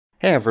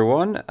Hey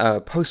everyone,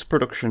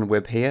 post-production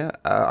Wib here.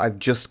 I've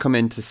just come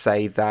in to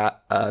say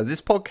that this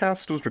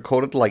podcast was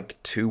recorded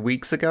like 2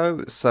 weeks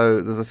ago,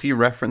 so there's a few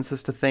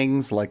references to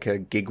things like a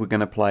gig we're going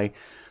to play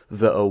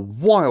that are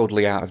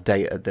wildly out of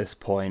date at this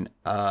point.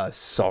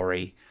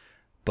 Sorry,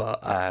 but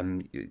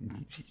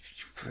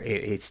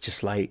it's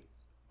just late.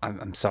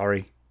 I'm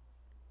sorry.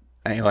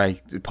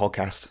 Anyway, the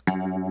podcast.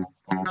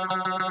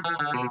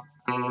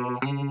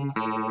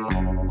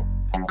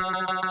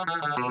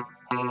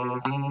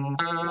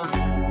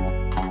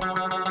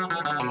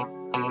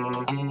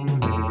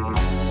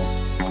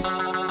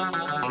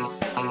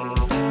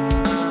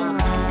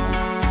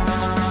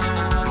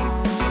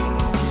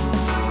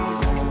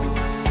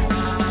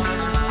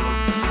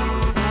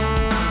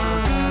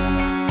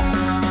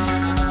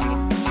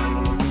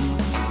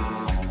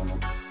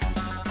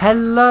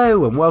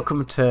 Hello and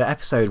welcome to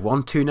episode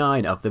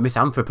 129 of the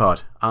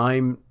MisanthroPod.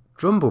 I'm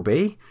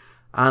Drumblebee,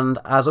 and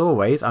as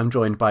always, I'm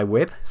joined by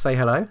Wib. Say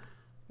hello.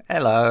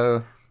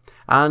 Hello.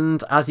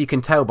 And as you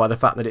can tell by the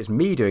fact that it's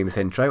me doing this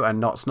intro and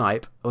not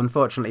Snipe,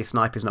 unfortunately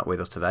Snipe is not with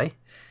us today.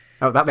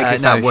 Oh, that makes it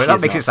sound worse.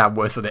 That makes it sound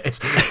worse than it is.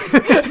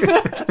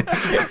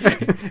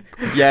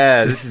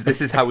 Yeah, this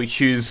is how we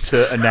choose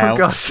to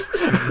announce.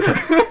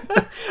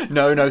 Oh,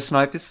 No,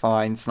 Snipe is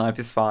fine. Snipe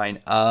is fine.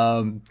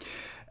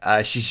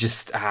 She's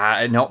just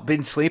not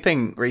been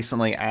sleeping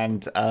recently,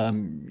 and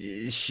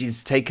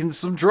she's taken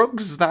some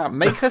drugs that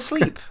make her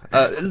sleep.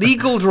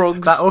 Legal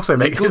drugs. That also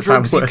makes it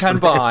sound worse.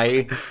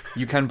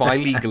 You can buy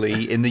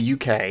legally in the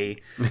UK.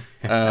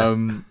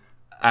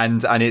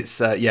 And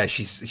it's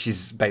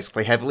she's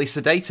basically heavily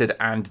sedated,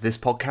 and this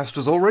podcast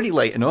was already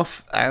late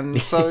enough, and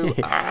so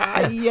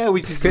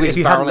we just if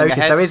you hadn't noticed,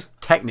 ahead. there is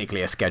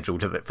technically a schedule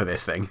for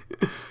this thing.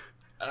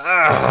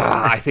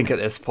 I think at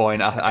this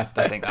point, I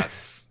think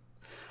that's.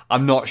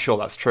 I'm not sure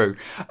that's true,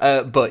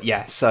 but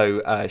yeah.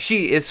 So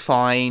she is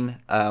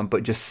fine,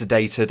 but just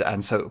sedated,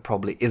 and so it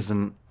probably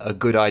isn't a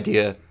good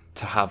idea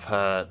to have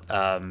her,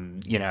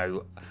 on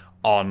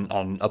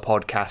a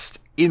podcast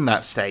in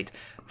that state.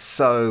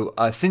 So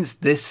since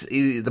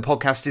the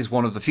podcast is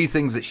one of the few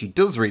things that she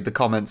does read the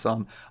comments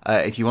on,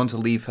 if you want to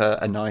leave her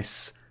a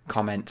nice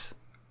comment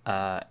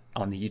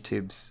on the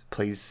YouTubes,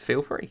 please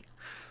feel free.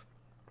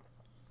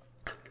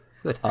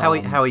 Good.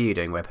 How are you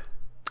doing, Web?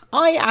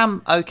 I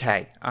am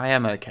okay.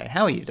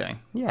 How are you doing?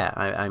 Yeah,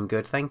 I'm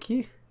good, thank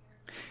you.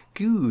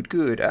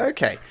 Good.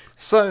 Okay.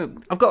 So,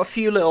 I've got a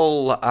few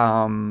little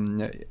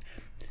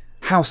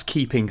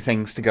housekeeping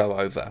things to go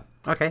over.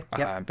 Okay,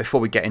 yep.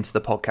 Before we get into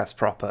the podcast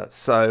proper.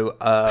 So,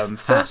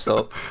 first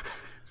up...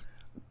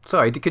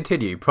 Sorry, to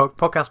continue.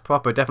 Podcast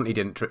proper definitely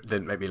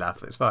didn't make me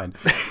laugh. It's fine.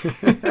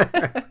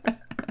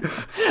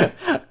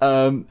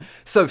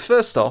 So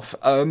first off,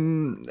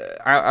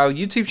 our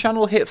YouTube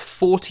channel hit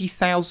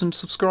 40,000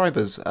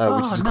 subscribers,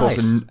 which is of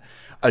course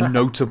a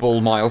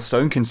notable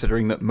milestone,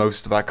 considering that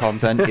most of our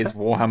content is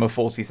Warhammer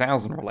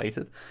 40,000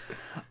 related.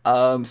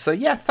 So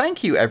yeah,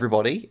 thank you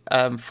everybody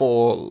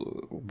for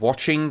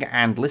watching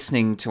and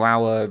listening to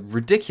our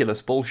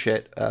ridiculous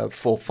bullshit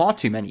for far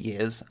too many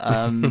years.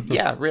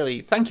 Yeah,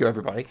 really, thank you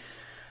everybody.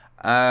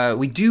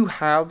 We do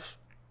have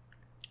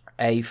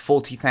a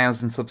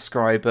 40,000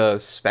 subscriber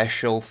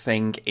special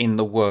thing in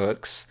the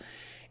works.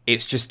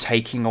 It's just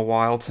taking a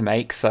while to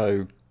make,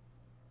 so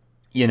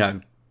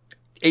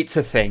it's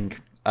a thing.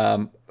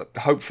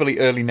 Hopefully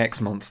early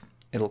next month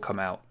it'll come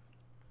out.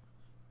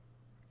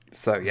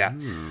 So yeah,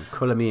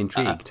 Colour me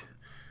intrigued.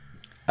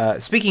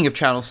 Speaking of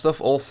channel stuff,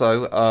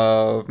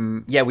 also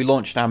we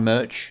launched our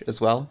merch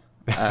as well.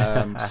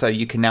 So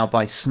you can now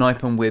buy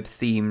Snipe and Wib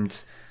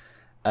themed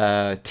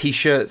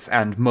t-shirts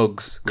and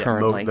mugs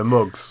currently. The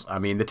mugs. I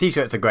mean, the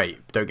t-shirts are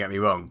great, don't get me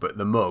wrong, but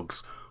the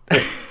mugs,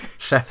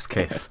 chef's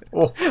kiss.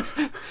 Oh.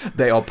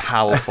 They are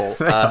powerful.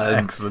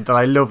 Excellent, and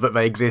I love that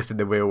they exist in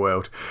the real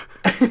world.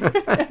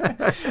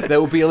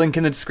 There will be a link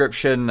in the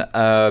description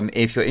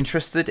if you're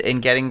interested in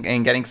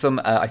getting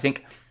some. I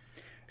think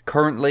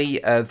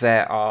currently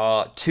there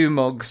are 2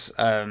 mugs.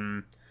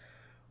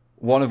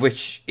 One of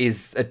which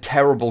is a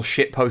terrible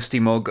shitposty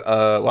mug.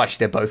 Well,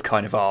 actually, they both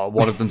kind of are.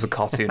 One of them's a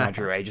cartoon I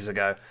drew ages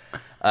ago.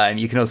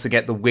 You can also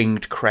get the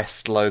winged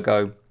crest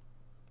logo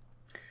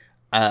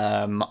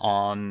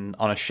on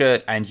a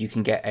shirt, and you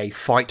can get a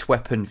Fight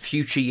Weapon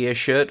Future Year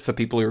shirt for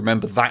people who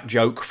remember that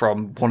joke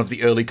from one of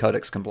the early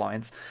Codex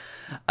compliance.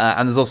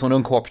 And there's also an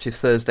Uncooperative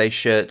Thursday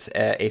shirt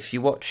if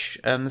you watch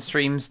the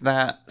streams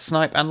that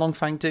Snipe and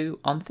Longfang do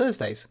on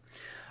Thursdays.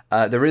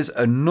 There is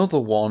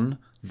another one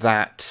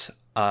that...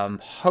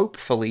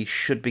 hopefully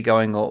should be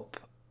going up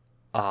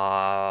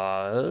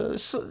a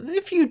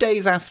few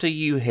days after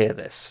you hear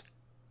this.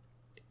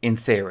 In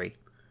theory.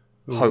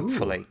 Ooh.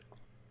 Hopefully.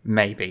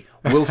 Maybe.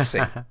 We'll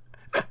see.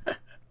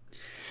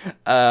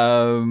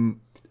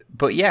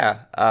 But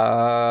yeah.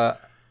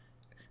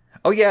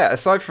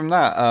 Aside from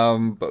that,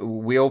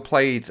 we all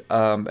played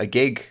a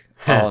gig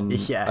on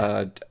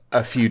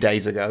a few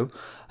days ago.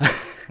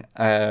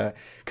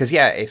 Because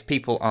if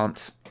people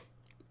aren't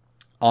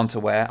aren't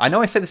aware, I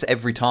know I say this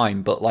every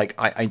time, but like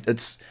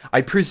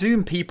I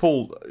presume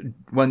people,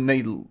 when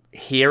they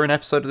hear an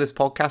episode of this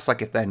podcast,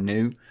 like if they're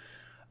new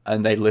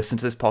and they listen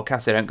to this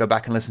podcast, they don't go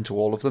back and listen to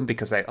all of them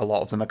because a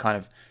lot of them are kind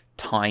of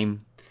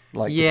time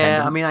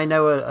dependent. I mean, I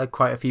know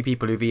quite a few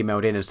people who've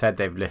emailed in and said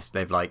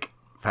they've like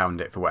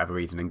found it for whatever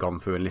reason and gone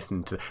through and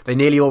listened to. They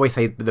nearly always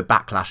say the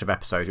backlash of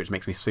episodes, which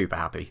makes me super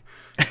happy.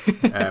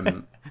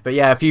 But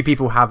yeah, a few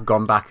people have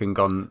gone back and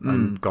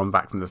gone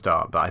back from the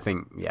start. But I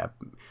think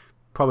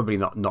probably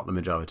not the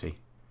majority.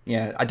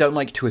 Yeah, I don't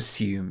like to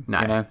assume. No,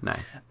 you know? No.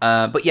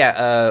 But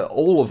yeah,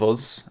 all of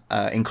us,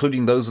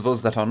 including those of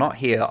us that are not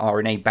here, are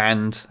in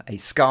a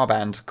ska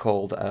band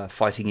called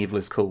Fighting Evil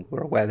is Cool.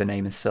 We're aware the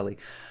name is silly.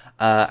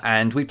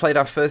 And we played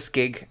our first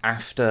gig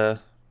after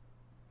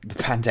the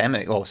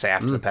pandemic, or say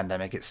after the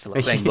pandemic, it's still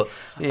a thing, but,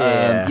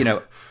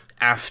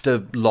 after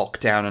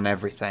lockdown and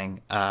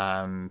everything,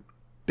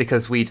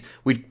 because we'd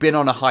been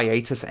on a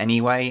hiatus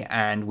anyway,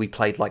 and we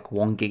played like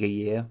 1 gig a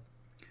year.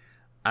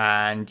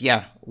 And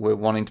yeah, we're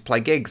wanting to play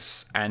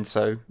gigs, and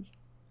so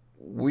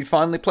we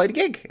finally played a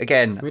gig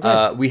again. We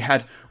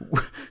did.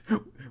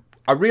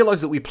 I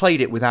realised that we played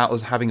it without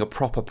us having a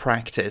proper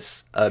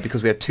practice,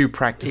 because we had 2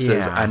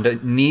 practices,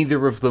 and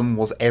neither of them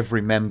was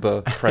every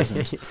member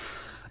present.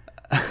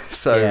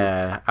 So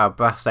yeah, our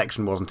bass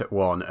section wasn't at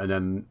 1, and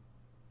then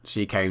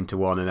she came to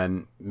 1, and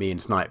then me and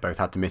Snipe both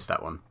had to miss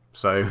that one.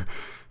 So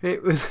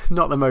it was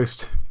not the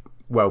most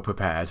well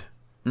prepared.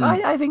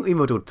 I think we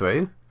muddled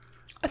through.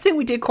 I think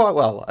we did quite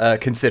well,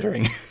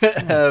 considering.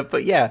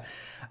 But yeah,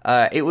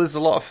 it was a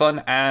lot of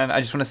fun, and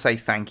I just want to say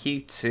thank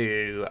you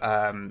to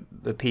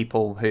the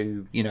people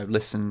who,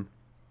 listen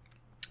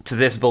to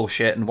this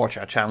bullshit and watch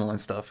our channel and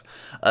stuff,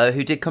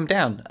 who did come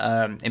down.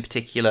 In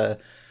particular,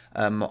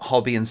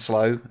 Hobby and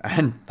Slow,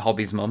 and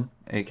Hobby's mum,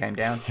 who came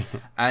down,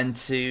 and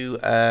to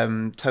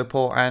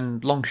Topor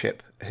and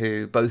Longship,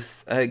 who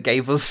both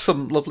gave us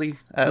some lovely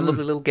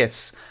little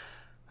gifts,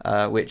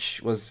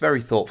 which was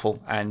very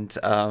thoughtful, and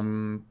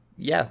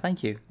yeah,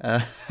 thank you.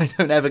 I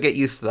don't ever get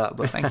used to that,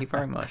 but thank you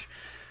very much.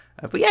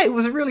 But yeah, it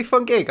was a really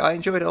fun gig. I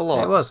enjoyed it a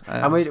lot. It was.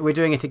 And we're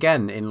doing it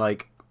again in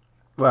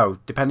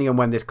depending on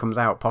when this comes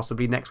out,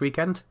 possibly next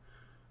weekend.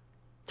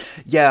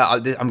 Yeah,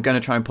 I'm going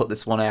to try and put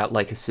this one out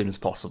as soon as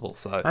possible.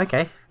 So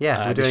okay,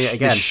 yeah, we're doing it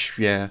again.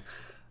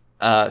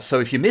 Yeah. So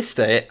if you missed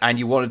it and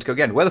you wanted to go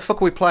again, where the fuck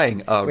are we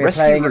playing? We're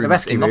playing at the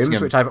Rescue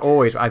Rooms, which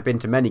I've been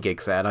to many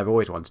gigs there, and I've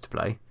always wanted to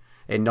play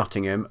in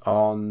Nottingham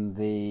on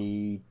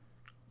the...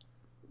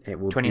 It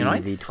will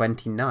 29th? Be the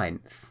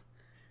 29th.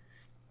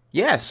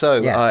 Yeah, so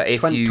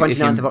if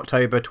 29th of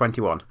October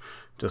 21.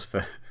 Just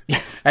for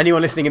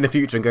anyone listening in the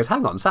future and goes,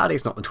 hang on,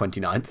 Saturday's not the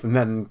 29th, and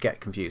then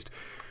get confused.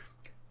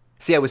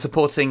 So yeah, we're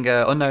supporting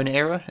Unknown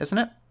Era, isn't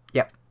it?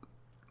 Yep.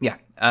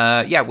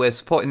 Yeah, we're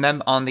supporting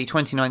them on the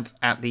 29th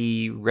at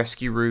the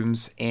Rescue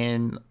Rooms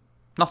in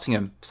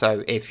Nottingham.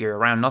 So if you're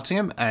around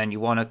Nottingham and you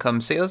want to come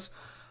see us,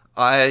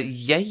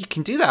 you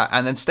can do that,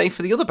 and then stay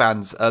for the other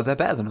bands. They're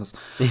better than us.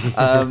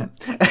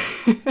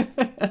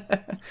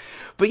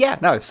 But yeah,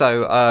 no.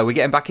 So we're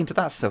getting back into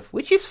that stuff,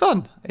 which is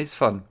fun. It's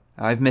fun.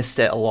 I've missed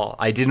it a lot.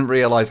 I didn't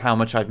realise how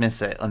much I'd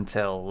miss it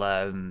until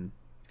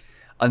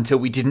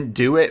we didn't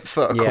do it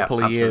for a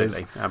couple of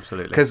years.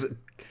 Absolutely.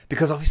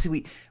 Because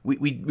obviously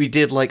we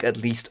did at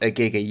least a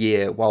gig a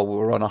year while we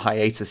were on a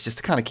hiatus, just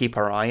to kind of keep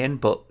our eye in,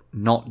 but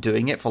not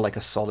doing it for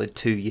a solid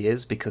 2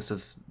 years because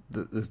of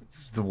the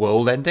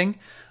world ending.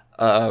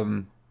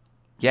 I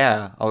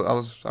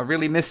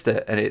really missed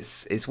it, and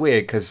it's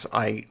weird because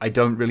I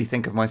don't really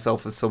think of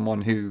myself as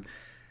someone who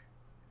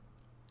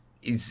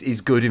is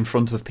good in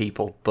front of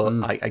people, but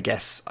I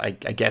guess I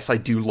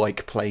do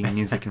like playing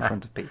music in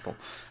front of people.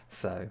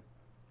 So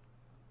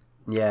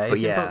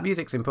yeah,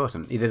 music's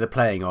important, either the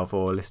playing of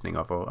or listening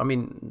of, or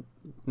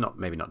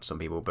maybe not to some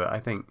people, but I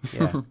think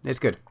it's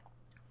good.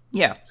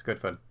 Yeah, it's good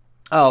fun.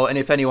 Oh, and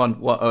if anyone,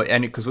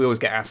 because we always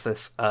get asked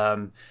this,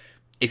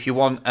 if you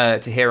want to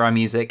hear our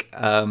music,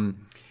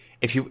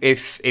 if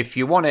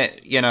you want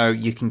it,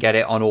 you can get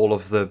it on all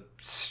of the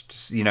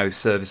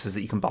services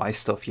that you can buy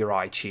stuff, your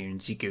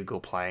iTunes, your Google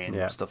Play,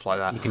 and stuff like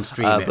that. You can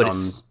stream it on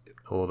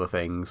all the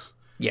things.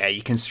 Yeah,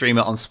 you can stream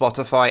it on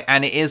Spotify,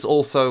 and it is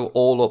also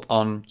all up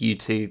on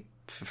YouTube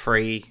for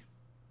free.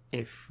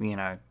 If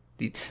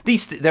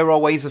these there are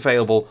ways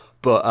available,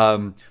 but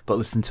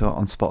listen to it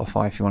on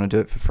Spotify if you want to do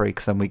it for free,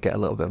 because then we get a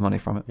little bit of money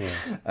from it. Yeah.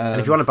 And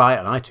if you want to buy it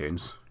on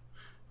iTunes,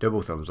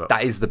 double thumbs up.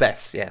 That is the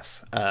best.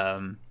 Yes. I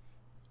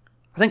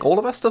think all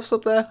of our stuff's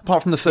up there,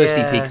 apart from the first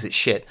EP because it's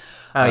shit.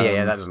 Oh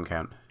yeah, that doesn't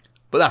count.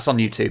 But that's on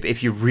YouTube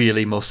if you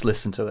really must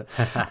listen to it.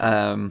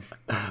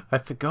 I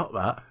forgot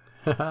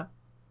that.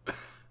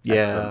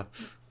 Yeah.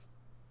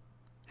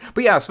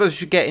 But yeah, I suppose we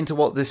should get into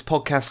what this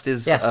podcast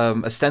is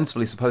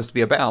ostensibly supposed to be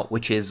about,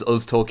 which is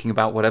us talking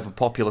about whatever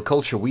popular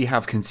culture we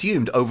have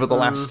consumed over the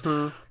last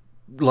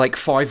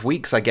 5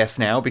 weeks, I guess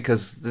now,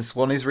 because this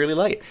one is really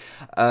late.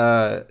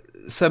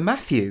 So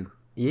Matthew,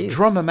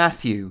 drummer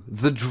Matthew,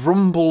 the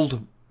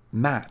Drumbled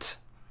Matt,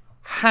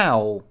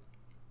 how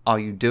are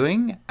you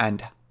doing,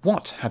 and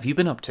what have you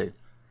been up to?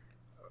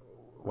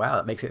 Wow,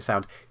 that makes it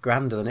sound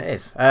grander than it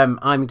is.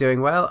 I'm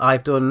doing well.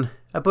 I've done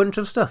a bunch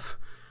of stuff.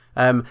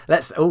 I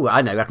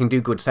know, I can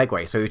do good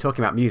segue. So you're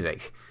talking about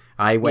music.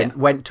 I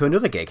went to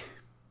another gig.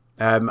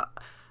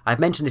 I've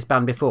mentioned this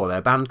band before. They're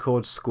a band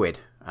called Squid.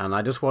 And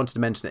I just wanted to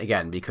mention it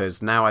again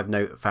because now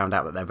I've found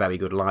out that they're very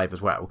good live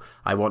as well.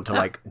 I want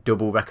to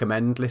double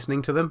recommend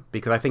listening to them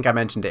because I think I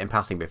mentioned it in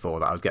passing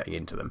before that I was getting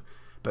into them.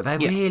 But they're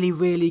really,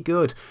 really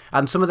good.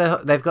 And some of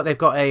they've got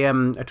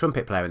a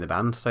trumpet player in the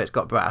band, so it's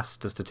got brass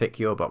just to tick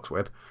your box,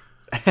 Wib.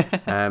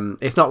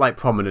 It's not like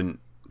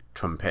prominent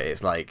trumpet.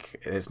 It's like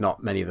it's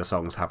not many of the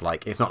songs have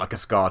like it's not like a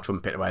ska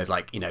trumpet where it's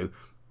like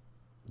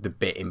the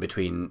bit in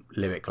between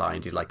lyric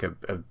lines is like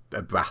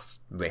a brass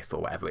riff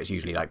or whatever. It's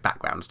usually like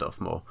background stuff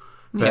more.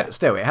 But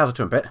still, it has a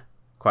trumpet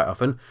quite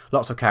often.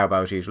 Lots of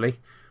cowbells usually.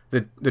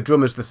 The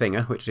drummer's the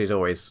singer, which is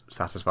always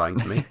satisfying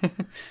to me.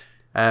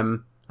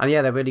 And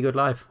yeah, they're really good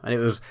live.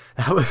 And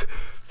that was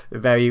a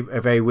very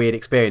weird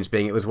experience.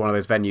 It was one of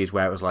those venues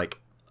where it was like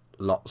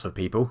lots of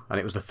people, and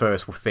it was the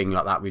first thing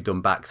like that we've done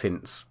back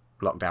since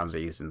lockdowns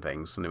eased and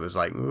things. And it was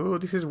like, oh,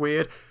 this is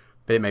weird,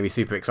 but it made me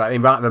super excited.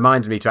 It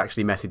reminded me to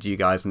actually message you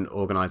guys and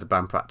organise a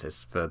band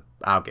practice for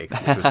our gig,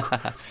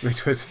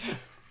 which was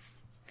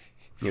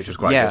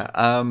quite good.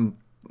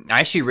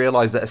 I actually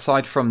realised that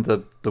aside from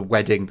the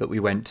wedding that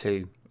we went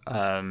to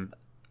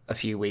a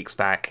few weeks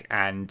back,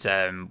 and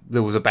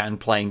there was a band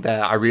playing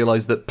there, I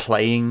realised that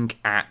playing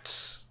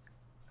at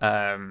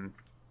the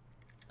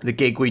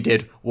gig we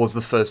did was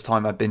the first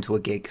time I've been to a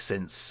gig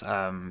since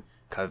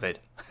COVID.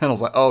 And I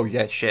was like, oh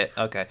yeah, shit,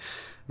 okay.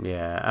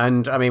 Yeah,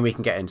 and I mean, we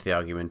can get into the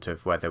argument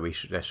of whether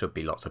there should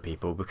be lots of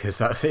people, because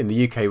that's in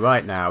the UK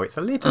right now. It's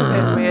a little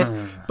bit weird,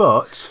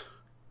 but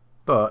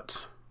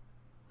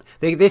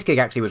this gig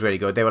actually was really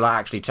good. They were like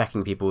actually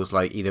checking people's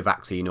like either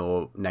vaccine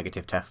or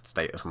negative test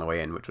status on the way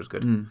in, which was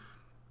good.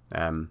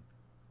 But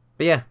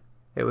yeah,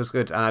 it was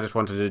good, and I just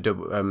wanted to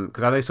double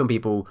because I know some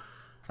people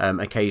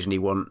occasionally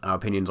want our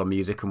opinions on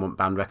music and want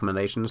band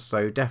recommendations.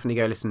 So definitely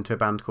go listen to a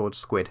band called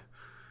Squid.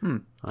 I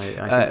think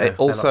they're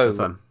lots of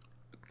fun.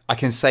 I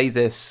can say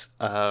this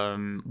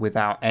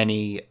without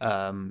any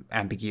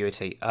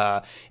ambiguity.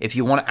 If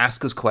you want to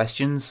ask us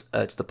questions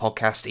to the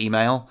podcast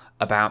email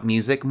about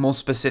music, more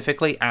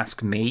specifically,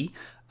 ask me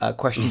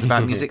questions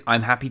about music.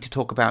 I'm happy to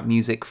talk about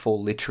music for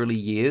literally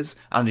years,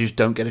 and I just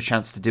don't get a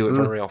chance to do it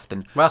very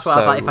often. Well, that's what I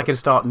was like. If I can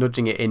start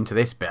nudging it into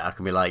this bit, I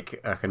can be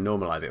like, I can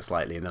normalise it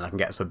slightly, and then I can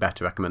get some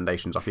better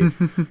recommendations off you.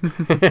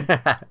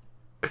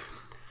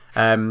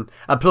 And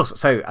that's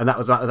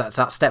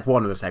step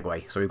one of the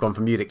segue. So we've gone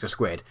from music to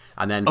Squid,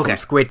 and then from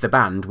Squid the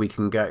band, we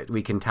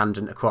can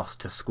tangent across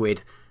to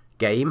Squid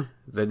Game,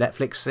 the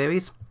Netflix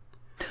series.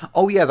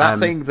 Oh yeah, that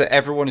thing that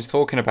everyone is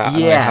talking about.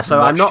 Yeah,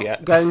 so I'm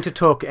not going to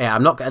talk. Yeah,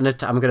 I'm going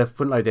to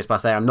front load this by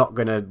saying I'm not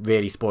going to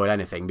really spoil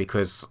anything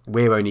because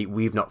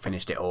we've not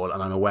finished it all,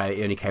 and I'm aware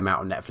it only came out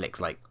on Netflix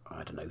like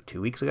I don't know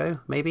 2 weeks ago,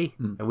 maybe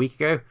a week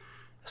ago.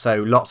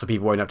 So lots of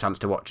people won't have a chance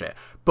to watch it.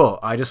 But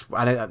I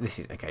know that this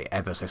is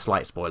ever so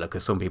slight spoiler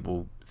because some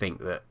people think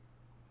that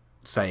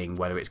saying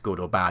whether it's good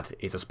or bad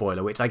is a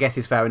spoiler, which I guess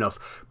is fair enough.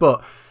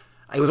 But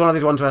it was one of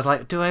those ones where I was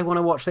like, do I want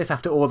to watch this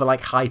after all the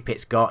like hype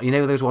it's got? You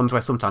know, those ones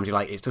where sometimes you're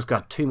like, it's just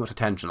got too much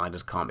attention, I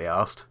just can't be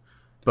asked.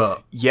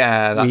 But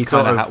yeah, that's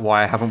kind of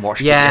why I haven't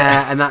watched it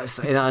yet.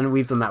 Yeah, and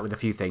we've done that with a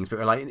few things, but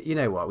we're like, you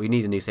know what, we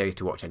need a new series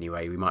to watch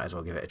anyway. We might as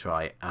well give it a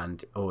try,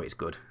 and it's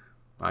good.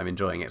 I'm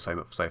enjoying it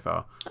so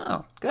far.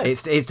 Oh, good.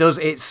 It's not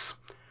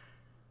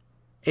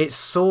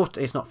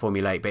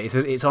formulaic, but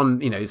it's on.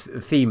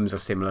 The themes are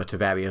similar to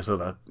various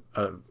other.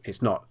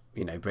 It's not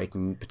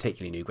breaking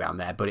particularly new ground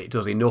there, but it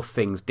does enough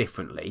things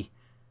differently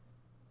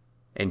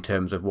in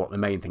terms of what the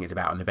main thing is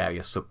about and the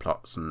various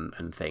subplots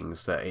and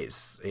things that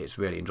it's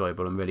really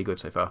enjoyable and really good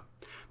so far.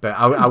 But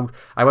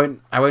I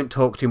won't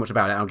talk too much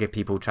about it. I'll give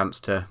people a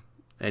chance to,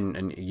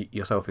 and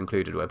yourself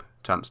included, Webb,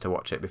 chance to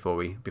watch it before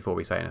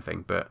we say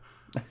anything. But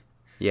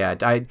yeah,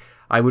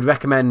 I would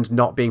recommend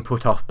not being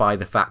put off by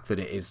the fact that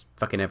it is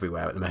fucking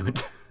everywhere at the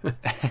moment.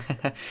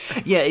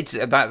 Yeah, it's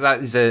that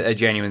is a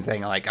genuine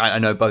thing. Like I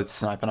know both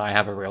Snipe and I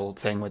have a real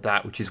thing with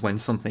that, which is when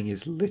something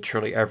is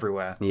literally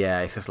everywhere. Yeah,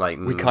 it's just like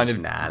we kind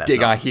of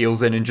dig our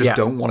heels in and just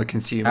don't want to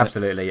consume it.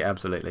 Absolutely. I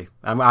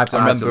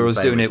remember I was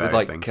doing it with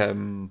like I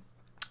remember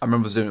I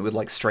was doing it with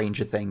like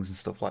Stranger Things and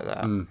stuff like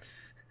that.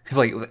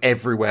 Like it was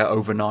everywhere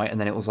overnight, and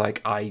then it was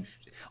like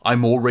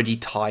I'm already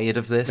tired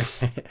of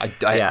this.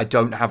 I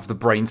don't have the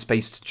brain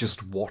space to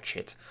just watch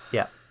it.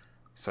 Yeah.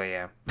 So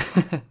yeah.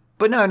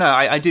 But no,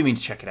 I do mean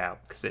to check it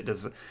out because it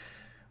does.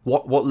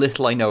 What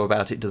little I know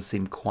about it does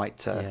seem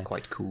quite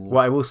cool.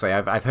 Well, I will say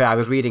I've heard, I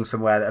was reading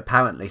somewhere that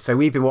apparently, so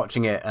we've been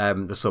watching it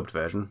the subbed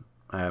version.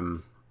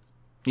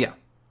 Yeah,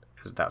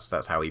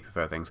 that's how we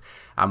prefer things.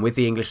 And with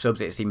the English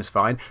subs, it seems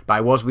fine. But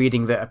I was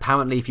reading that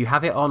apparently, if you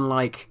have it on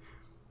like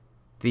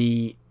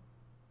the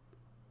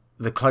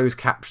closed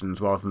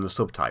captions rather than the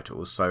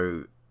subtitles,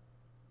 so.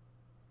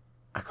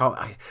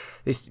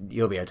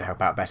 You'll be able to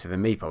help out better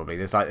than me probably.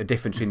 There's like a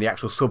difference between the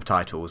actual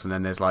subtitles and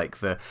then there's like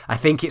I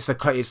think it's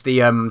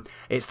the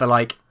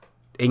like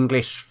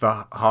English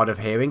for hard of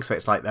hearing, so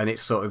it's like, and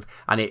it's sort of,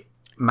 and it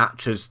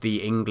matches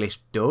the English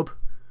dub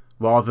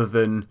rather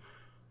than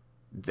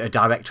a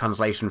direct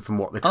translation from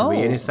what the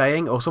Korean is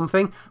saying or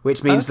something,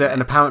 which means that,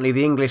 and apparently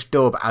the English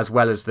dub, as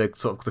well as the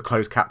sort of the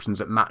closed captions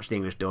that match the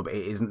English dub, it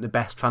isn't the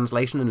best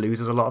translation and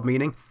loses a lot of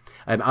meaning.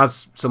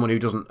 As someone who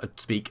doesn't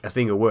speak a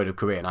single word of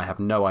Korean, I have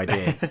no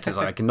idea, so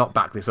I cannot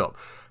back this up.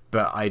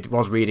 But I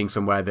was reading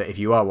somewhere that if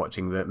you are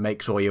watching that,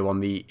 make sure you're on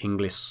the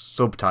English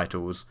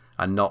subtitles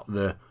and not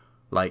the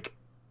like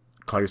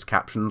closed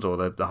captions or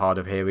the hard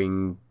of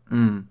hearing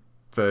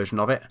version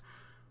of it.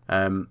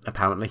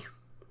 Apparently.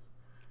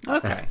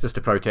 Okay. Just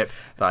a pro tip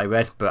that I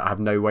read, but I have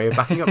no way of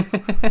backing up.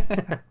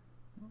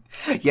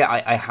 Yeah,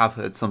 I have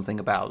heard something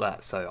about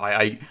that, so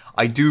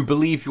I do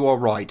believe you are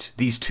right.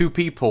 These two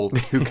people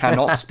who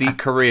cannot speak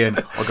Korean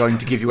are going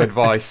to give you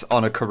advice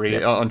on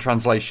on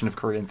translation of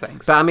Korean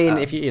things. But I mean,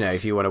 if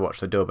you want to watch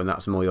the dub and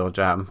that's more your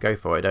jam, go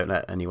for it. Don't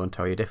let anyone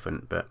tell you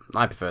different. But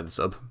I prefer the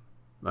sub,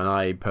 and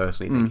I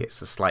personally think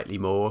it's a slightly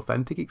more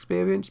authentic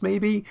experience,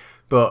 maybe.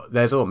 But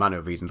there's all manner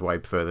of reasons why I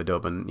prefer the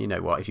dub, and you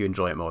know what? If you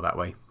enjoy it more that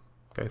way,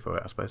 go for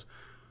it, I suppose.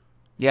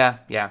 Yeah.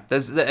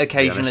 There's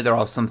occasionally there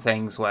are some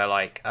things where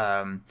like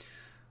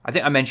I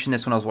think I mentioned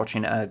this when I was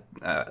watching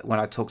when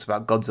I talked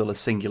about Godzilla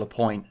Singular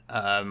Point,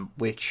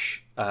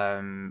 which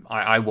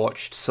I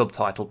watched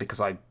subtitled because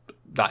I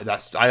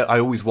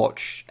always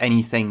watch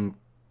anything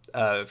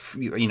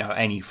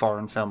any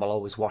foreign film. I'll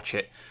always watch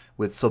it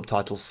with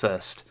subtitles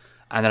first,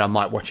 and then I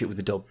might watch it with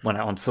the dub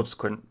on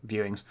subsequent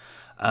viewings.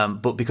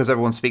 But because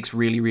everyone speaks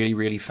really, really,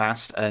 really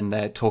fast and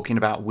they're talking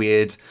about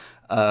weird,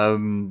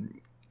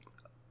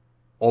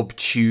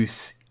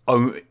 obtuse,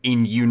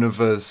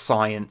 in-universe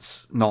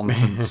science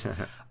nonsense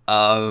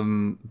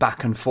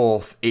back and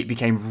forth, it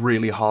became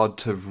really hard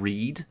to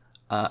read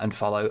and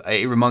follow.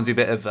 It reminds me a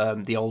bit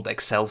of the old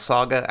Excel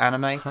Saga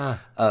anime,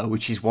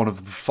 which is one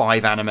of the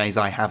 5 animes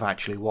I have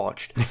actually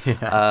watched.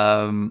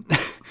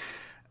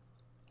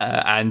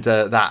 And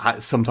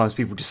that sometimes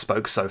people just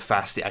spoke so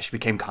fast it actually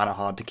became kind of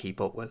hard to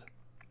keep up with.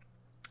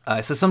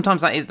 So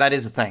sometimes that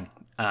is a thing.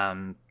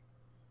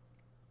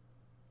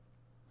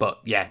 But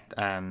yeah,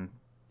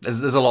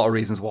 there's a lot of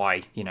reasons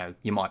why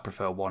you might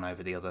prefer one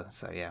over the other.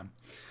 So yeah,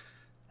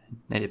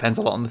 it depends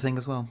a lot on the thing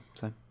as well.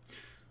 So.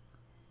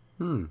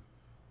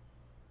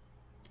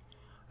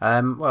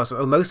 Well,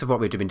 so most of what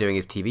we've been doing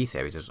is TV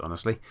series,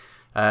 honestly.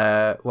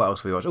 What else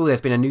have we watched? Oh,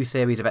 there's been a new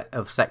series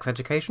of Sex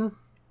Education.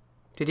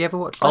 Did you ever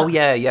watch that? Oh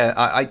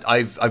yeah.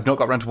 I've not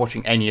got around to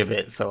watching any of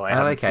it, so I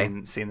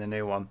haven't seen the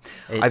new one.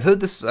 I've heard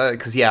this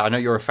because I know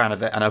you're a fan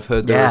of it, and I've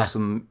heard there are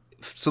some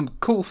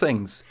cool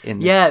things in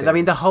this series. I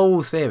mean the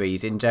whole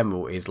series in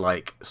general is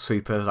like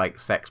super like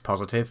sex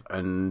positive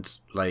and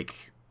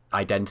like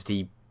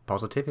identity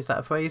positive. Is that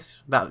a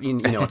phrase? That you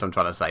know what I'm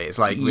trying to say? It's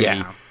like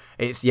really,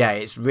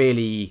 it's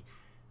really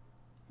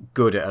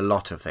good at a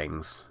lot of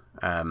things.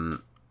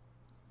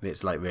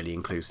 It's like really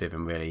inclusive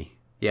and really.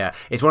 Yeah,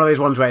 it's one of those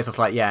ones where it's just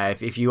like,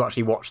 if you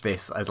actually watch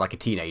this as like a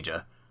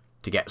teenager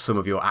to get some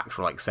of your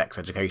actual like sex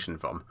education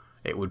from,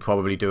 it would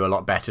probably do a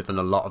lot better than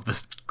a lot of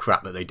the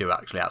crap that they do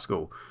actually at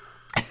school.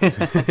 Which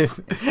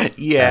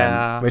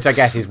I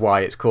guess is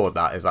why it's called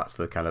that. That's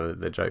the kind of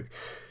the joke.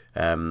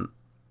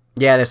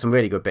 There's some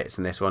really good bits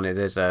in this one.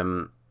 There's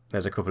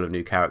a couple of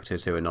new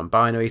characters who are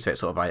non-binary, so it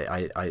sort of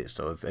I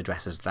sort of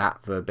addresses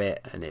that for a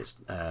bit, and it's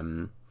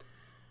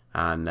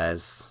and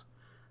there's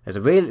a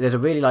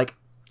really like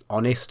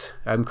honest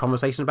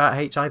conversation about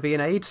HIV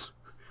and AIDS,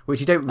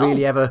 which you don't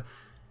really ever.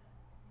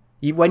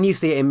 When you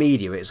see it in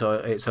media, it's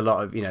a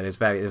lot of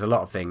there's a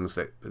lot of things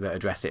that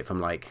address it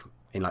from like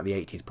in like the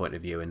 80s point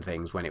of view and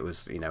things when it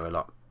was a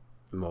lot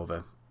more of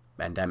a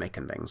endemic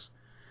and things,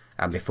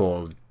 and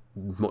before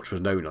much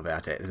was known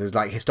about it. There's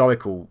like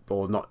historical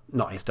or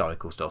not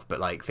historical stuff, but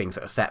like things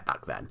that are set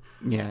back then.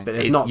 Yeah, but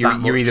there's not that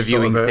much you're either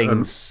viewing sort of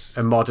things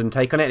a modern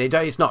take on it.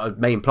 It's not a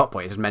main plot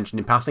point. It's just mentioned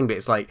in passing, but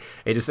it's like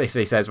it just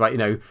basically says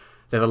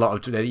there's a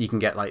lot of you can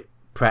get like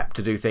prep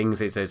to do things.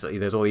 There's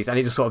all these, and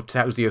it just sort of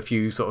tells you a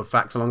few sort of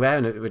facts along there,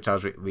 and which I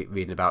was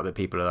reading about that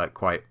people are like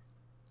quite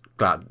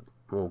glad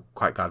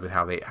with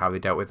how they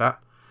dealt with that.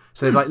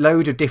 So there's like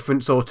loads of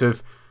different sort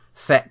of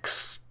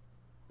sex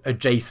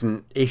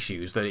adjacent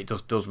issues that it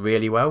just does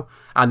really well,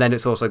 and then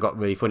it's also got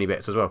really funny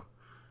bits as well,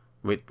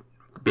 with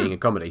being a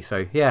comedy.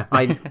 So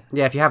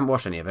if you haven't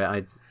watched any of it,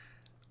 I'd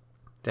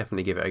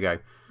definitely give it a go.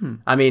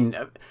 I mean,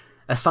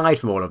 aside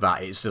from all of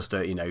that, it's just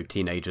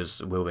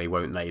teenagers, will they,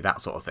 won't they, that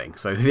sort of thing.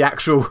 So the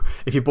actual,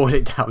 if you boil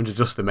it down to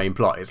just the main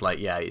plot, it's like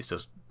it's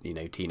just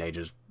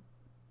teenagers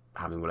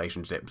having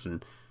relationships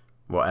and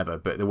whatever.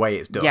 But the way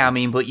it's done, I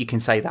mean, but you can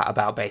say that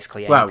about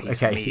basically any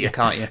piece of media,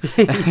 can't you?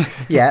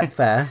 Yeah,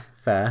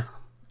 fair.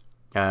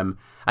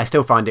 I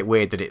still find it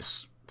weird that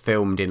it's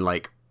filmed in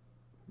like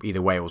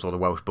either Wales or the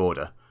Welsh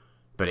border,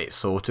 but it's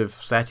sort of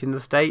set in the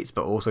States,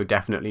 but also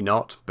definitely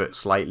not, but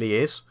slightly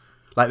is.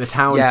 Like the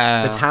town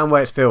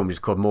where it's filmed is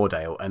called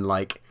Moordale, and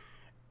like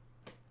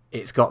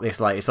it's got this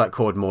like it's like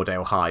called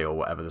Moordale High or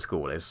whatever the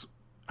school is,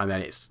 and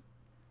then it's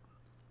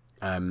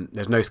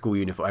There's no school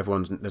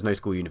uniform. There's no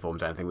school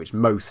uniforms or anything, which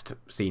most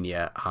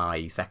senior,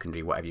 high,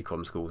 secondary, whatever you call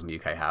them, schools in the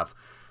UK have.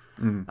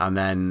 And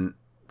then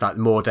that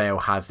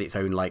Moordale has its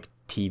own like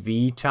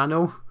TV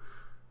channel,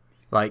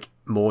 like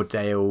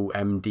Moordale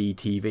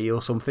MDTV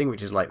or something,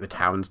 which is like the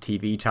town's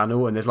TV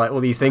channel. And there's like all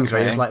these things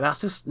where it's like that's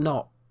just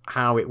not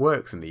how it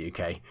works in the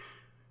UK.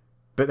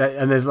 But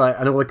there's like,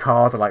 and all the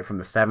cars are like from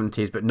the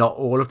 70s, but not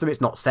all of them. It's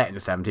not set in the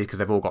 70s because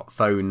they've all got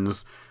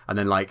phones. And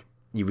then like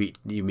you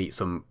meet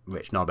some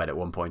rich knobhead at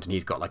one point, and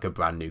he's got like a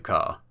brand new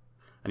car,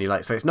 and you're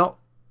like, so it's not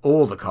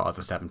all the cars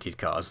are 70s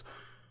cars,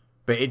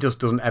 but it just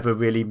doesn't ever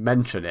really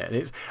mention it.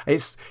 And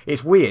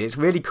it's weird. It's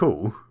really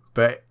cool,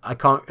 but I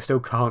still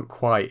can't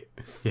quite.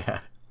 Yeah.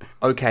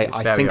 Okay,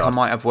 I think odd. I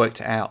might have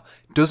worked it out.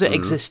 Does it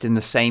exist in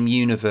the same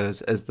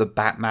universe as the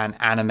Batman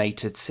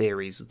animated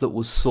series that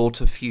was sort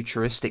of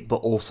futuristic but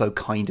also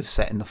kind of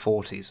set in the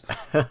 40s?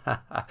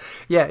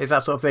 Yeah, it's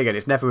that sort of thing, and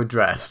it's never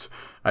addressed,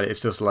 and it's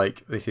just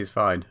like, this is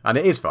fine. And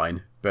it is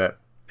fine,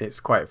 but it's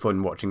quite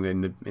fun watching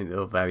in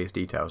the various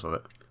details of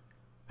it.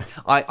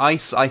 I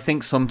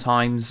think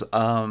sometimes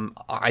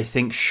I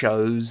think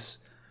shows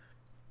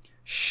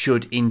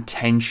should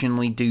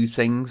intentionally do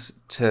things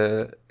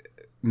to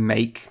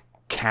make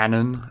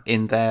canon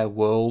in their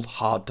world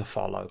hard to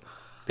follow,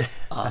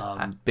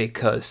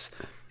 because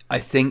I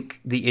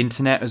think the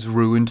internet has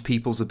ruined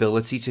people's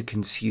ability to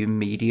consume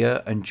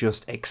media and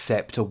just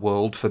accept a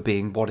world for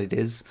being what it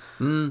is.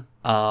 So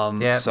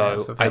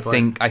I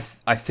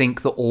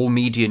think that all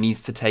media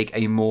needs to take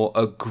a more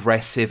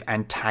aggressive,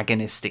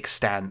 antagonistic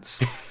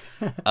stance.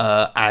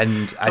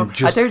 And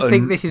just I don't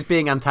think this is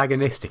being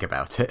antagonistic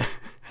about it.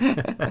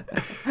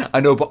 I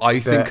know, but I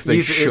think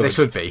they should. They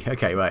should be.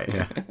 Okay, right.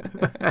 Yeah.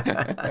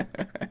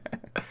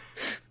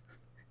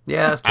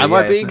 Yeah, that's true. Am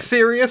I being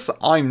serious?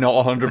 I'm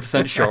not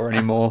 100% sure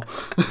anymore.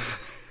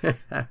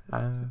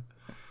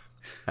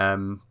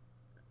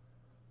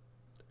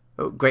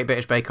 Great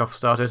British Bake Off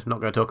started.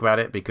 Not going to talk about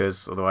it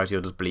because otherwise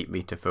you'll just bleep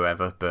me to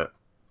forever. But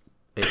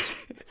it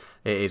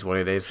is what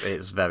it is.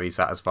 It's very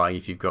satisfying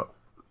if you've got.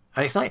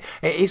 And it's like,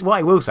 it is what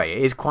I will say.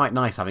 It is quite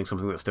nice having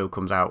something that still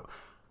comes out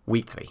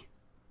weekly.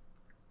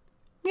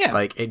 Yeah.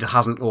 Like, it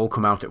hasn't all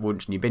come out at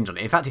once and you binge on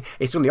it. In fact,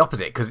 it's done the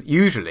opposite, because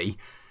usually,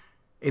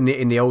 in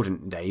the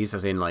olden days,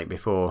 as in, like,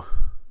 before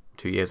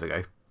 2 years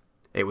ago,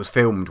 it was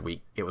filmed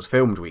weekly,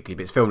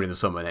 but it's filmed in the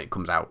summer and then it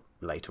comes out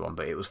later on.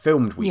 But it was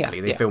filmed weekly.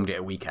 They filmed it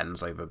at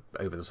weekends over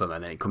the summer,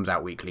 and then it comes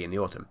out weekly in the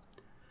autumn.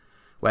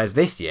 Whereas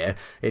this year,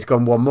 it's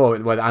gone one more.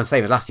 Well, and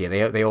same as last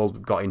year, they all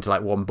got into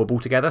like one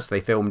bubble together, so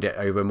they filmed it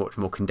over a much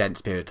more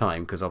condensed period of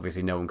time, because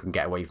obviously no one can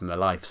get away from their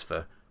lives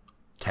for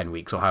 10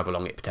 weeks or however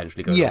long it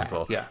potentially goes on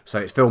for. Yeah. So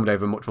it's filmed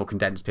over a much more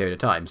condensed period of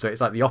time. So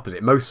it's like the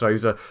opposite. Most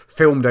shows are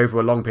filmed over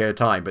a long period of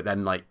time, but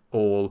then like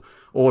all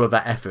of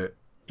that effort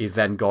is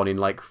then gone in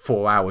like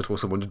 4 hours while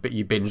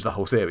you binge the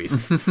whole series.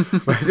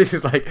 Whereas this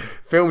is like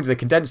filmed in a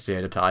condensed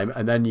period of time,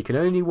 and then you can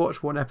only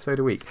watch one episode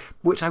a week,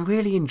 which I'm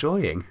really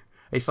enjoying.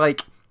 It's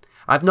like,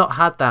 I've not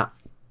had that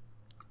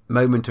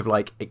moment of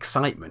like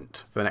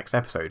excitement for the next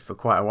episode for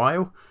quite a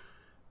while,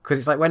 because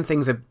it's like when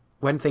things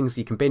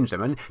you can binge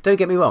them, and don't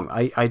get me wrong,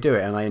 I do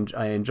it and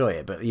I enjoy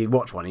it, but you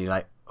watch one and you're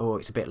like, oh,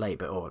 it's a bit late,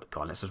 but oh,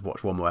 go on, let's just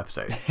watch one more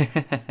episode.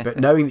 But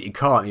knowing that you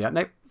can't, you're like,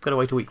 nope, gotta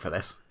wait a week for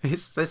this.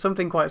 There's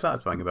something quite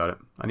satisfying about it,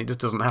 and it just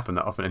doesn't happen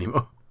that often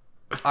anymore.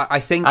 I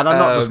think, and I'm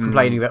not just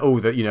complaining that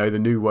the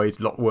new way's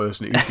a lot worse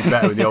and it used to be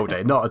better in the old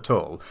day. Not at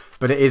all,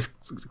 but it is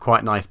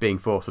quite nice being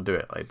forced to do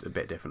it like a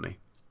bit differently.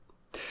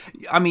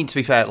 I mean, to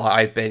be fair,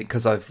 like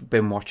I've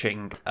been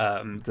watching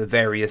the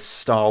various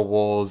Star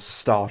Wars,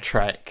 Star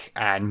Trek,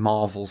 and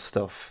Marvel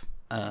stuff.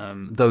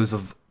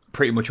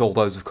 Pretty much all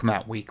those have come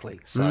out weekly.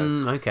 So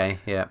okay,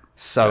 yeah.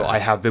 So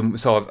I've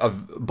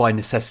by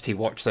necessity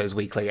watched those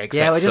weekly. It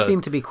just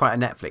seemed to be quite a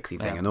Netflixy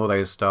thing, and all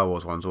those Star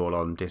Wars ones are all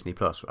on Disney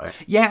Plus, right?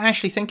 Yeah,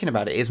 actually thinking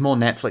about it, it's more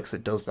Netflix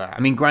that does that. I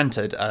mean,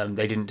 granted,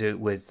 they didn't do it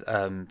with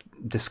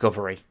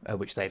Discovery,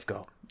 which they've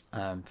got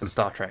for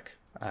Star Trek.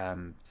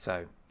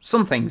 So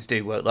some things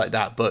do work like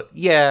that, but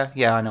yeah,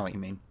 I know what you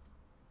mean.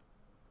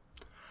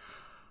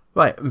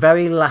 Right,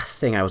 very last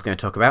thing I was going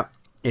to talk about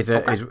is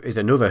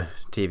another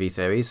TV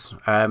series.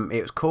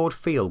 It was called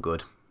Feel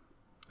Good.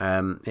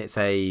 It's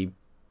a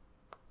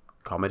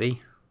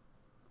comedy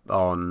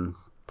on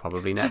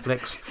probably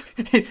Netflix.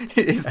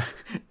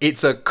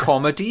 It's a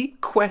comedy ?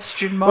 On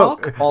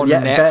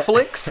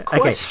Netflix ?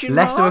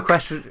 Less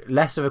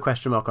of a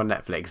question mark on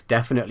Netflix.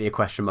 Definitely a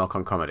question mark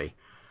on comedy.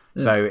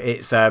 So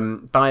it's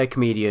by a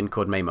comedian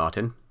called Mae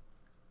Martin.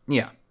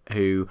 Yeah.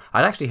 Who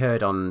I'd actually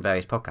heard on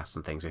various podcasts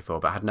and things before,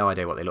 but I had no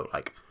idea what they looked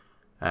like.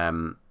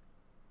 And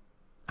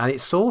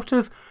it's sort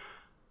of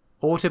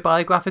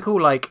autobiographical.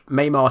 Like,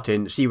 Mae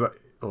Martin, she's a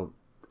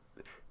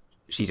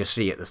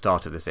she at the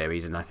start of the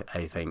series, and I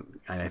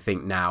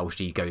think now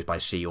she goes by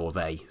she or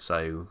they.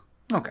 So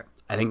okay,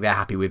 I think they're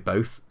happy with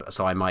both.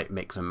 So I might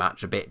mix and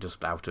match a bit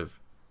just out of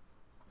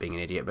being an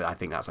idiot, but I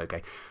think that's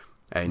okay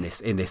in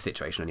this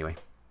situation anyway.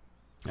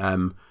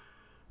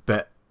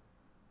 But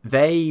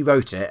they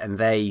wrote it and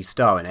they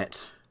star in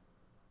it,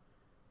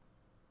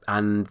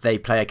 and they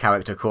play a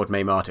character called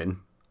Mae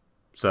Martin.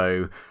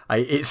 So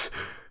it's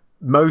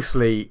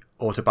mostly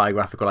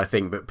autobiographical, I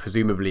think, but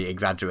presumably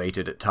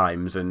exaggerated at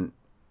times and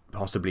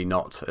possibly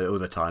not at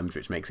other times,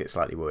 which makes it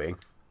slightly worrying.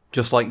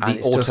 Just like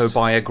the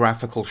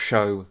autobiographical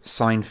show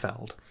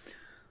Seinfeld.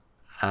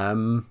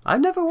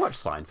 I've never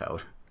watched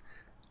Seinfeld.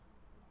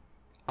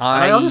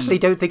 I honestly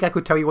don't think I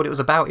could tell you what it was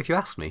about if you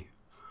asked me.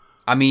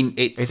 I mean,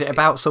 is it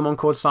about someone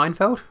called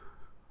Seinfeld?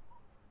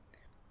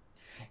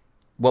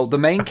 Well, the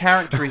main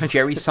character is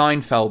Jerry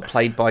Seinfeld,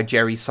 played by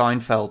Jerry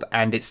Seinfeld,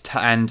 and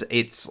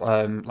its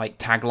like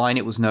tagline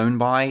it was known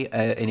by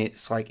in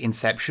its like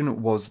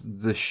inception was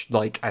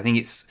I think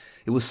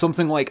it was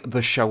something like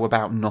the show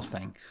about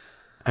nothing.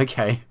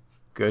 Okay,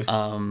 good.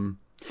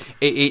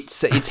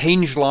 It's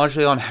hinged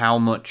largely on how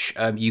much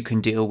you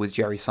can deal with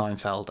Jerry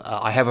Seinfeld.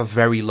 I have a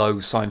very low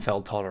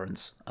Seinfeld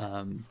tolerance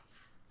on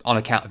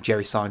account of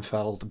Jerry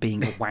Seinfeld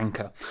being a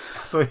wanker.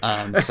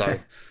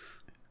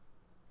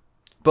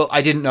 But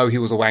I didn't know he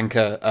was a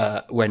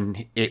wanker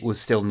when it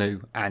was still new,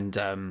 and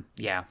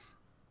yeah.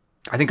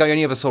 I think I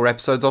only ever saw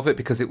episodes of it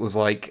because it was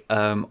like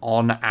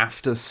on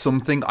after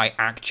something I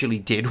actually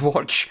did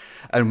watch,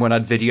 and when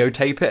I'd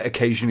videotape it,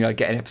 occasionally I'd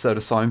get an episode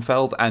of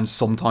Seinfeld, and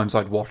sometimes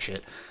I'd watch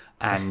it,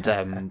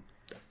 and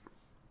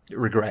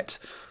regret.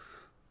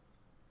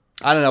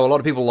 I don't know, a lot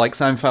of people like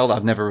Seinfeld,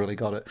 I've never really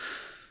got it.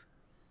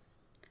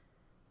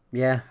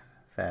 Yeah,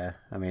 fair.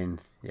 I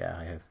mean, yeah,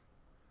 I have.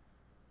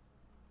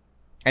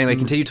 Anyway,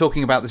 continue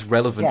talking about this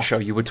relevant show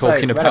you were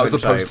talking about as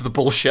opposed to the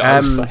bullshit I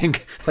was saying.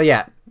 So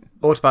yeah,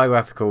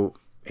 autobiographical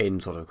in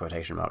sort of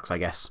quotation marks, I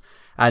guess.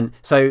 And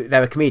so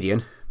they're a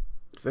comedian,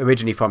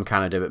 originally from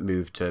Canada but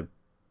moved to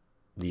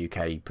the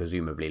UK,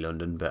 presumably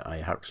London, but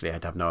I'd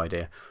have no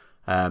idea.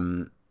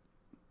 10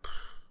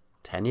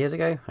 years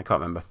ago? I can't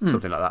remember.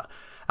 Something like that.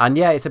 And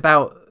yeah, it's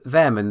about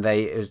them and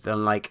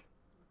like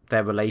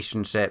their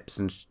relationships,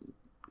 and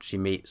she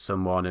meets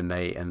someone and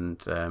then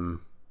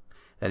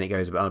it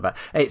goes on about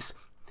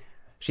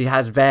she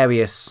has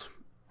various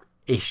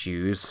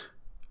issues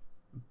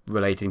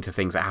relating to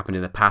things that happened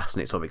in the past,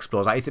 and it sort of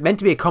explores. Like, it's meant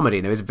to be a comedy,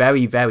 and there is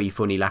very, very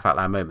funny laugh out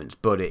loud moments,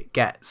 but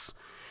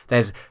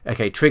there's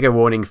trigger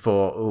warning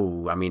for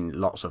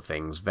lots of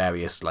things,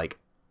 various like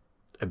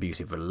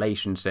abusive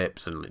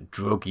relationships and like,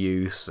 drug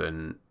use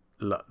and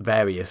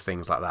various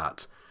things like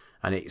that.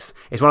 And it's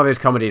one of those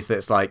comedies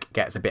that's like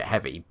gets a bit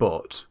heavy,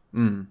 but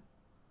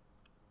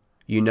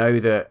you know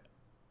that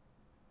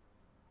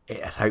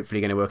it's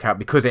hopefully going to work out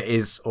because it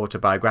is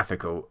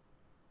autobiographical.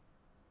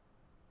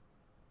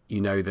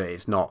 You know that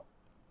it's not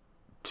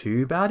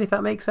too bad, if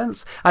that makes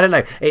sense. I don't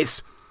know. I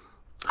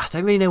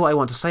don't really know what I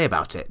want to say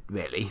about it,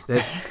 really.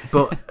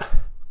 But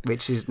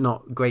which is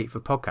not great for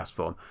podcast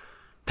form.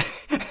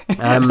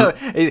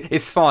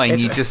 It's fine.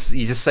 You just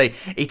say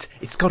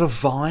it's got a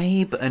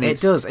vibe, and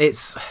it does.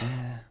 It's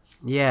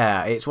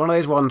one of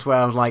those ones where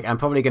I was like, I'm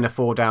probably going to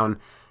fall down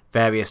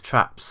various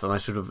traps, and I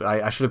should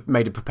have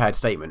made a prepared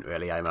statement,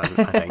 really. I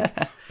think,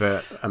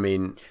 but I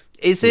mean,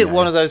 is it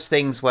one of those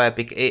things where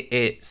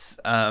it's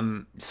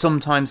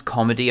sometimes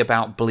comedy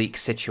about bleak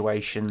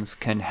situations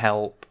can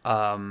help?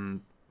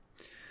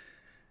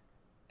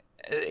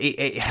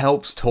 It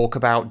helps talk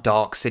about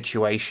dark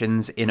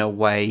situations in a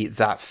way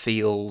that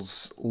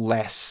feels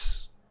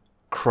less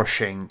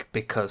crushing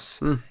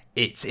because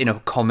it's in a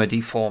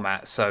comedy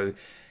format. So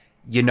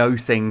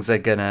things are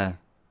gonna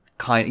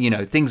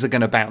things are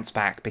gonna bounce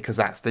back because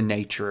that's the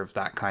nature of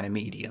that kind of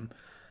medium.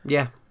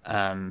 Yeah.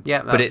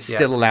 But it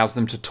still allows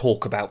them to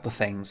talk about the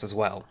things as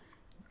well.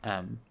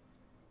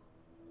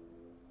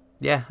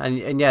 Yeah,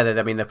 and yeah,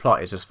 I mean, the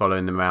plot is just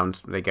following them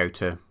around.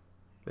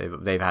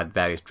 They've had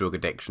various drug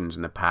addictions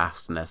in the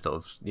past, and they're sort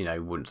of,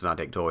 once an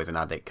addict, always an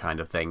addict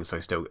kind of thing. So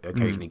still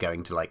occasionally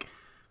going to like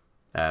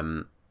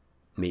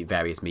meet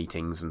various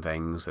meetings and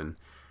things, and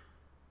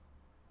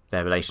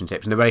their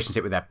relationships and the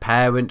relationship with their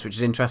parents, which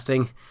is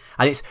interesting.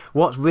 And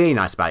what's really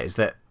nice about it is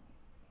that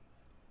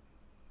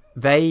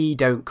they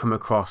don't come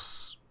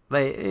across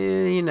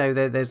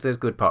there's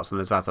good parts and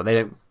there's bad parts. They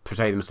don't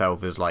portray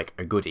themselves as like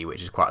a goodie,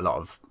 which is quite a lot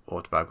of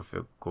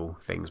autobiographical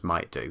things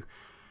might do.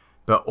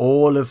 But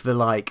all of the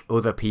like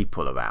other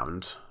people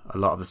around, a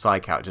lot of the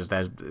side characters,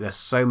 there's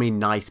so many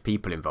nice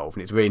people involved,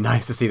 and it's really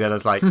nice to see that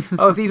as like,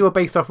 if these were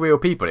based off real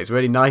people, it's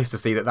really nice to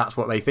see that that's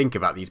what they think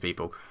about these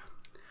people.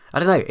 I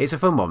don't know, it's a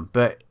fun one,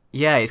 but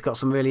yeah, it's got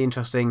some really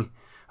interesting.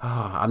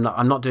 I'm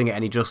not doing it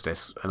any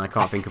justice, and I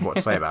can't think of what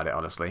to say about it,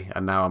 honestly.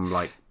 And now I'm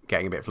like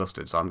getting a bit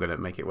flustered, so I'm going to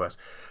make it worse.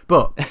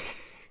 But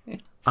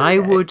I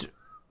would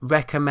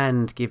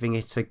recommend giving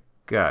it a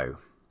go.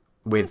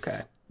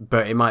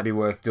 But it might be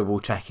worth double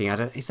checking.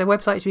 Is there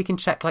websites where you can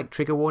check like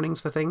trigger warnings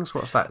for things?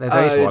 What's that?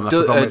 There's one. I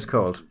forgot what it's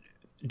called.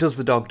 Does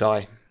the dog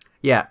die?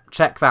 Yeah,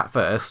 check that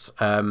first.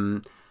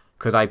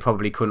 Because I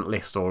probably couldn't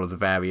list all of the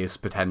various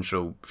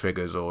potential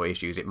triggers or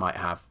issues it might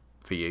have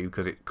for you,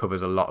 because it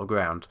covers a lot of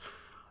ground.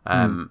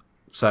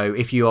 So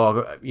if you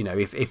are,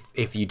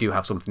 if you do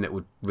have something that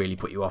would really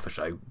put you off a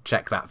show,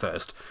 check that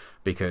first,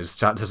 because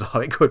chances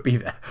are it could be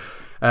there.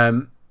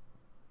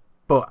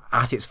 but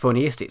at its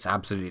funniest, it's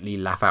absolutely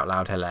laugh out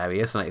loud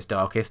hilarious, and at its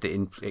darkest,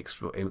 it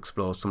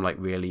explores some like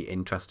really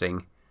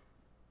interesting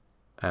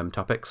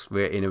topics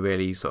in a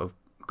really sort of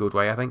good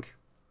way, I think.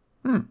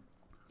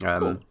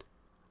 Cool.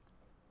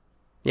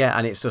 Yeah,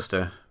 and it's just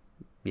a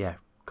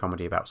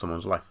comedy about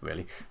someone's life,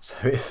 really. So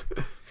it's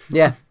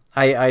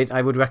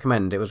I would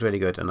recommend. It was really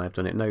good, and I've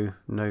done it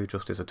no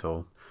justice at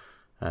all.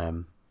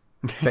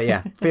 But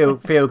yeah,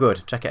 feel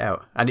good. Check it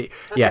out. And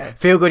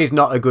feel good is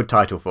not a good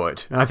title for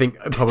it. I think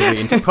probably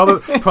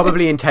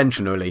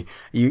intentionally.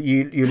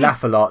 You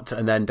laugh a lot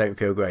and then don't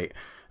feel great.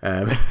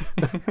 Like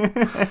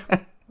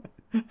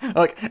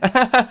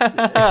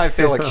I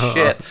feel like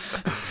shit.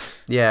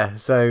 Yeah,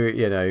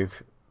 so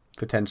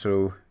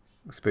potential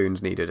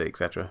spoons needed,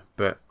 etc.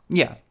 But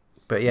yeah,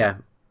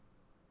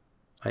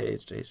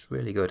 it's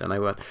really good, and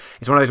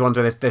it's one of those ones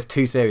where there's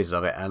 2 series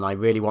of it, and I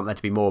really want there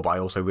to be more, but I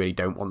also really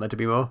don't want there to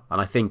be more,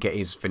 and I think it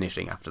is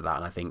finishing after that,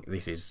 and I think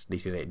this is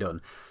it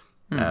done,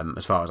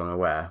 as far as I'm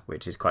aware,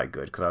 which is quite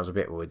good, because I was a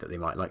bit worried that they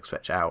might like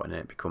stretch it out and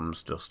it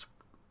becomes just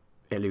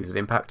it loses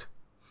impact.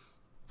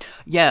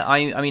 Yeah,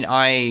 I mean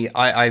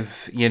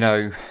I've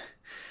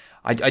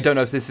I don't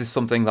know if this is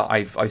something that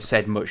I've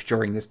said much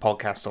during this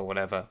podcast or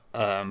whatever,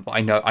 but I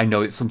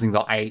know it's something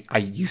that I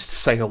used to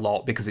say a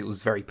lot because it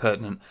was very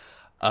pertinent,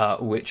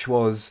 which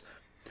was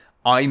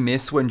I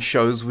miss when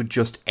shows would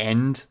just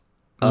end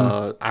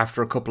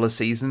after a couple of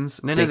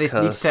seasons. No, they need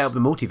to set up the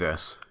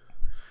multiverse.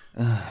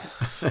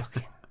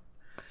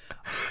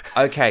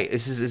 Okay,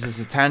 this is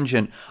a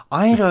tangent.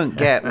 I don't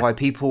get why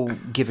people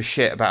give a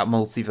shit about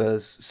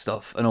multiverse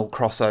stuff and all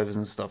crossovers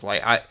and stuff.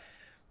 Like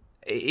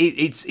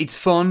it's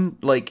fun,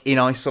 like in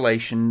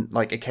isolation,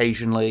 like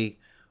occasionally,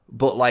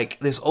 but like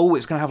there's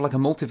always gonna have like a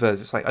multiverse.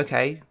 It's like,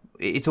 okay,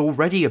 it's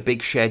already a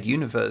big shared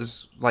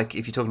universe. Like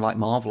if you're talking like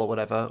Marvel or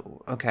whatever,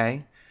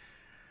 okay.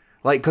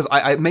 Like because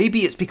I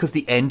maybe it's because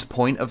the end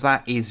point of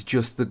that is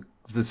just the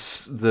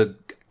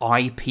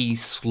IP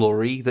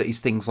slurry that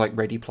is things like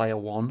Ready Player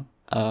One,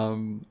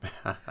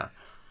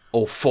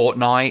 or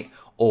Fortnite,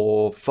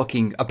 or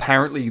fucking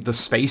apparently the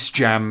Space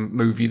Jam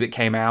movie that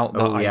came out.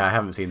 I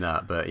haven't seen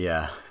that, but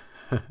yeah.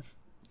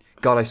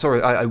 God, I saw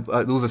it.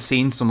 There was a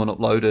scene someone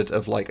uploaded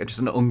of like just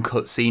an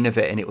uncut scene of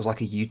it, and it was like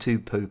a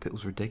YouTube poop. It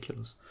was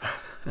ridiculous.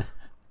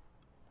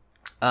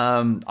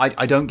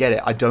 I don't get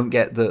it. I don't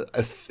get the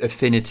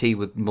affinity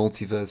with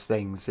multiverse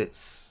things.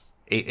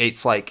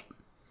 It's like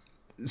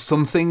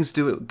some things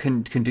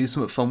can do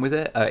something fun with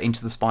it.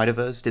 Into the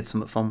Spider-Verse did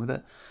something fun with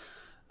it.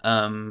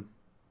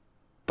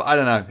 But I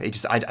don't know.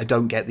 I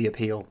don't get the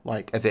appeal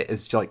of it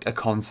as like a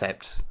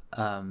concept.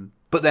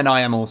 But then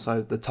I am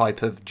also the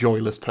type of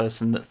joyless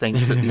person that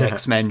thinks that the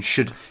X-Men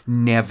should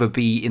never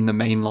be in the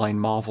mainline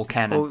Marvel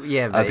canon,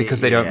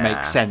 because they don't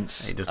make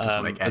sense. It just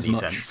doesn't make any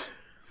sense.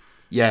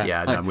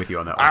 Yeah, I'm with you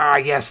on that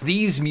one. Yes,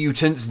 these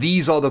mutants,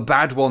 these are the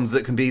bad ones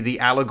that can be the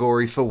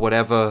allegory for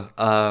whatever,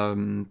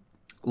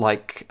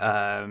 like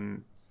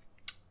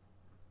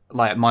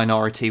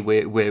minority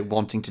we're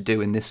wanting to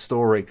do in this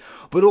story.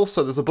 But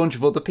also there's a bunch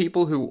of other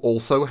people who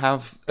also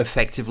have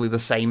effectively the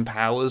same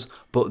powers,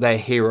 but they're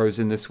heroes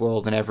in this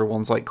world and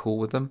everyone's like cool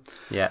with them.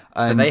 Yeah,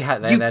 and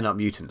but they're not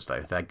mutants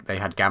though. They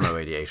had gamma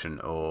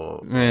radiation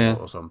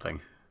or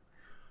something.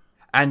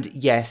 And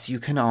yes, you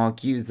can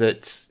argue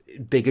that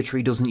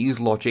bigotry doesn't use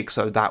logic,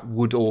 so that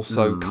would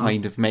also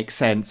kind of make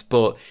sense,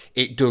 but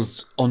it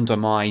does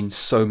undermine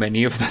so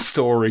many of the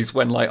stories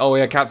when like, oh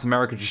yeah, Captain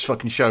America just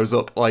fucking shows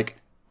up, like,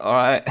 all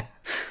right.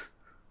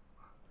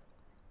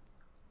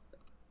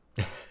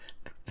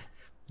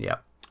 Yeah.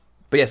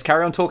 But yes,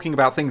 carry on talking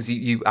about things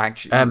you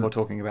actually were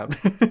talking about.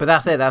 But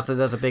that's it.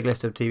 There's a big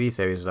list of TV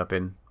series that I've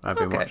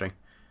been watching.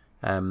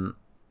 I've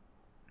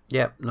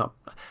not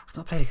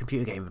played a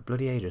computer game for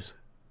bloody ages.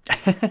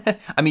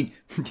 I mean,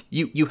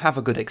 you have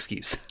a good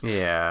excuse.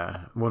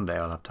 Yeah, one day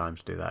I'll have time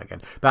to do that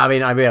again. But I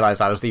mean, I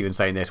realised I was even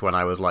saying this when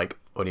I was like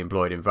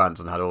unemployed in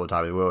France and had all the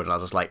time in the world, and I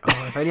was just like,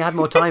 oh, if I only had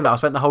more time, but I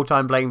spent the whole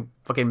time playing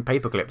fucking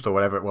paperclips or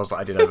whatever it was that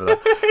I did over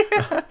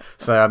there.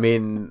 So I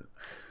mean,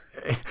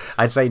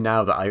 I'd say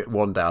now that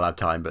one day I'll have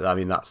time, but I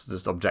mean that's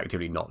just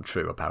objectively not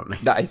true. Apparently,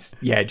 that is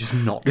just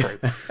not true.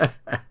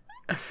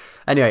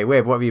 Anyway,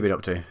 Wib, what have you been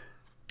up to?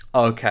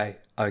 Okay.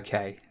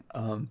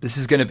 This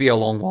is going to be a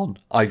long one.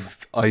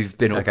 I've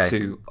been up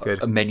to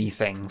many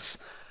things.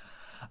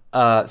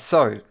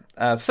 So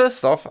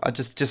first off, I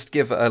just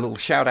give a little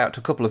shout out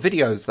to a couple of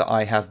videos that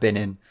I have been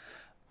in.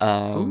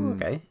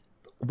 Okay.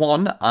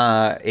 One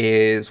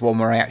is one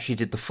where I actually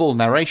did the full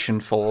narration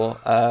for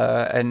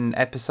an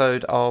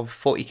episode of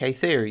 40k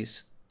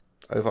Theories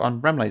over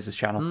on Remlaser's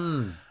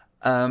channel.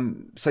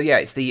 So yeah,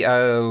 it's the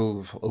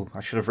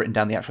I should have written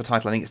down the actual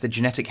title. I think it's the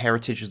Genetic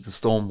Heritage of the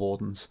Storm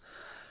Wardens.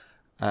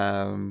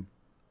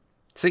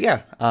 So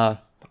yeah,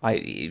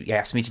 he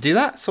asked me to do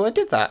that, so I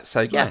did that.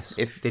 So yeah, nice.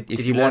 if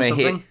you want to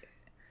hear,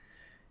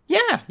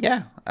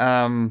 yeah.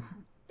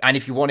 And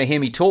if you want to hear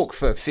me talk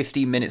for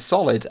 15 minutes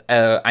solid,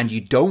 and you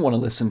don't want to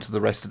listen to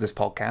the rest of this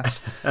podcast,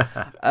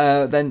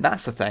 then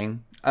that's the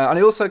thing. And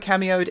I also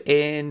cameoed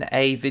in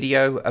a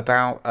video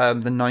about the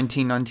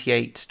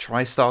 1998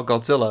 TriStar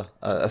Godzilla,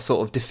 a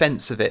sort of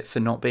defense of it for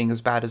not being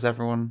as bad as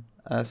everyone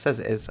says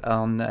it is,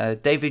 on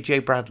David J.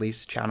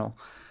 Bradley's channel,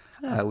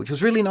 which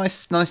was really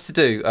nice to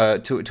do,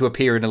 to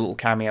appear in a little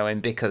cameo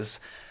in, because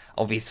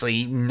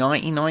obviously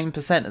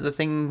 99% of the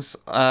things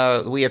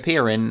we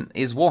appear in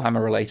is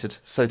Warhammer related,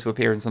 so to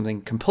appear in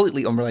something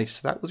completely unrelated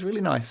to that was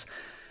really nice.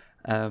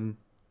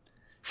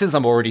 Since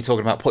I'm already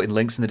talking about putting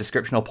links in the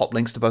description, I'll pop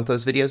links to both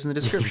those videos in the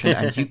description,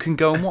 and you can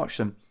go and watch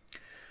them.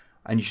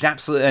 And you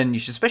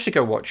should especially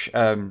go watch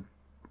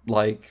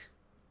like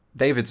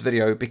David's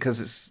video, because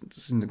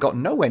it's got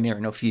nowhere near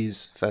enough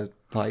views for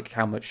like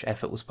how much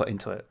effort was put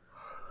into it.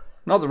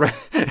 Not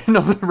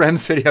the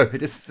Rem's video.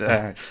 It is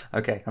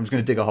okay. I'm just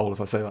going to dig a hole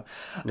if I say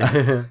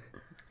that.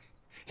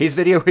 His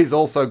video is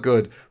also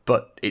good,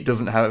 but it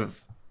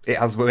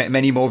has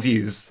many more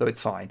views, so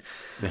it's fine.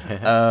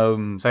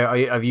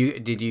 So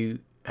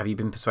have you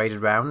been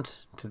persuaded round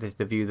to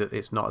the view that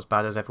it's not as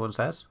bad as everyone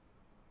says?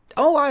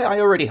 Oh, I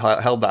already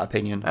held that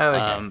opinion. Oh,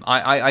 okay.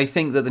 I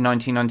think that the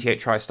 1998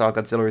 TriStar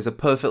Godzilla is a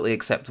perfectly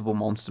acceptable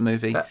monster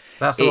movie.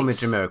 That's the one with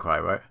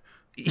Jamiroquai, right?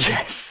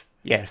 Yes.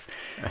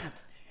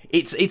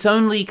 It's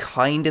only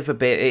kind of a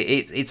bit.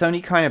 It's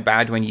only kind of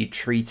bad when you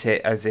treat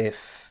it as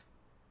if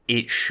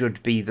it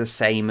should be the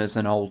same as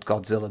an old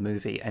Godzilla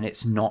movie, and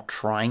it's not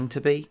trying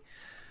to be.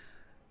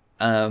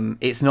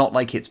 It's not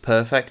like it's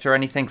perfect or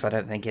anything, because I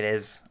don't think it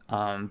is.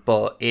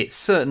 But it's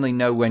certainly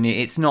nowhere near.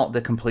 It's not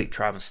the complete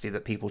travesty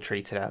that people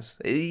treat it as.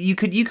 You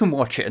can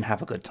watch it and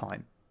have a good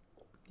time.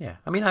 Yeah,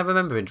 I mean, I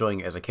remember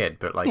enjoying it as a kid,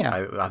 but like,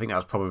 I think that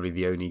was probably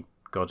the only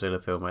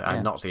Godzilla film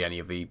I'd not seen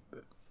any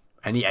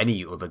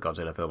other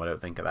Godzilla film. I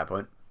don't think at that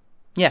point.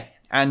 Yeah,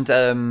 and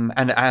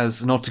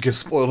as not to give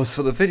spoilers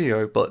for the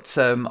video, but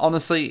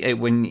honestly,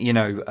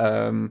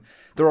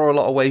 there are a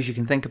lot of ways you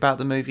can think about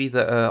the movie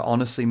that are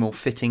honestly more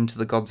fitting to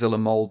the Godzilla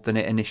mold than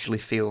it initially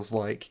feels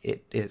like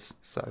it is.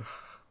 So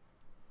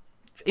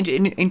it's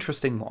an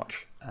interesting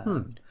watch.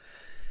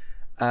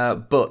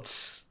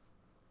 But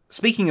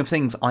speaking of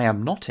things I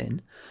am not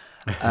in,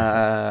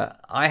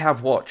 I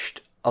have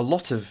watched a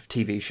lot of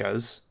TV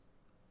shows.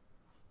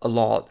 A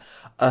lot.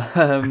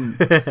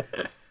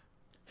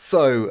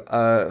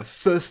 So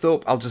first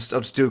up, I'll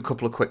just do a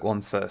couple of quick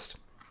ones first,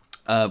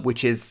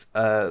 which is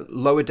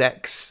Lower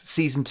Decks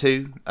season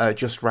 2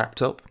 just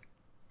wrapped up,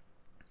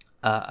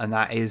 and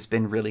that has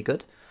been really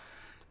good.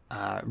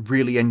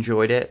 Really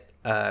enjoyed it.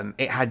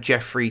 It had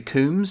Jeffrey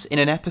Combs in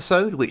an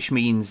episode, which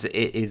means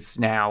it is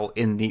now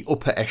in the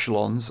upper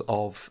echelons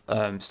of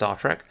Star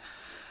Trek,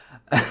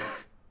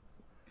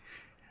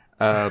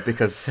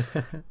 because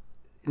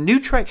New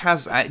Trek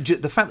has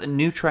the fact that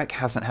New Trek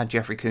hasn't had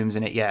Jeffrey Combs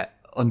in it yet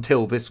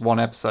until this one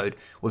episode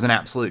was an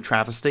absolute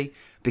travesty,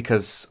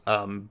 because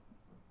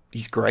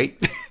he's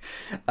great.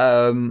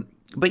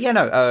 But yeah,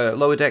 no,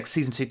 Lower Decks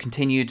season 2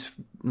 continued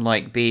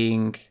like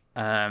being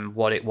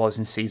what it was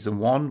in season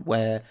 1,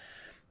 where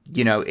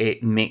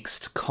it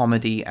mixed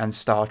comedy and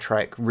Star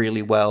Trek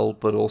really well,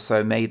 but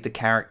also made the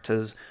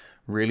characters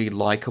really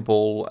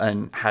likable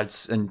and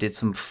did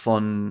some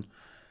fun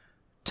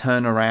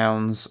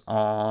turnarounds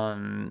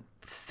on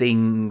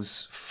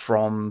things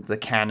from the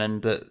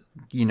canon that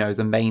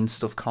the main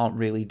stuff can't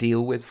really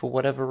deal with for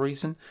whatever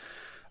reason.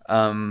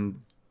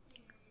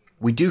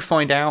 We do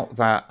find out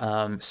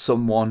that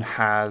someone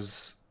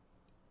has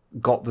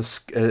got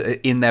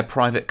in their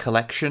private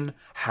collection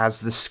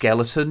has the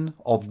skeleton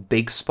of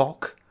Big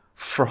Spock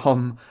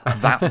from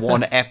that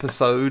one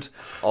episode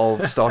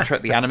of Star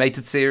Trek the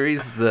Animated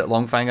Series that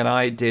Longfang and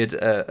I did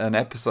an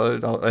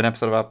episode of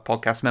our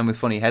podcast Men with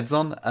Funny Heads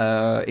on,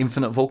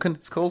 Infinite Vulcan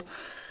it's called.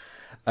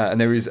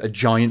 And there is a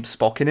giant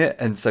Spock in it,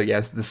 and so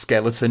yes, the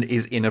skeleton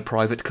is in a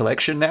private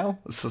collection now.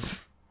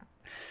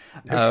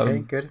 Okay,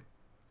 good.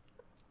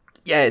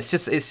 Yeah, it's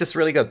just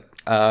really good.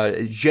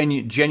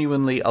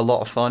 Genuinely a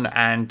lot of fun,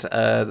 and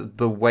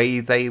the way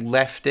they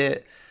left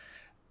it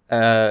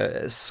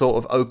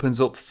sort of opens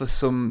up for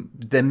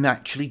them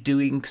actually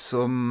doing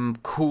some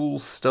cool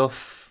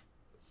stuff,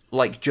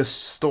 like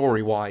just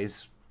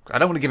story-wise. I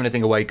don't want to give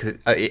anything away because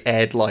it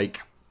aired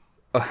like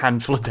a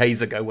handful of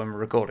days ago when we're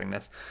recording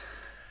this.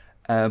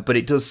 But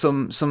it does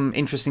some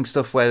interesting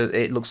stuff where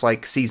it looks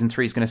like season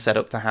 3 is going to set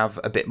up to have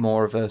a bit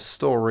more of a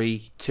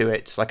story to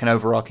it, like an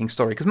overarching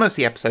story, because most of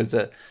the episodes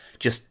are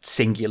just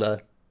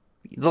singular.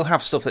 They'll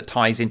have stuff that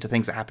ties into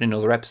things that happen in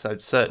other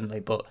episodes, certainly,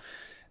 but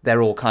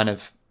they're all kind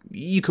of...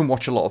 You can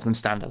watch a lot of them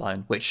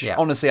standalone, which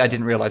honestly I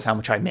didn't realise how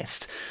much I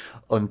missed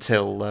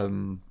until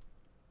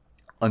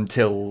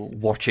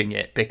watching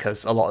it,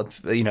 because a lot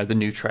of the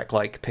new Trek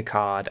like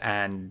Picard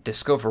and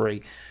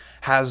Discovery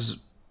has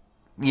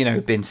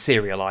been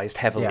serialized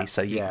heavily,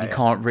 so you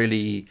can't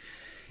really.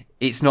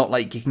 It's not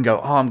like you can go,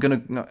 I'm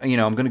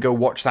gonna go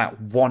watch that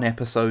one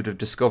episode of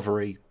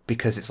Discovery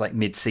because it's like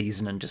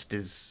mid-season and just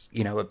is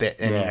a bit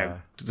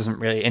doesn't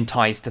really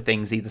ties to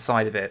things either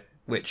side of it,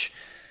 which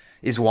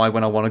is why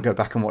when I want to go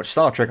back and watch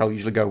Star Trek, I'll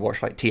usually go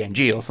watch like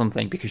TNG or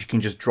something, because you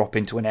can just drop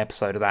into an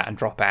episode of that and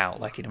drop out,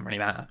 like it doesn't really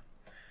matter.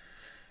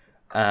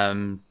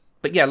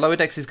 yeah, Lower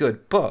Decks is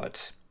good,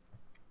 but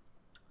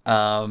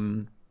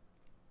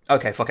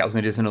okay, fuck it, I was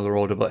going to do this in another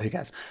order, but who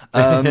cares?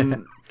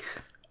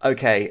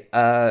 Okay,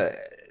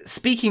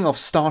 speaking of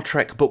Star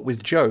Trek but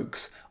with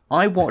jokes,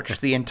 I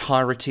watched the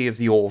entirety of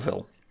the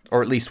Orville,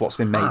 or at least what's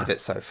been made of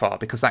it so far,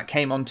 because that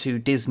came onto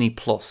Disney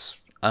Plus,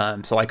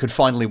 so I could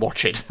finally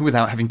watch it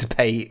without having to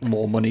pay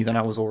more money than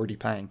I was already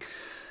paying.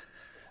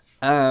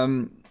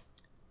 And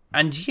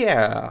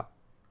yeah,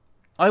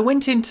 I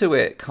went into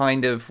it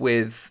kind of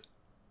with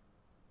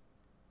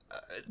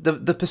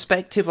the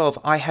perspective of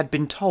I had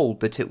been told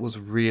that it was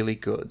really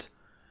good,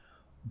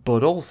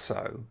 but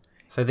also...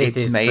 So this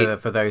is,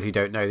 for those who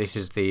don't know, this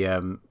is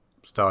the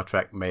Star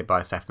Trek made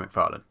by Seth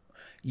MacFarlane.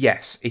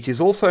 Yes, it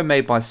is also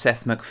made by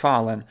Seth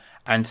MacFarlane,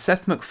 and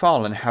Seth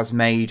MacFarlane has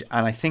made,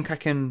 and I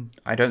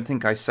don't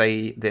think I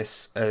say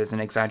this as an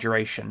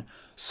exaggeration,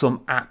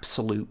 some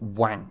absolute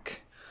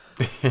wank.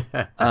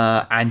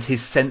 And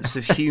his sense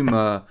of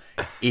humour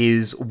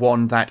is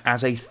one that,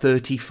 as a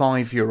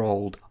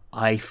 35-year-old,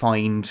 I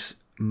find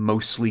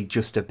mostly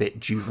just a bit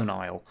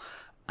juvenile,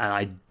 and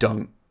I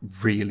don't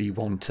really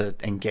want to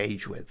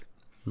engage with.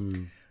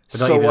 But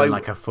not even in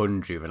like a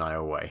fun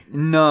juvenile way.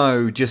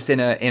 No, just in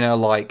a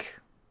like,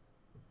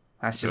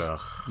 that's just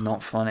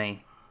not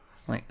funny.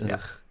 Like,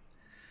 ugh.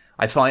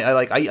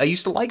 I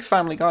used to like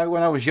Family Guy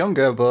when I was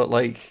younger, but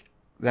like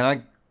then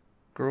I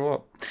grew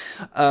up.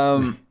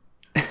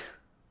 If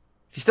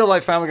you still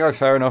like Family Guy,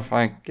 fair enough.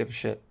 I give a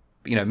shit.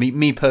 You know,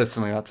 me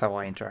personally, that's how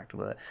I interact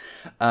with it.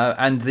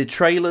 And the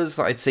trailers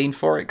that I'd seen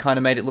for it kind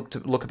of made it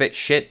look a bit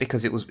shit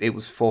because it was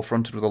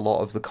forefronted with a lot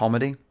of the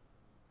comedy.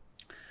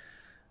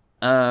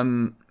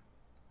 And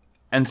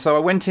so I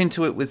went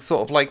into it with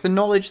sort of like the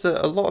knowledge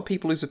that a lot of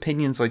people whose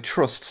opinions I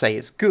trust say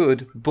it's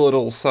good, but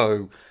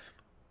also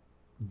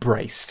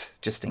braced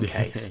just in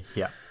case.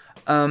 Yeah.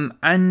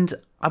 And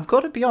I've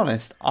got to be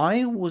honest,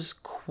 I was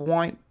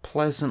quite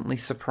pleasantly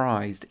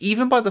surprised,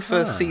 even by the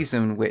first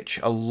season, which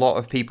a lot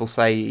of people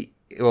say,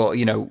 or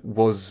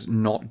was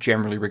not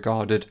generally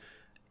regarded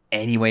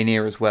anywhere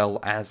near as well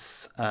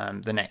as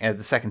the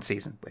second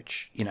season,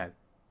 which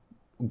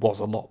was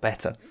a lot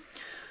better.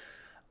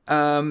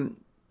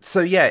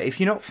 So yeah, if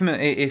you're not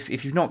familiar,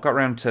 if you've not got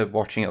around to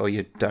watching it or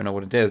you don't know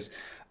what it is,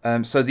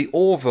 so the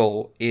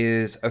Orville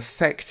is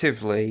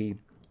effectively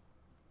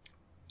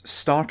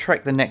Star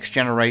Trek: The Next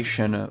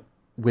Generation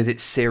with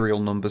its serial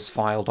numbers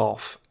filed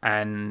off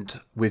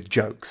and with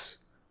jokes.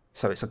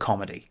 So it's a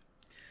comedy.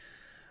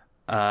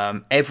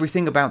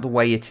 Everything about the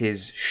way it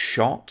is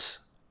shot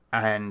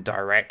and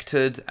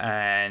directed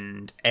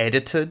and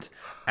edited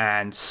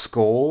and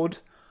scored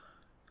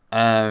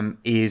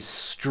is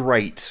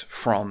straight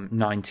from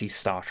 90s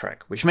Star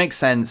Trek, which makes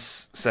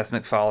sense. Seth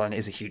MacFarlane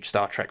is a huge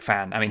Star Trek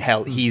fan. I mean,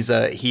 hell, he's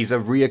a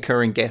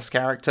reoccurring guest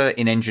character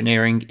in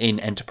engineering in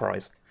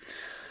Enterprise.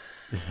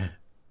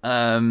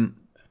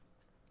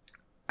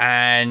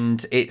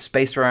 And it's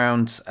based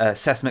around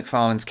Seth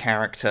MacFarlane's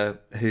character,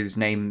 whose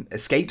name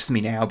escapes me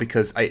now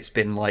because it's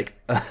been like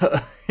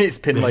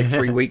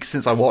 3 weeks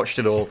since I watched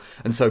it all,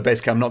 and so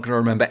basically I'm not going to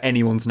remember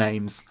anyone's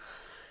names.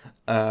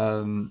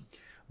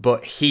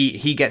 But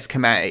he gets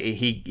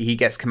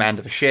command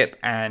of a ship,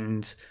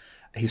 and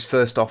his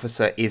first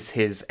officer is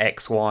his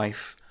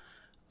ex-wife,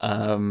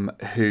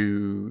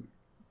 who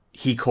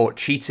he caught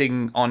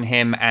cheating on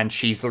him, and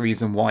she's the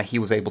reason why he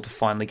was able to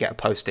finally get a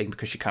posting,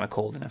 because she kind of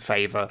called in a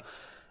favor.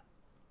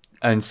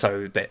 And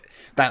so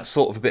that's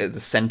sort of a bit of the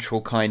central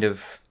kind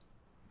of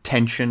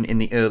tension in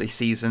the early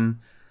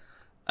season,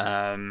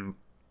 of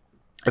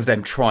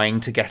them trying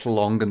to get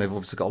along, and they've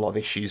obviously got a lot of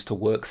issues to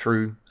work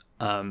through.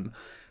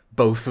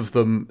 Both of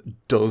them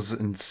does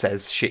and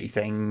says shitty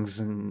things,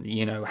 and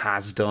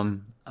has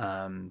done.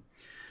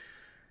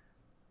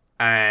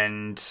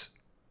 And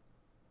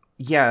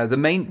yeah, the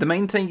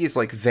main thing is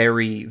like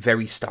very,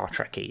 very Star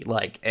Trek-y.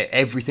 Like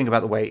everything about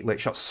the way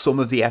it's shot. Some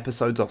of the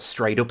episodes are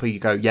straight up, and you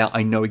go, "Yeah,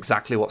 I know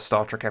exactly what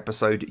Star Trek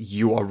episode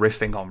you are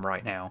riffing on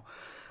right now."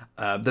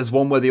 There's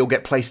one where they all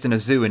get placed in a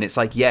zoo, and it's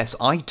like, "Yes,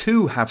 I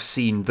too have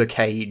seen The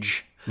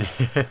Cage."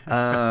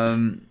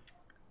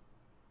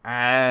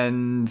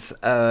 And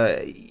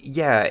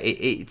yeah,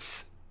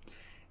 it's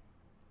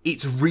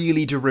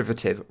really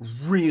derivative,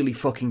 really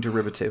fucking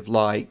derivative,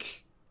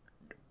 like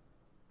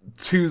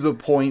to the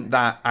point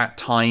that at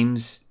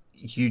times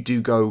you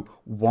do go,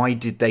 why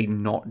did they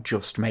not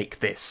just make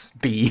this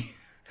be?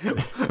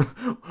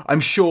 I'm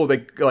sure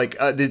they like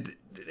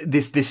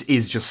this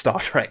is just Star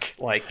Trek,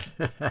 like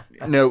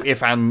no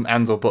if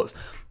ands or buts,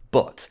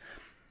 but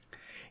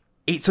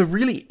it's a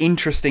really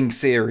interesting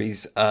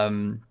series.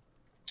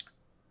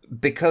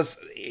 Because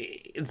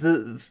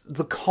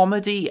the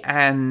comedy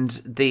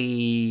and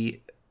the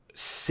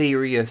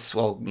serious,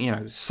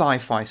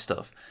 sci-fi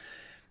stuff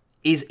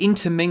is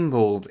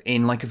intermingled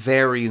in like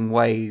varying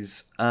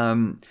ways.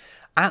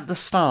 At the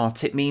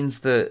start, it means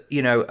that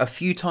a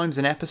few times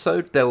an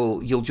episode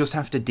you'll just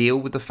have to deal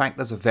with the fact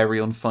there's a very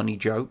unfunny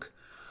joke.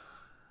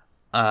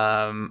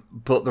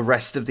 But the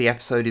rest of the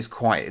episode is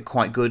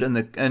quite good, and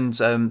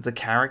the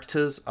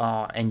characters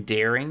are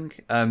endearing.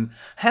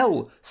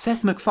 Hell,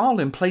 Seth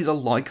MacFarlane plays a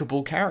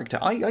likable character.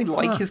 I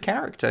like his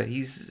character.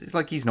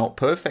 He's not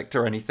perfect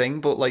or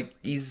anything, but like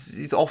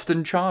he's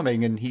often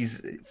charming, and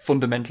he's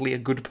fundamentally a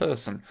good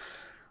person.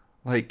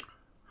 Like,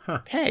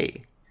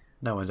 hey.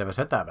 No one's ever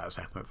said that about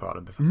Seth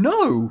MacFarlane before.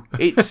 No,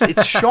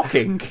 it's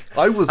shocking.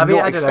 I don't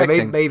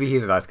know. Maybe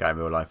he's a nice guy in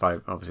real life. I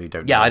obviously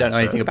don't. Yeah, I don't know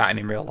anything about him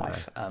in real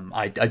life. No.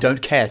 I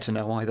don't care to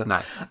know either.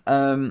 No.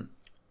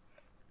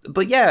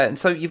 But yeah, and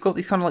so you've got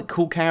these kind of like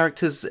cool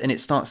characters, and it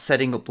starts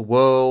setting up the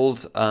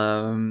world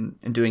and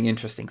doing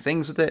interesting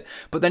things with it.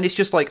 But then it's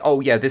just like, oh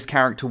yeah, this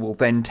character will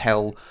then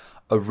tell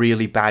a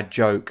really bad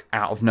joke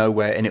out of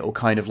nowhere, and it will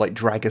kind of like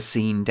drag a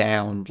scene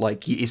down.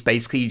 Like it's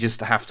basically you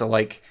just have to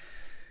like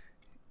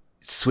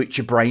switch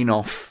your brain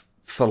off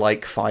for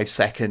like 5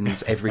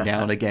 seconds every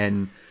now and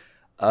again.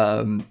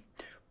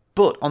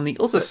 But on the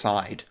other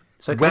side...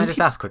 So can I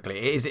just ask quickly,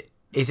 is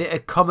it a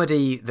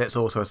comedy that's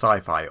also a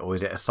sci-fi, or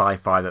is it a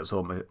sci-fi that's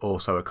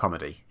also a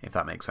comedy, if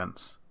that makes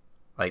sense?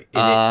 Like,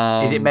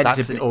 is it meant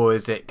to be, or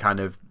is it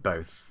kind of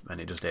both, and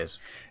it just is?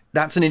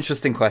 That's an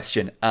interesting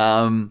question.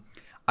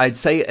 I'd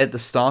say at the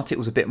start it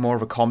was a bit more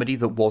of a comedy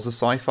that was a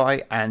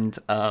sci-fi, and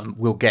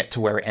we'll get to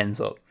where it ends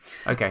up.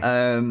 Okay.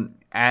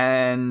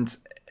 And...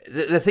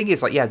 The thing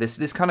is, like, yeah,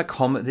 this kind of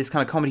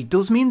comedy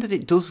does mean that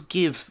it does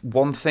give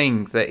one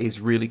thing that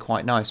is really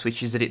quite nice,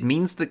 which is that it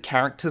means that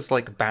characters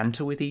like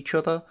banter with each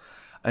other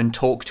and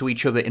talk to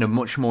each other in a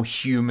much more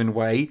human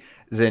way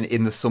than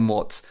in the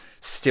somewhat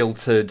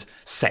stilted,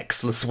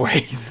 sexless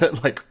way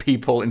that like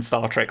people in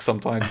Star Trek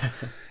sometimes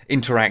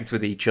interact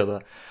with each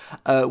other,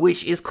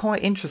 which is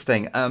quite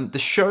interesting. The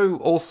show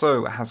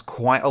also has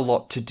quite a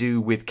lot to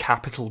do with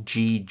capital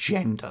G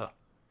gender.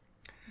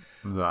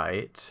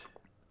 Right.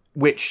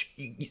 Which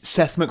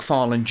Seth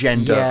MacFarlane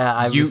gender,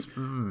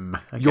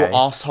 your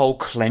arsehole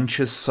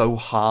clenches so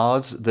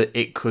hard that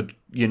it could,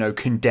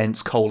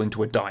 condense coal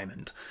into a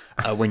diamond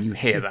when you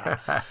hear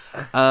that.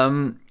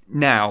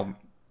 Now,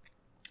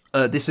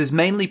 this is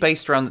mainly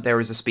based around that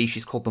there is a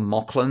species called the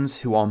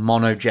Moclans who are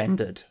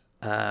monogendered.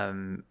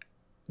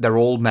 They're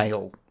all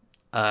male.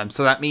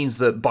 So that means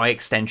that by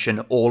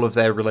extension, all of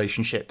their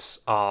relationships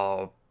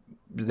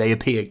they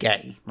appear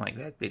gay. Like,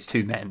 it's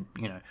two men,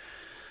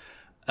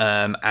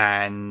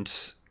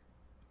 and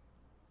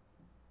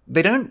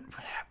they don't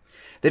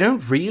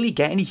really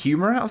get any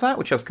humor out of that,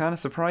 which I was kind of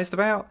surprised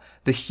about.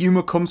 The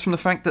humor comes from the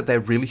fact that they're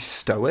really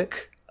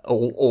stoic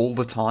all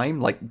the time,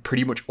 like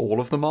pretty much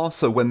all of them are.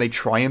 So when they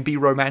try and be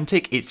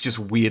romantic, it's just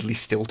weirdly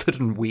stilted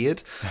and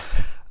weird.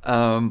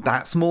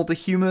 That's more the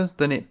humor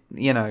than it,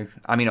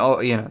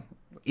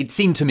 it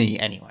seemed to me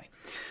anyway.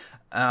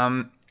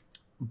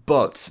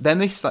 But then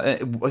they start,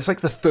 it's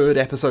like the third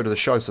episode of the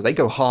show, so they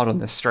go hard on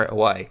this straight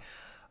away.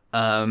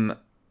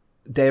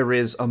 There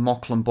is a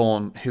Moclan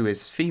born who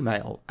is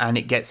female, and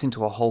it gets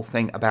into a whole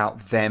thing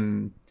about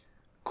them,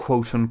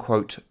 quote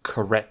unquote,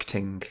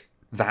 correcting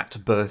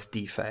that birth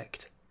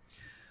defect.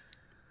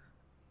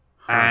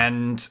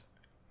 And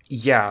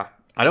yeah,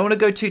 I don't want to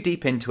go too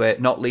deep into it,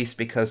 not least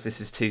because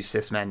this is two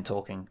cis men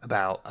talking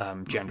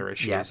about gender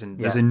issues, and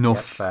there's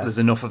enough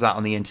of that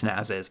on the internet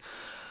as is.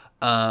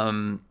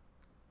 But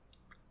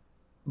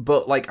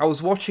like, I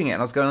was watching it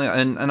and I was going,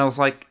 and I was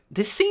like,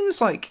 this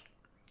seems like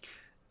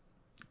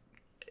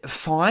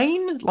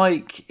fine.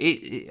 Like,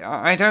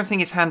 I don't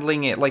think it's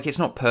handling it, like, it's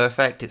not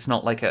perfect, it's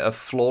not like a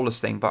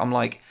flawless thing, but I'm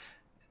like,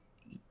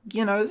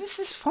 this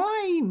is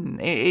fine.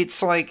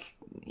 It's like,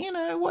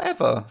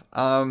 whatever.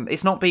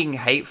 It's not being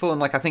hateful,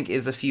 and like, I think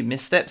there's a few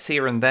missteps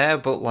here and there,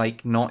 but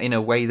like, not in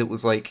a way that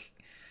was like,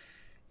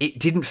 it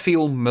didn't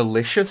feel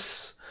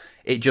malicious.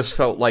 It just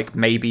felt like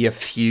maybe a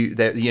few,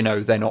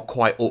 they're not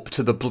quite up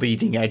to the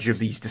bleeding edge of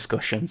these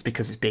discussions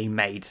because it's being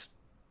made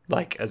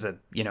like as a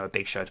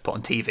big show to put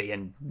on TV,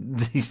 and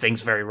these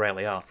things very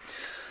rarely are.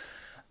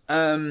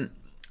 And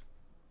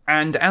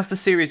as the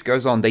series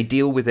goes on, they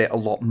deal with it a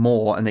lot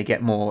more, and they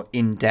get more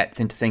in depth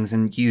into things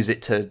and use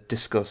it to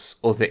discuss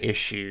other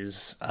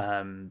issues.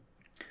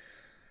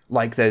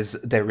 Like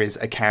there is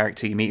a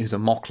character you meet who's a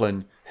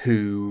Moclan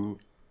who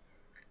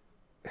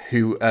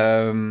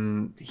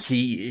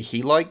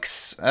he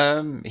likes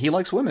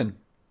women,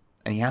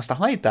 and he has to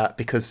hide that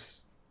because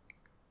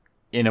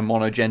in a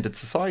monogendered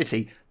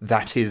society,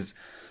 that is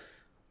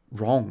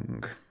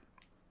wrong.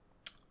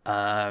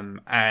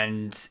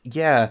 And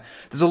yeah,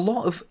 there's a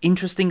lot of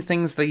interesting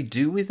things they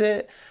do with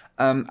it.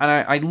 And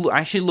I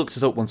actually looked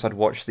it up once I'd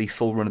watched the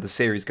full run of the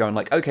series, going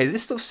like, okay,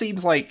 this stuff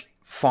seems like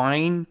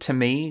fine to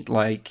me.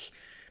 Like,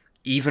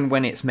 even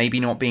when it's maybe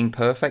not being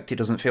perfect, it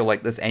doesn't feel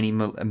like there's any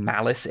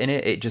malice in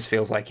it. It just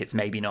feels like it's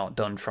maybe not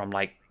done from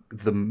like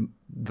the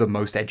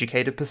most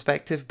educated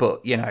perspective,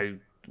 but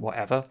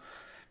whatever.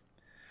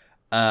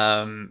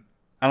 And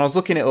I was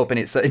looking it up, and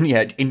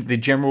in the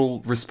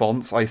general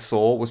response I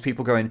saw was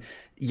people going,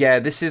 yeah,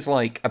 this is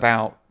like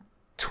about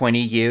 20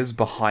 years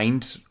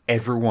behind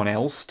everyone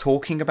else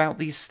talking about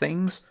these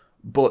things,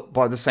 But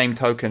by the same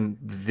token,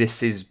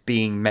 this is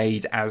being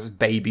made as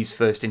baby's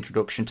first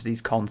introduction to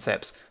these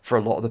concepts for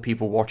a lot of the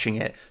people watching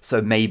it.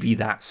 So maybe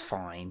that's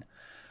fine.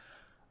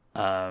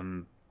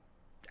 And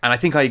I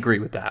think I agree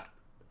with that.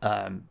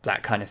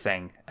 That kind of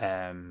thing.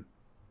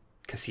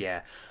 'Cause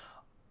yeah.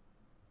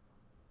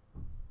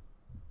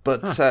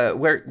 But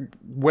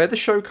where the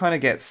show kind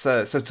of gets...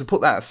 so to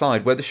put that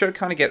aside, where the show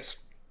kind of gets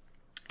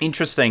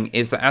interesting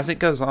is that as it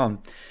goes on,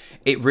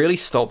 it really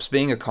stops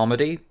being a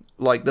comedy.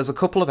 Like, there's a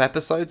couple of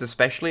episodes,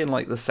 especially in,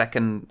 like, the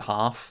second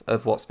half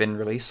of what's been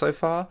released so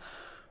far,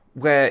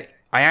 where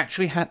I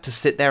actually had to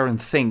sit there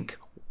and think,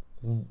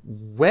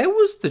 where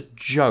was the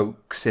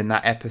jokes in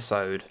that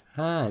episode?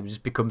 It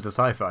just becomes a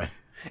sci-fi.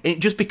 It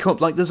just becomes,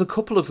 like, there's a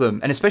couple of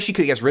them, and especially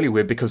because it gets really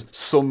weird because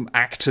some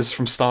actors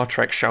from Star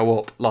Trek show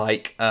up,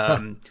 like,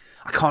 I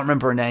can't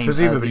remember her name.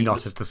 Presumably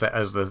not as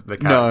the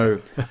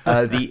character.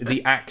 No,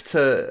 the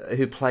actor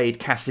who played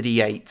Cassidy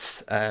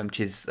Yates,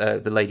 which is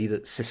the lady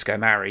that Sisko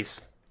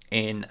marries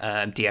in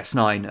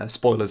DS9.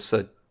 Spoilers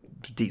for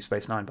Deep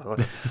Space Nine, by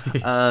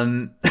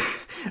the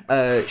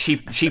way.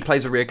 She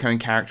plays a recurring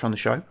character on the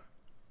show.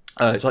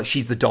 Like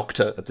she's the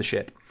doctor of the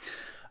ship.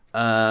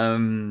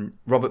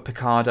 Robert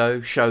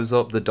Picardo shows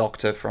up, the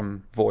doctor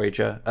from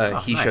Voyager.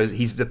 Nice.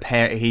 He's the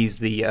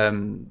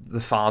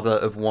father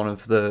of one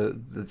of I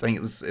think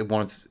it was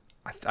one of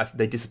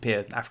they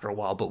disappeared after a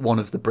while, but one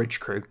of the bridge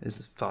crew is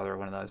the father of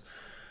one of those.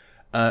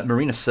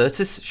 Marina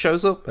Sirtis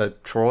shows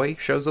up. Troy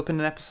shows up in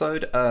an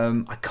episode.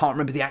 I can't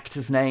remember the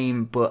actor's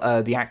name,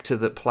 but the actor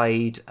that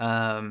played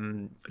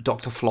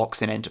Dr.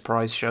 Phlox in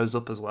Enterprise shows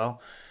up as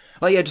well.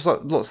 Like, yeah, just like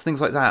lots of things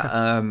like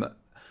that.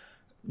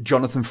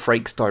 Jonathan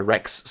Frakes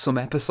directs some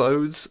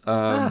episodes.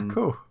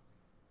 Cool.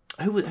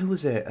 Who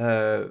was it?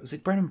 Was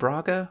it Brennan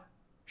Braga?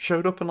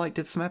 Showed up and like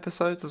did some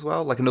episodes as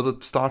well, like another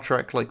Star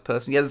Trek like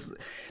person. Yeah,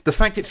 the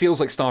fact it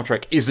feels like Star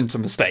Trek isn't a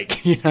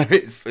mistake. You know,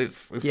 it's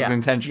an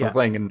intentional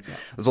thing, and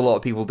there's a lot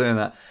of people doing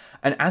that.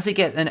 And as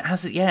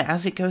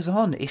it goes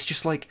on, it's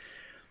just like,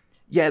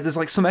 there's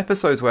like some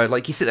episodes where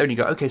like you sit there and you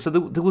go, okay, so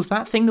there was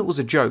that thing that was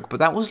a joke, but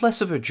that was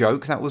less of a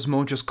joke. That was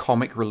more just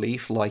comic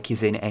relief, like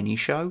is in any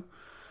show.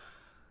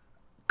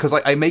 Because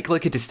I make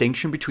like a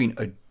distinction between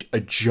a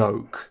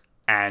joke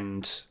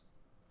and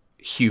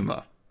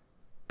humor.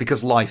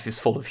 Because life is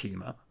full of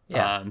humor.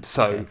 That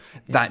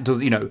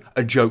does,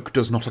 a joke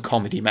does not a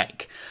comedy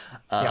make.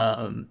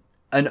 And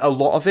a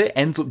lot of it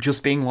ends up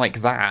just being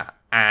like that.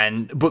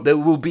 But there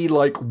will be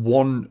like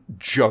one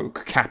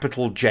joke,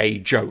 capital J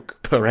joke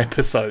per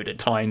episode at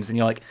times. And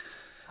you're like,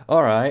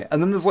 all right.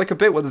 And then there's like a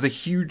bit where there's a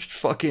huge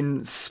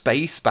fucking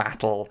space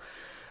battle.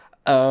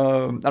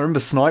 I remember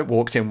Snipe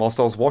walked in whilst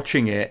I was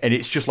watching it, and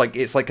it's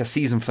like a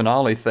season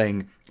finale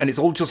thing, and it's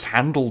all just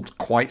handled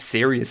quite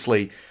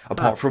seriously,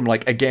 apart from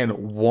like, again,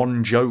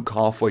 one joke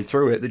halfway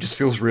through it that just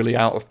feels really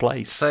out of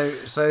place.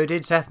 So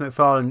did Seth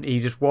MacFarlane, he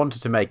just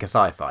wanted to make a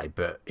sci-fi,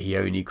 but he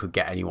only could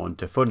get anyone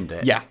to fund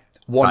it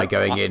by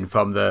going in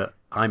from the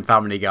I'm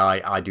Family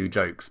Guy, I do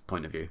jokes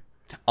point of view.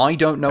 I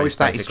don't know if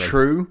that is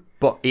true,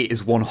 but it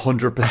is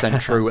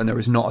 100% true, and there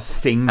is not a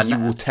thing you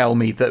will tell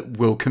me that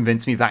will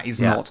convince me that is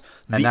not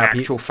the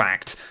actual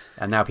fact.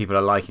 And now people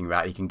are liking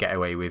that. He can get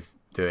away with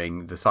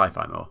doing the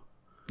sci-fi more.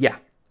 Yeah.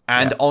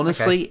 And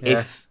honestly,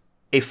 if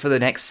for the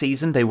next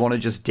season they want to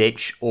just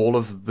ditch all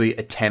of the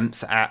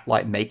attempts at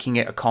like making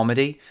it a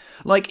comedy,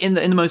 like in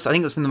the most, I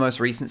think it was in the most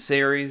recent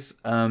series,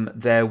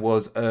 there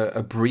was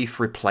a brief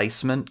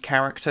replacement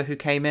character who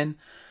came in,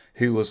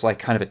 who was like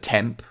kind of a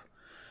temp.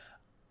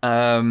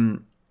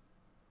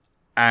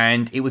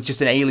 And it was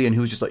just an alien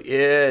who was just like,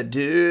 yeah,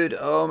 dude,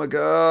 oh my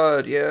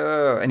god,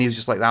 yeah. And he was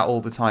just like that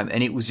all the time.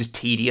 And it was just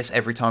tedious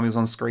every time he was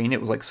on screen.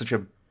 It was like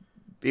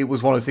it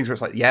was one of those things where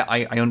it's like, yeah,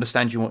 I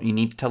understand you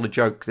need to tell a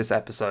joke this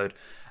episode,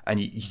 and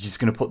you're just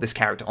going to put this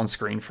character on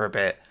screen for a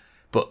bit.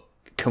 But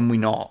can we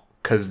not?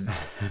 Because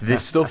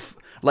this stuff,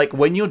 like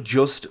when you're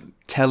just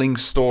telling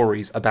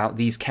stories about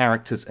these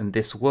characters and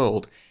this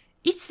world,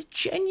 it's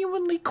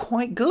genuinely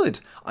quite good.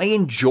 I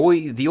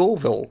enjoy the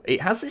Orville.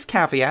 It has its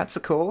caveats,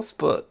 of course,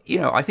 but,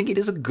 I think it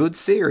is a good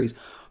series.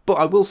 But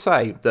I will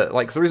say that,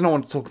 like, the reason I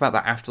want to talk about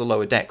that after the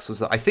Lower Decks was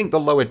that I think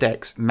the Lower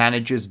Decks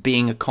manages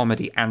being a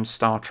comedy and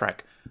Star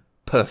Trek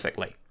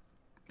perfectly.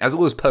 As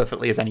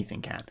perfectly as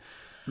anything can.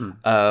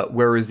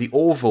 Whereas the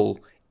Orville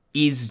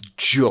is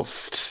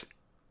just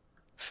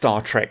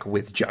Star Trek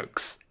with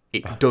jokes.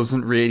 It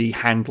doesn't really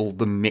handle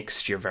the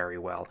mixture very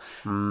well.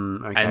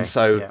 Okay. And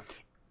so...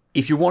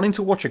 if you're wanting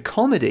to watch a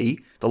comedy,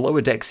 the Lower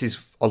Decks is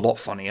a lot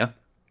funnier.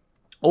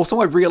 Also,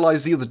 I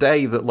realized the other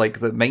day that like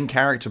the main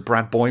character,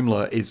 Brad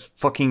Boimler, is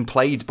fucking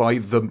played by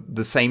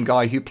the same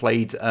guy who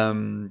played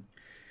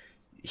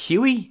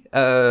Huey,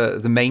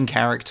 the main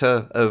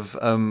character of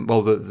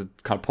the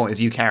kind of point of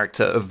view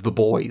character of The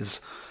Boys.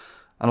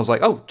 And I was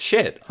like, oh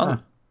shit,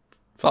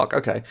 fuck,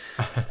 okay.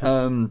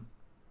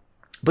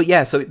 But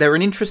yeah, so they're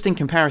an interesting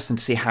comparison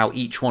to see how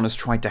each one has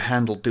tried to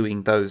handle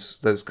doing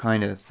those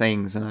kind of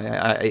things, and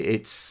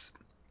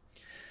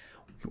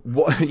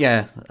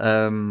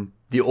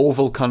the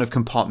Orville kind of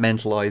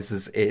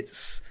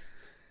compartmentalizes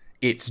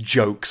its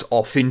jokes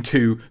off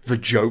into the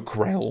joke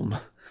realm,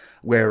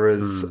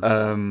 whereas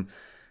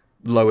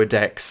Lower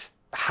Decks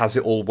has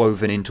it all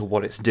woven into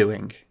what it's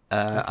doing.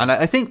 And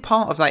I think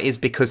part of that is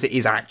because it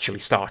is actually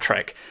Star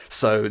Trek,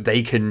 so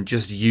they can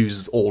just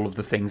use all of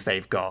the things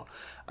they've got,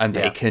 and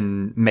they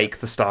can make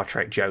the Star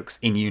Trek jokes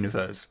in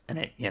universe. And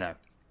it,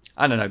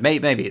 I don't know,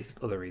 maybe it's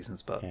other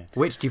reasons, but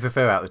which do you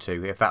prefer out of the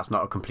two? If that's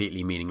not a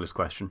completely meaningless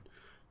question,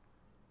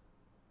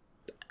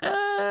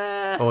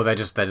 or they're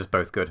just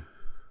both good.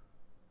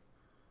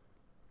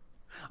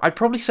 I'd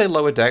probably say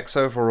Lower Decks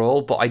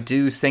overall, but I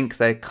do think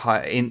they're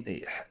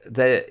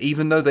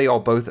even though they are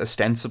both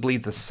ostensibly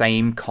the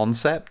same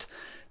concept,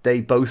 they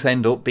both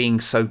end up being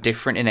so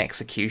different in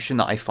execution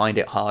that I find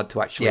it hard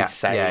to actually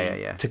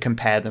to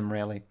compare them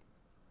really.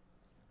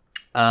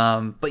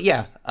 But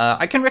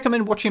I can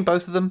recommend watching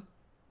both of them.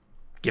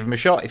 Give them a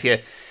shot if you.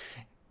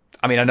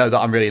 I mean, I know that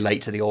I'm really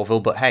late to the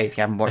Orville, but hey, if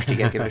you haven't watched it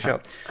yet, give it a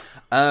shot.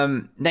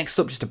 Next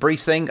up, just a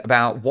brief thing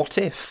about What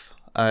If.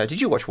 Did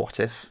you watch What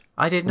If?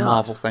 I did not.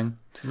 Marvel thing.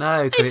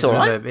 No, because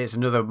it's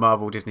another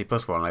Marvel Disney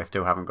Plus one. I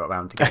still haven't got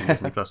around to getting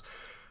Disney Plus.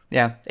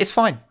 Yeah, it's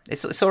fine.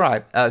 It's all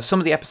right. Some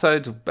of the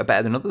episodes are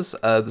better than others.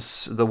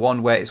 The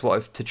one where it's What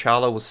If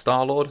T'Challa was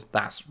Star-Lord.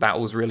 That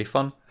was really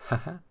fun.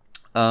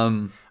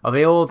 Are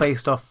they all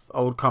based off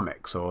old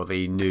comics or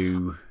the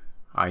new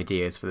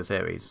ideas for the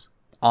series?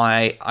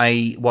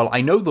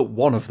 I know that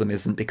one of them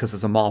isn't because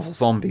there's a Marvel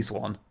Zombies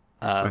one.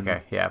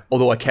 Okay, yeah.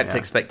 Although I kept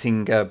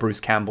expecting Bruce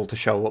Campbell to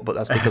show up, but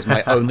that's because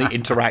my only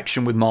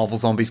interaction with Marvel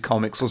Zombies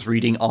comics was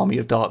reading Army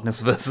of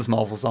Darkness versus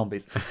Marvel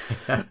Zombies.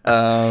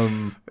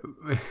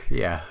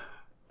 Yeah.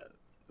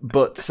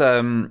 But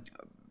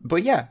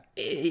yeah,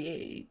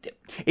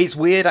 it's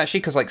weird actually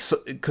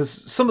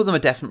because some of them are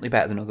definitely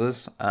better than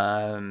others.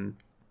 The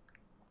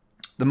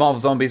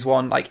Marvel Zombies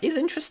one is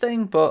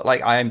interesting, but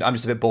I'm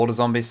just a bit bored of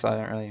zombies, so I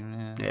don't really.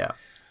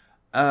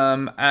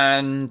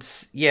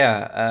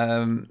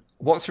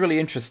 What's really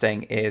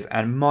interesting is,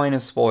 and minor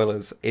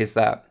spoilers, is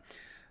that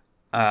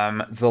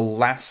the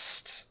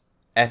last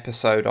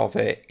episode of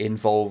it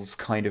involves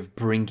kind of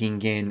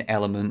bringing in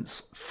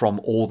elements from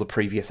all the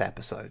previous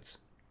episodes.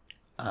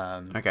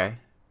 Okay.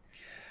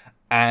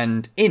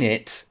 And in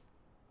it,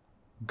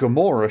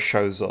 Gamora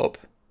shows up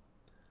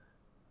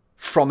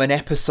from an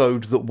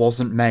episode that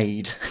wasn't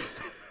made.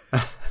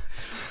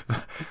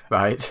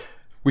 Right.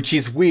 Which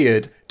is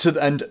weird,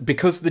 and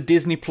because the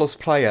Disney Plus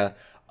player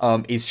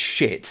is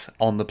shit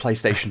on the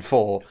PlayStation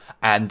 4,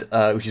 and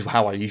which is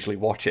how I usually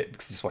watch it,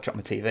 because I just watch it on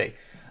my TV.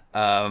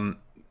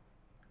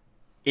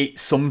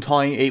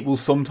 It will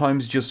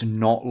sometimes just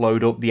not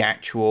load up the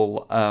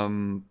actual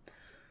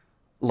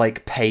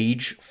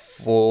page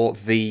for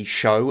the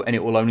show, and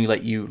it will only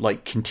let you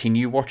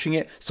continue watching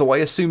it. So I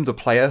assumed the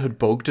player had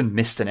bugged and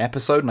missed an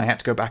episode, and I had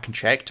to go back and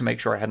check to make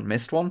sure I hadn't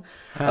missed one.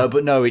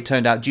 But no, it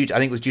turned out I think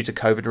it was due to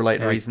COVID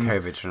related reasons.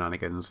 COVID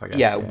shenanigans, I guess.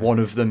 Yeah, one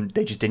of them,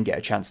 they just didn't get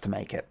a chance to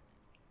make it.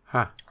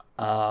 Huh.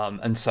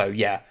 And so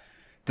you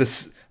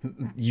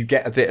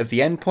get a bit of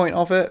the end point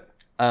of it,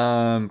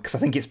 because I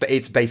think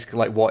it's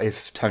basically what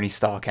if Tony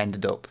Stark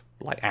ended up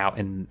out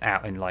in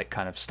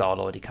kind of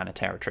Star-Lord-y kind of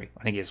territory.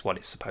 I think is what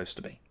it's supposed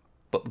to be,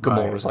 but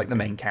Gamora's the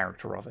main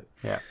character of it.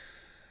 Yeah.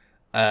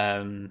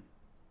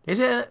 Is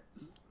it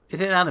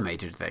an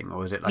animated thing,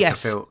 or is it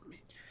yes, a film?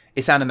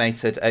 It's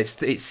animated. It's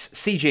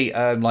CG.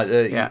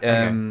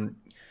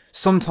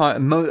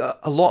 Sometimes,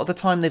 a lot of the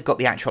time, they've got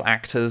the actual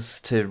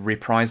actors to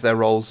reprise their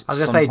roles. I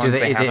was going to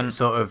say,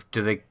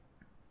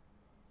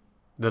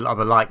 are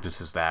the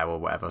likenesses there or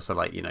whatever?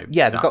 So,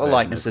 yeah, they've got the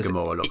likenesses.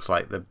 Gamora looks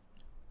like the.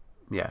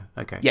 Yeah.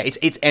 Okay. Yeah, it's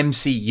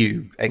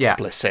MCU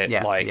explicit.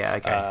 Yeah.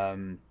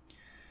 Okay.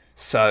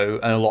 So,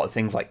 and a lot of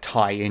things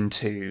tie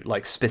into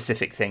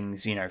specific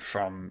things,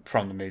 from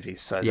the movies.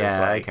 So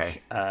there's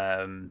okay.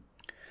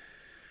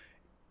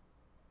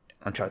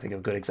 I'm trying to think of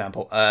a good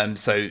example.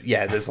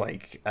 There's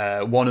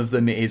one of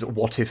them is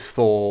what if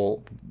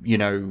Thor,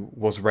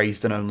 was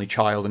raised an only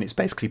child, and it's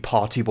basically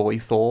Party Boy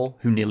Thor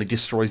who nearly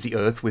destroys the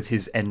Earth with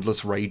his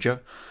endless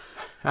rager.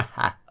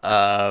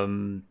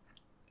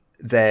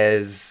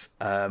 There's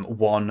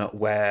one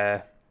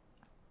where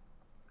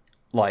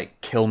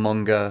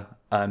Killmonger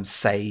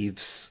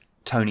saves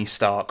Tony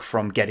Stark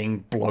from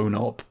getting blown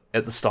up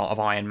at the start of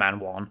Iron Man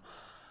 1.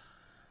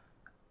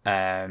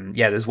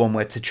 There's one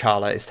where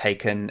T'Challa is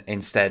taken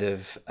instead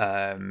of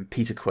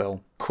Peter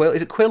Quill.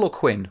 Is it Quill or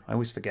Quinn? I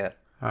always forget.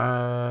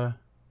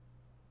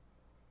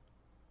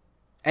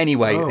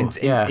 Anyway, I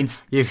was like,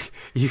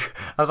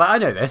 I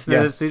know this.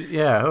 Yeah.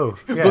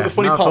 But the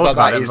funny part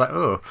about that is,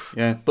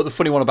 but the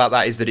funny one about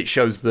that is that it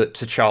shows that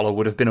T'Challa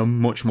would have been a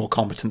much more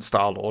competent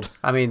Star-Lord.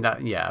 I mean,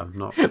 not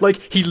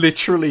he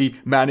literally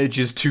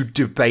manages to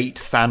debate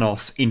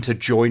Thanos into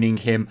joining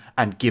him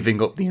and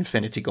giving up the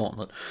Infinity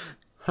Gauntlet.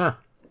 Huh.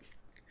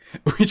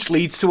 Which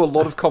leads to a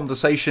lot of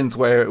conversations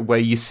where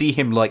you see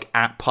him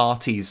at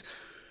parties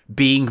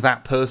being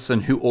that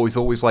person who always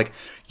I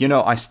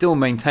still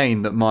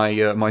maintain that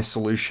my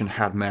solution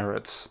had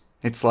merits.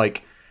 It's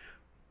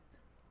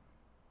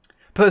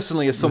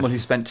personally, as someone who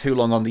spent too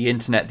long on the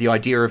internet, the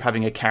idea of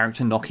having a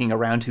character knocking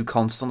around who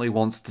constantly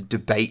wants to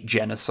debate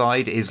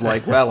genocide is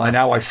like, well,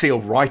 I feel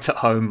right at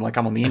home, like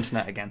I'm on the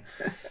internet again.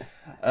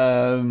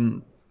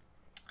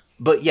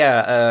 But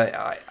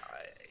yeah,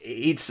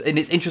 it's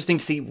interesting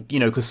to see, you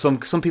know, because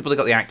some people they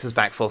got the actors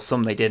back for,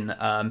 some they didn't.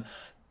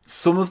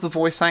 Some of the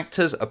voice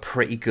actors are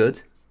pretty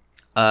good,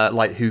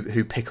 like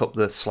who pick up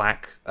the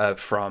slack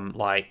from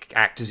like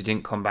actors who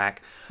didn't come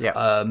back.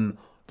 Yeah.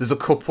 There's a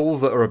couple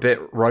that are a bit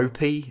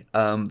ropey.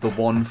 The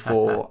one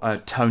for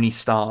Tony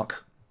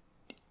Stark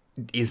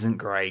isn't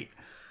great,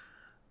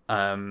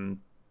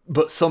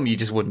 but some you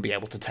just wouldn't be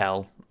able to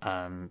tell.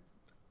 And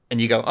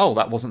you go, oh,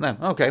 that wasn't them.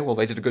 Okay, well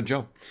they did a good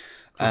job.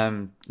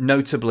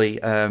 Notably,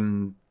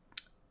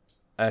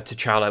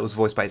 T'Challa was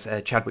voiced by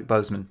Chadwick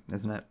Boseman,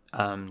 isn't it?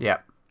 Yeah.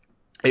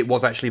 It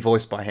was actually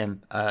voiced by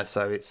him,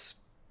 so it's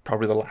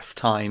probably the last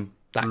time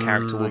that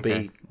character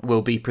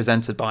will be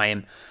presented by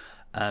him.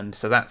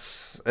 So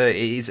that's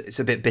it's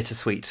a bit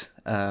bittersweet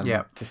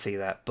to see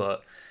that,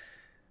 but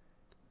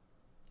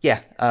yeah,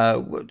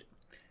 I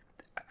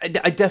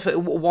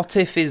definitely. What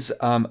If is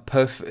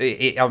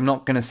perfect. I'm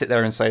not going to sit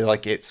there and say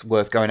like it's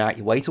worth going out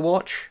your way to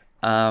watch.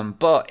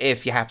 But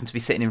if you happen to be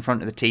sitting in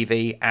front of the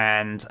TV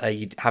and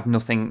you have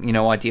nothing,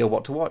 idea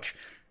what to watch,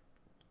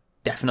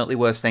 definitely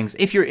worse things.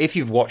 If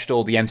you've watched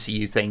all the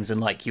MCU things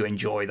and like you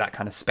enjoy that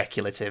kind of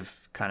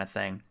speculative kind of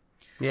thing,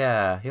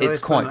 yeah,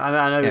 it's quite.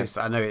 I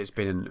know it's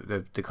been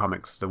in the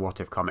comics. The What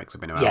If comics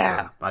have been around.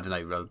 Yeah, for, I don't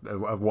know,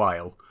 a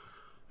while.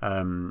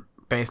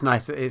 But it's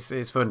nice.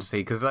 It's fun to see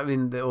because I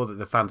mean all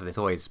the fans of this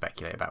always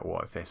speculate about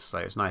What If this, so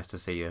it's nice to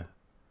see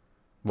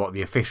what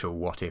the official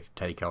What If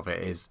take of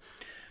it is.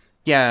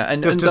 Yeah,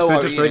 and just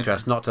for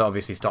interest, not to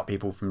obviously stop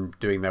people from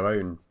doing their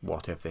own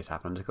What If this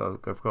happened,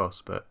 of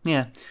course, but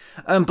yeah,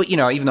 but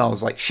even though I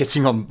was like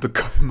shitting on the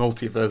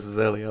multiverses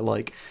earlier,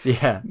 like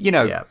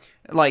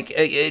like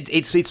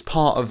it's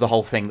part of the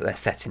whole thing that they're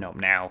setting up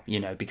now,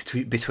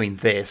 between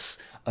this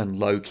and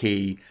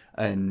Loki,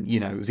 and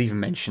it was even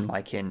mentioned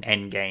like in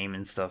Endgame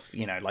and stuff,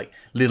 like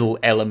little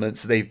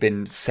elements they've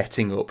been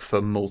setting up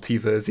for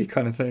multiversey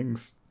kind of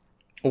things.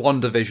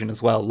 WandaVision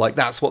as well, like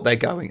that's what they're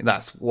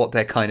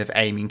kind of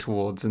aiming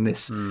towards, and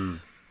this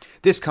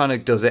kind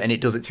of does it, and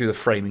it does it through the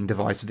framing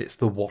device of it's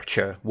the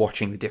Watcher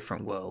watching the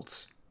different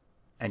worlds,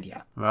 and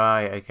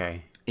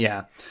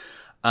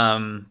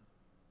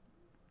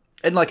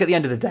and like at the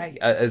end of the day,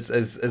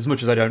 as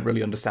much as I don't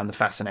really understand the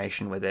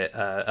fascination with it,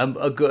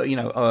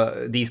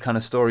 these kind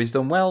of stories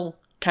done well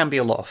can be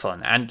a lot of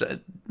fun, and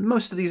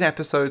most of these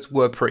episodes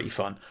were pretty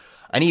fun.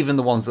 And even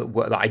the ones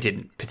that I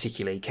didn't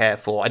particularly care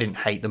for, I didn't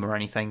hate them or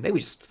anything. They were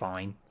just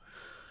fine.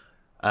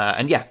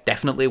 And yeah,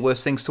 definitely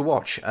worse things to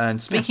watch.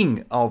 And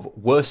speaking of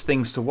worse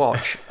things to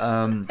watch,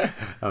 oh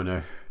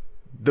no,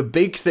 the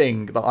big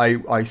thing that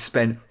I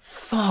spent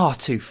far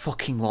too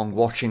fucking long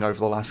watching over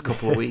the last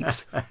couple of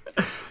weeks.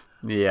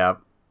 Yeah,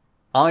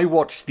 I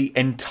watched the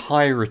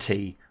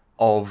entirety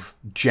of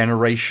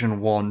Generation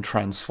 1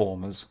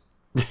 Transformers.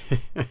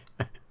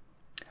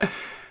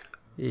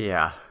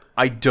 Yeah.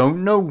 I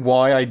don't know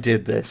why I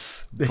did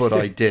this, but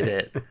I did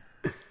it.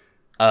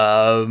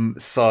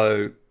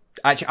 So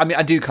actually, I mean,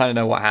 I do kind of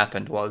know what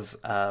happened. Was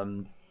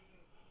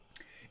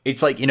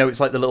it's like it's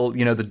like the little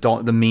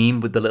the meme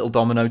with the little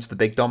domino to the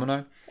big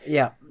domino.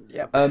 Yeah,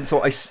 yeah.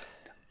 So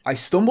I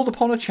stumbled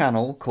upon a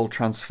channel called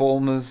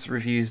Transformers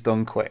Reviews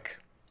Done Quick.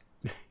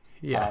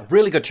 Yeah,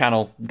 really good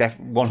channel.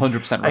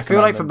 100%. I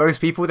feel like for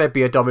most people there'd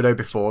be a domino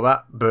before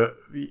that, but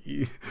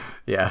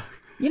yeah.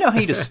 You know how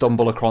you just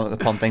stumble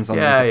upon things on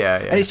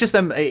yeah. And it's just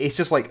them. It's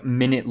just like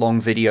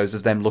minute-long videos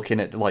of them looking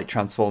at like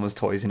Transformers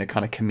toys in a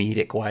kind of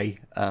comedic way.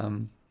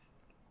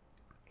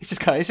 It's just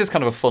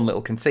kind of a fun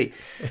little conceit,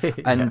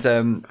 and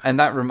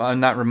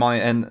that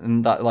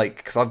like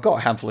because I've got a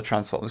handful of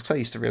Transformers because I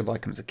used to really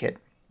like them as a kid.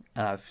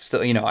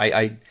 Still,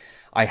 I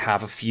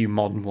have a few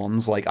modern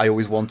ones. Like I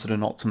always wanted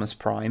an Optimus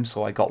Prime,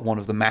 so I got one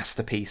of the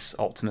Masterpiece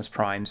Optimus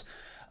Primes,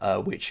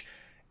 which.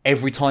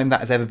 Every time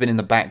that has ever been in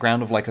the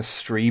background of like a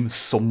stream,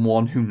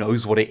 someone who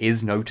knows what it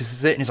is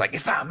notices it and is like,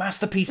 "Is that a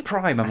Masterpiece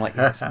Prime?" I'm like,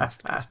 "Yeah, it's a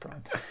Masterpiece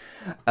Prime."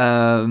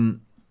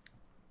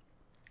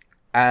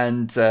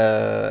 And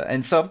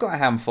so I've got a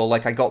handful.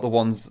 Like I got the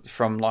ones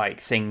from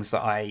like things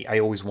that I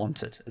always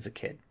wanted as a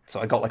kid. So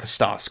I got like a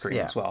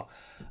Starscream as well.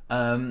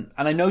 And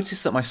I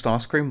noticed that my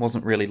Starscream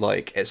wasn't really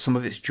like some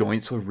of its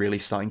joints were really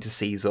starting to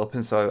seize up,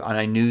 and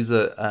I knew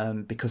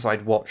that because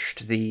I'd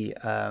watched the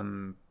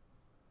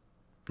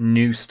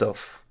new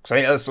stuff. So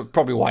I think that's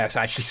probably why I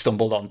actually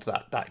stumbled onto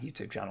that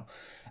YouTube channel.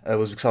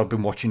 Was because I'd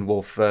been watching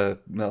War for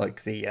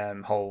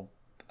the whole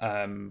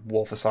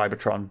War for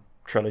Cybertron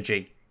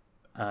trilogy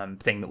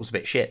thing that was a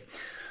bit shit.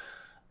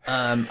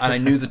 And I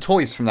knew the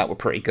toys from that were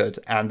pretty good,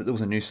 and that there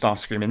was a new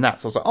Starscream in that.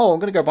 So I was like, "Oh, I'm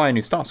going to go buy a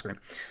new Starscream."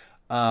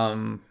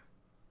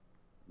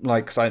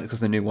 Because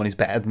the new one is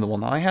better than the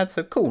one that I had.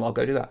 So cool, I'll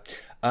go do that.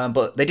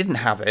 But they didn't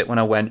have it when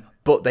I went,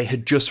 but they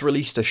had just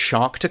released a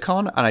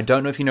Sharktacon, and I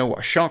don't know if you know what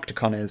a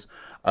Sharktacon is,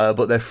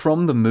 but they're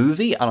from the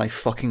movie, and I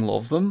fucking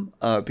love them,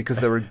 because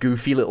they're a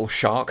goofy little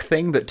shark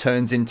thing that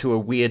turns into a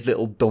weird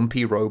little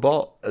dumpy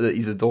robot that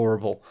is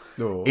adorable.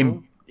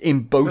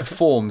 In both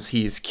forms,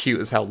 he is cute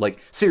as hell. Like,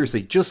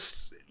 seriously,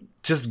 just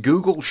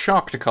Google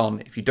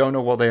Sharktacon if you don't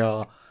know what they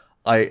are,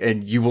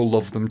 and you will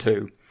love them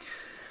too.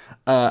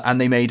 And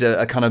they made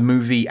a kind of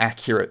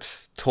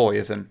movie-accurate toy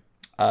of him.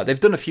 They've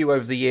done a few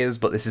over the years,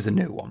 but this is a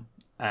new one.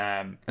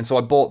 And so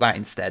I bought that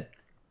instead,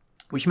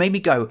 which made me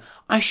go,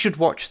 I should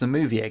watch the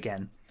movie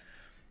again.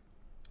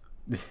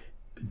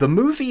 The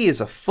movie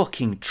is a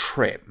fucking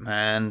trip,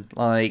 man.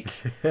 Like,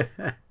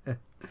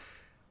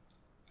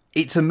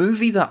 it's a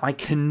movie that I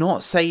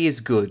cannot say is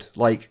good.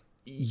 Like,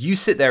 you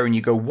sit there and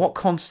you go, what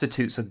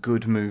constitutes a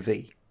good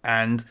movie?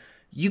 And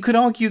you could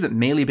argue that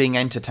merely being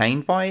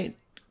entertained by it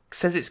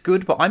says it's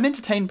good, but I'm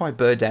entertained by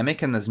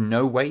Birdemic, and there's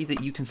no way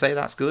that you can say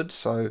that's good,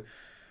 so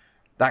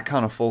that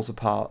kind of falls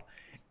apart.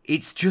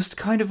 It's just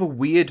kind of a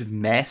weird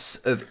mess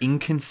of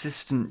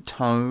inconsistent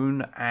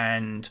tone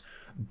and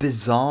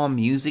bizarre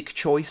music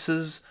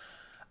choices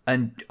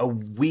and a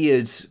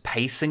weird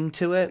pacing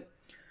to it,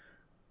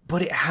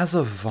 but it has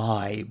a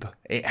vibe.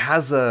 It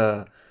has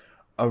a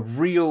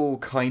real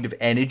kind of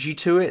energy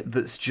to it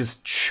that's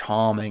just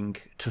charming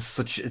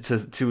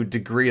to a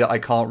degree that I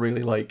can't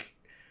really, like,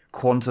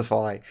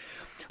 quantify.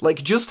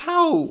 Like, just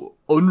how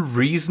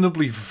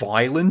unreasonably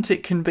violent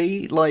it can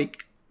be.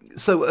 Like,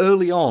 so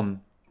early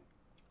on,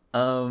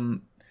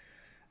 the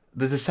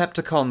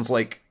Decepticons,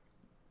 like,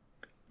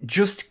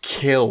 just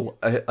kill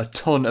a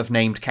ton of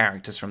named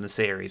characters from the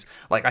series.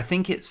 Like, I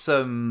think it's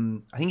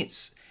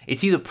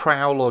either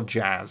Prowl or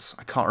Jazz.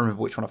 I can't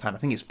remember which one I found. I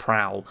think it's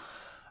Prowl.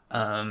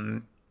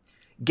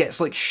 Gets,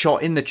 like,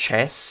 shot in the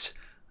chest,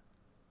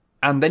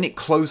 and then it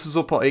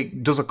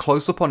does a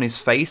close-up on his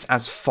face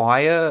as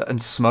fire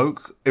and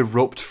smoke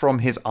erupt from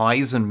his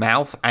eyes and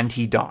mouth, and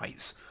he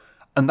dies.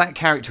 And that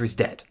character is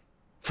dead.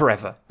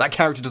 Forever. That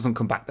character doesn't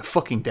come back. They're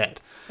fucking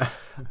dead.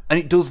 And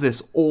it does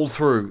this all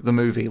through the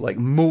movie. Like,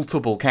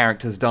 multiple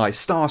characters die.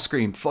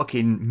 Starscream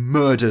fucking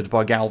murdered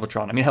by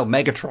Galvatron. I mean, hell,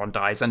 Megatron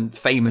dies, and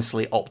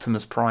famously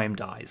Optimus Prime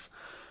dies.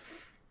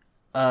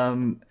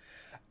 And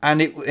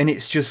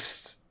it's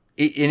just...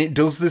 it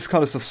does this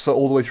kind of stuff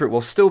all the way through it,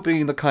 while still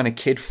being the kind of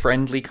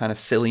kid-friendly kind of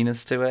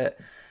silliness to it.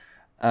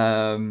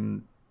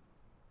 And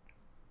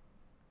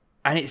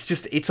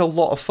it's a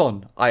lot of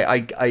fun.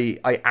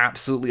 I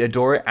absolutely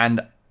adore it,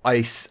 and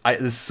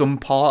there's some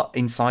part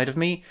inside of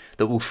me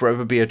that will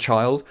forever be a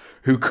child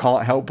who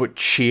can't help but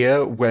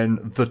cheer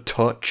when The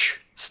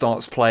Touch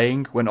starts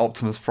playing, when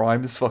Optimus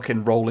Prime is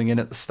fucking rolling in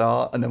at the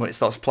start, and then when it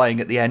starts playing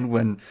at the end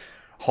when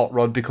Hot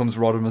Rod becomes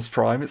Rodimus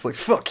Prime. It's like,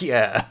 fuck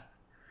yeah.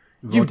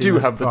 You do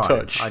have the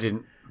touch. I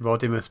didn't...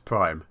 Rodimus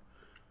Prime.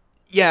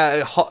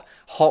 Yeah,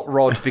 Hot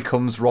Rod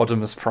becomes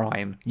Rodimus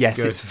Prime. Yes,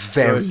 it's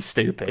very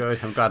stupid.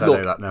 Good, I'm glad I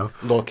know that now.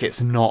 Look,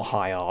 it's not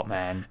high art,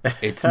 man.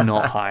 It's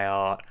not high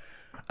art.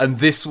 And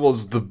this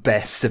was the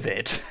best of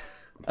it.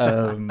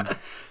 And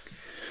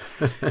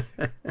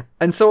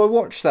so I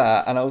watched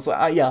that, and I was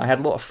like, yeah, I had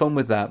a lot of fun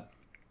with that.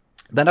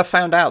 Then I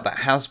found out that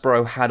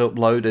Hasbro had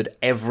uploaded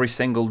every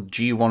single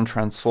G1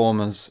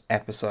 Transformers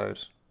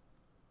episode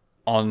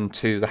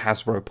onto the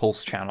Hasbro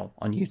Pulse channel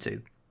on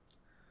YouTube.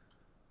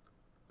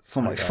 So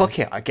I'm like, fuck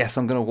it, I guess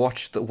I'm going to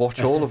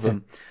watch all of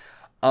them.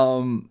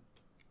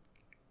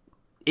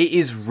 It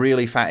is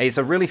really it's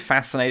a really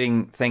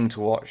fascinating thing to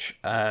watch,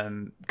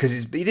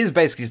 because it is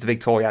basically just a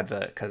big toy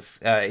advert, because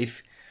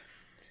if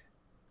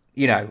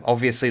you know,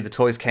 obviously the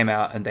toys came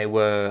out, and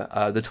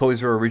the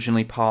toys were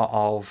originally part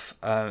of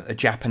a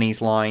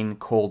Japanese line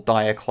called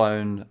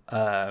Diaclone,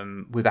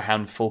 with a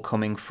handful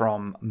coming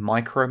from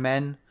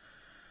Micromen.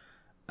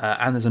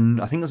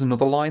 And I think there's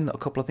another line that a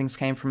couple of things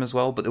came from as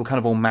well, but they were kind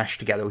of all mashed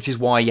together, which is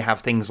why you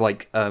have things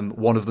like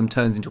one of them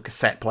turns into a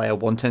cassette player,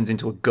 one turns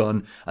into a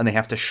gun, and they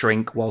have to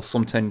shrink, while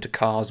some turn into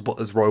cars,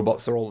 but as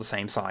robots they're all the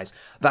same size.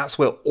 That's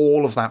where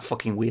all of that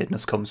fucking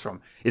weirdness comes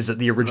from, is that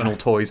the original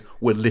toys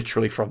were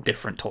literally from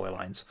different toy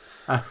lines.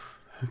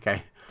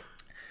 Okay.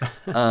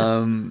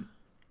 And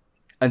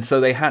so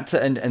they had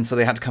to, and so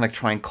they had to kind of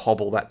try and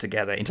cobble that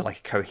together into like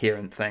a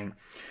coherent thing.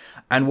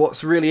 And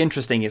what's really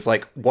interesting is,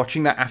 like,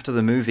 watching that after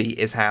the movie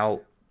is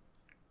how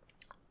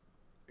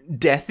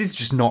death is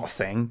just not a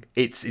thing.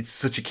 It's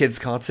such a kid's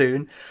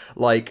cartoon.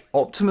 Like,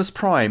 Optimus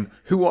Prime,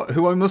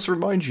 who I must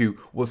remind you,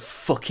 was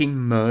fucking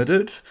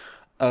murdered.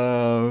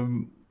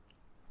 Like,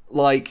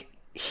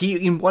 he,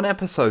 in one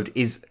episode,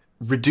 is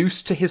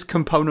reduced to his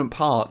component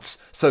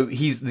parts. So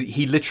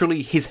he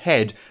literally, his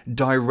head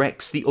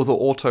directs the other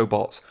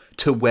Autobots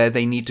to where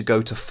they need to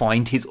go to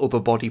find his other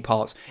body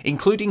parts,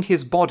 including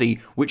his body,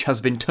 which has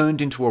been turned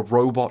into a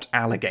robot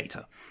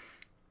alligator.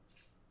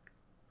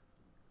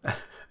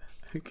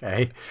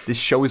 Okay. This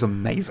show is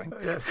amazing.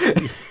 Yes.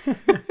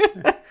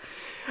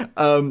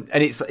 And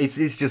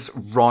it's just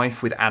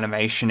rife with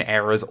animation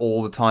errors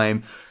all the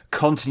time.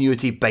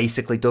 Continuity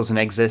basically doesn't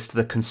exist.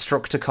 The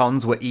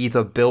Constructicons were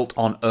either built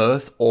on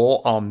Earth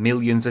or are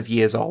millions of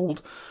years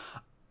old.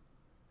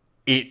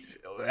 it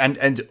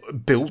and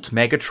built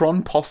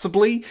Megatron,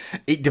 possibly.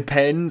 It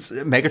depends.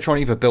 Megatron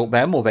either built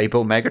them or they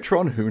built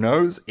Megatron. Who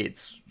knows?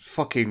 It's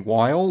fucking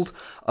wild.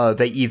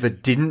 They either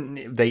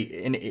didn't.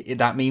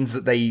 That means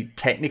that they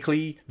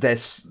technically their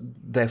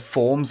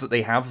forms that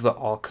they have that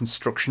are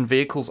construction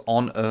vehicles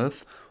on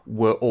Earth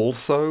were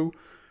also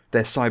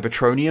their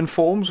Cybertronian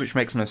forms, which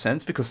makes no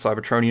sense because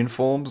Cybertronian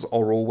forms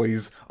are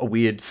always a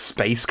weird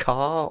space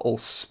car or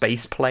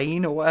space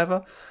plane or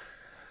whatever.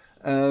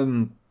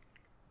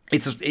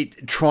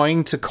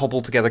 Trying to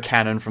cobble together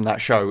canon from that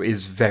show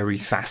is very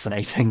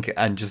fascinating,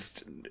 and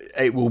just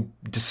it will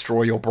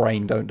destroy your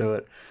brain. Don't do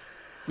it.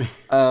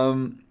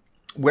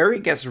 Where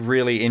it gets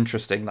really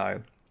interesting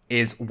though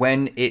is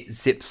when it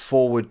zips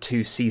forward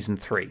to season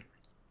 3.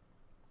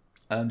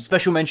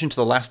 Special mention to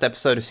the last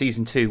episode of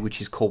season 2,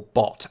 which is called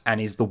Bot,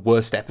 and is the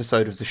worst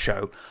episode of the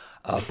show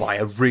by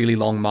a really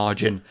long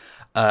margin.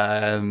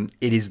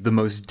 It is the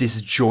most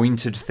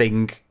disjointed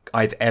thing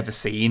I've ever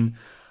seen.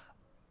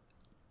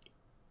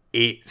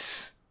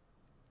 It's,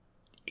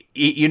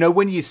 you know,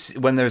 when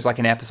there's like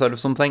an episode of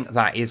something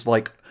that is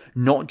like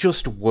not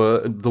just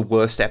the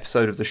worst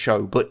episode of the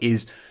show, but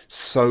is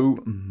so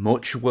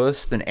much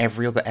worse than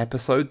every other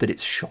episode that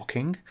it's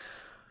shocking.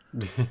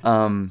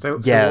 What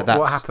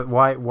happened?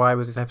 Why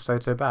was this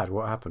episode so bad?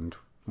 What happened?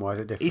 Why is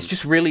it different? It's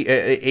just really,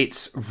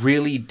 it's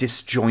really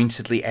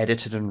disjointedly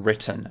edited and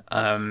written.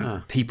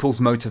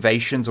 People's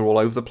motivations are all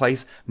over the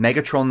place.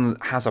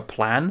 Megatron has a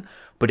plan,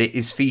 but it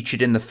is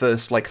featured in the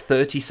first like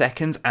 30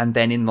 seconds, and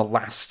then in the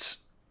last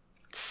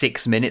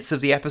 6 minutes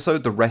of the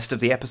episode, the rest of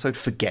the episode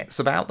forgets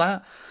about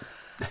that.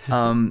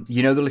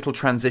 You know the little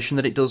transition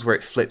that it does where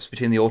it flips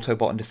between the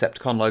Autobot and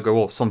Decepticon logo,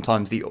 or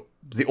sometimes the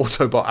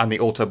Autobot and the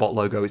Autobot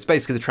logo. It's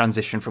basically the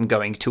transition from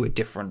going to a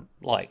different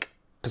like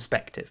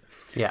perspective.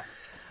 Yeah.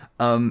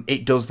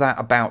 It does that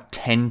about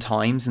 10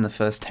 times in the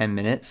first 10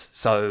 minutes,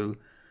 so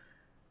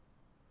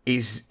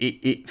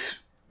it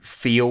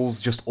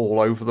feels just all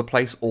over the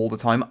place all the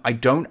time. I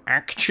don't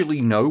actually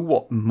know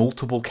what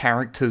multiple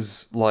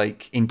characters'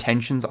 like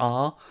intentions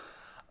are.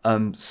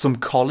 Some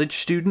college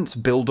students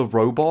build a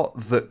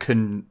robot that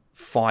can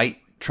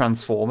fight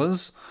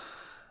Transformers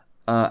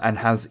and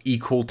has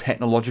equal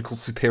technological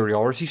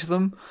superiority to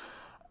them.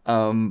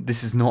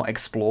 This is not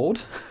explored.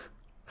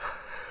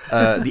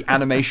 The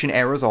animation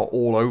errors are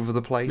all over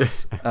the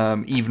place,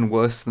 even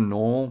worse than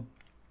normal.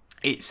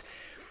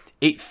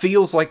 It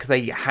feels like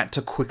they had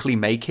to quickly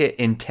make it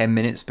in 10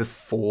 minutes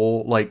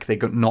before like they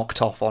got knocked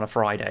off on a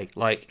Friday.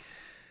 Like,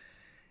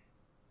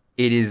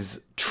 it is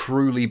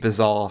truly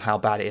bizarre how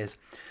bad it is.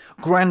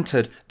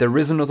 Granted, there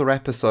is another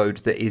episode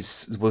that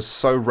was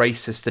so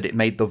racist that it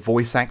made the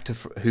voice actor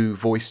who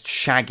voiced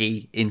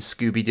Shaggy in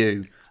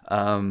Scooby-Doo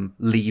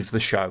leave the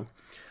show.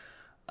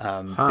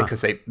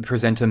 Because they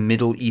present a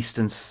Middle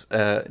Eastern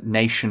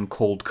nation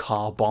called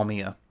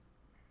Carbomia.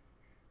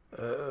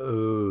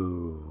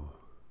 Oh.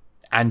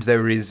 And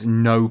there is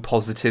no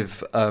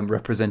positive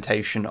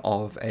representation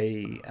of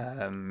a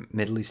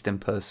Middle Eastern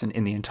person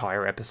in the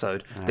entire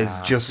episode. There's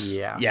just...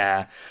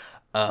 Yeah.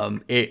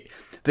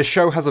 The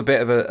show has a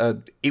bit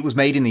of it was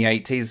made in the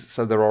 80s,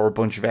 so there are a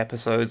bunch of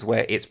episodes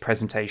where its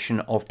presentation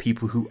of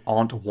people who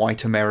aren't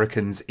white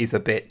Americans is a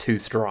bit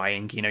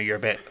tooth-drying. You know, you're a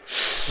bit...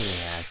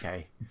 Yeah,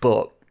 okay.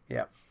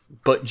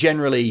 But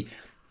generally,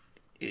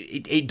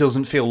 it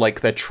doesn't feel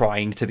like they're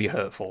trying to be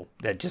hurtful.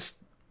 They're just,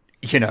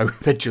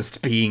 they're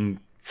just being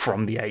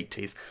from the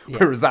 80s. Yeah.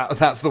 Whereas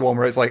that's the one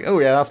where it's like, oh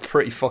yeah, that's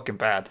pretty fucking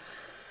bad.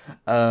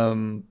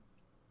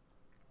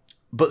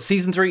 But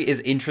season 3 is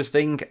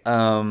interesting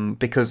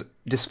because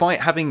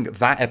despite having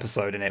that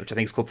episode in it, which I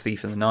think is called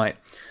Thief in the Night,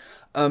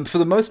 for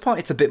the most part,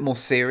 it's a bit more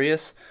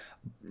serious.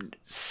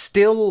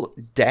 Still,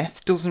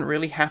 death doesn't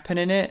really happen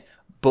in it,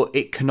 but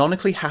it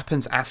canonically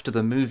happens after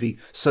the movie.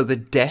 So the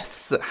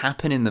deaths that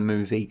happen in the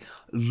movie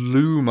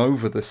loom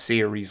over the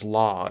series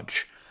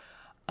large.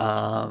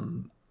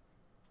 And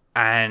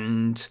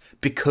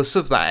because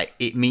of that,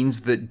 it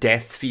means that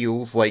death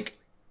feels like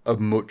a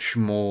much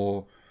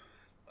more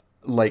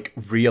like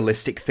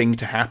realistic thing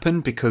to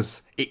happen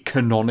because it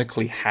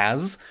canonically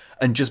has,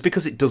 and just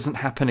because it doesn't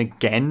happen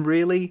again,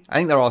 really. I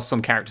think there are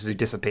some characters who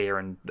disappear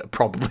and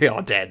probably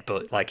are dead,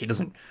 but like it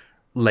doesn't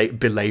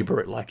belabor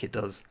it like it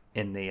does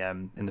in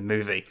the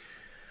movie.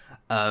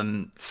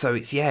 So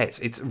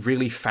it's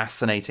really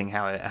fascinating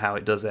how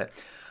it does it.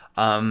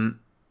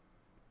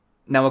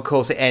 Now, of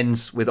course, it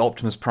ends with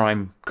Optimus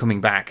Prime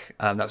coming back.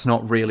 That's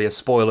not really a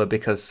spoiler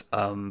because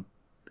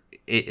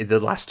the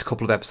last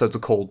couple of episodes are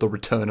called The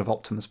Return of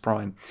Optimus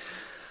Prime.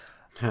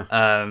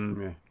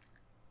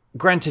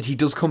 Granted, he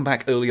does come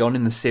back early on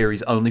in the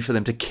series only for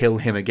them to kill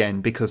him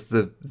again because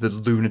the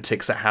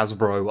lunatics at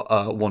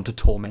Hasbro want to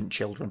torment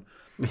children.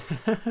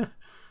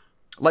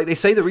 Like they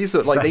say the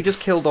reason, like they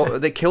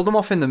killed them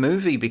off in the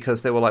movie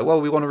because they were like,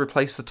 well, we want to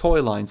replace the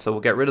toy line, so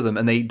we'll get rid of them.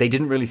 And they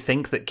didn't really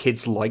think that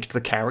kids liked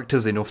the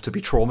characters enough to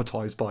be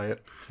traumatized by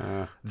it.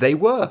 They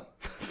were.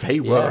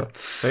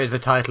 So is the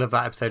title of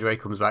that episode where he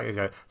comes back and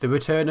go, The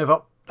Return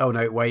of oh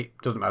no, wait,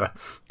 doesn't matter.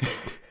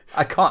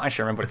 I can't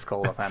actually remember what it's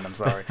called offhand, I'm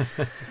sorry.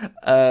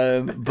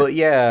 But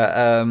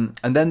yeah,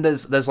 and then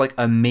there's like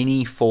a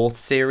mini fourth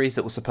series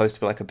that was supposed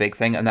to be like a big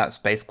thing, and that's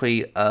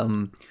basically a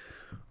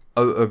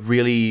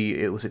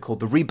really, what's it called?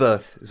 The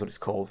Rebirth is what it's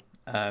called.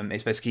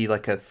 It's basically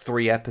like a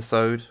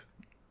 3-episode,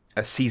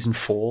 a season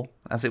 4,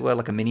 as it were,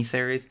 like a mini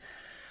series.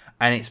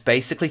 And it's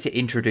basically to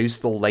introduce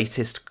the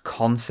latest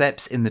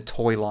concepts in the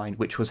toy line,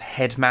 which was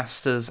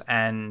Headmasters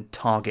and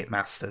Target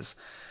Masters.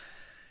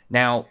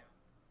 Now,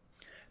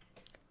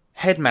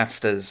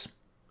 Headmasters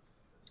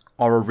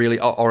are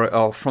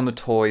from the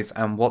toys,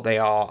 and what they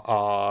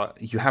are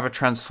you have a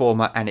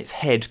transformer and its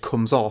head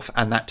comes off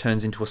and that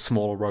turns into a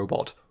smaller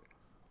robot,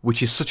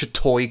 which is such a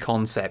toy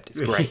concept.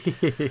 It's great.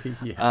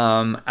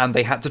 Yeah. And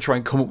they had to try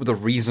and come up with a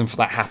reason for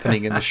that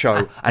happening in the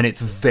show, and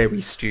it's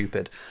very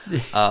stupid.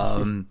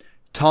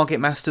 Target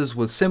Masters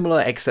was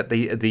similar, except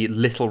the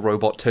little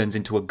robot turns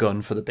into a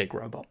gun for the big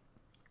robot.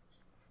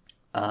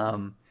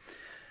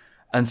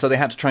 And so they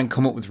had to try and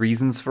come up with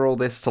reasons for all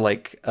this to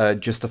like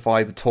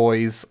justify the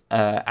toys,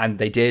 and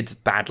they did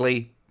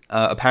badly.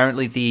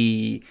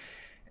 Apparently,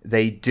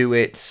 they do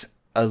it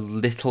a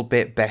little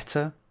bit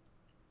better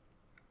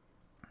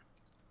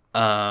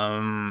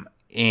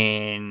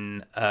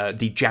in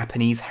the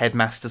Japanese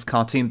Headmasters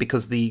cartoon,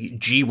 because the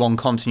G1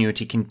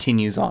 continuity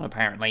continues on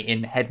apparently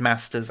in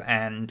Headmasters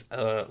and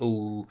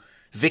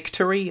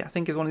Victory, I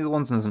think is one of the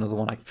ones, and there's another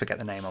one I forget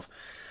the name of.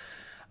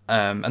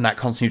 And that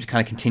continuity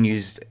kind of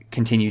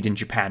continued in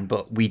Japan,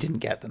 but we didn't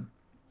get them.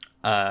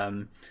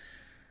 And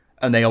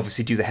they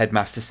obviously do the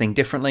Headmasters thing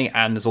differently,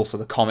 and there's also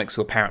the comics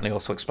who apparently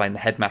also explain the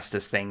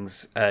Headmasters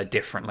things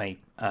differently.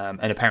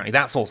 And apparently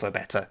that's also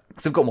better,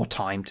 because they've got more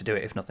time to do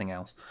it, if nothing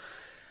else.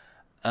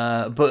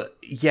 But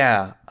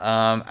yeah,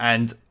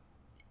 and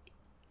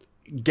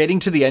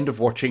getting to the end of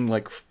watching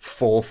like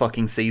 4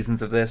 fucking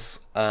seasons of this,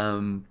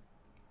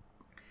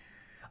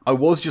 I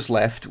was just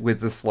left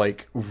with this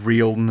like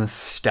real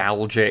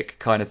nostalgic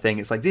kind of thing.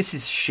 It's like, this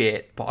is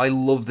shit, but I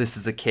love this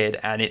as a kid,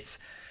 and it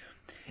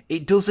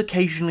does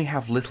occasionally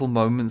have little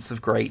moments of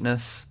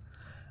greatness,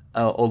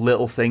 or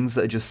little things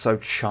that are just so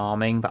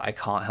charming that I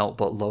can't help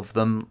but love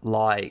them.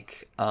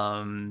 Like,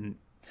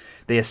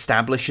 they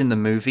establish in the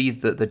movie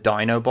that the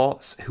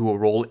Dinobots, who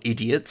are all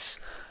idiots,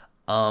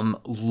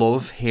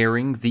 love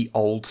hearing the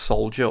old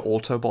soldier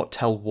Autobot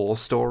tell war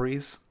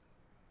stories,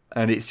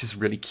 and it's just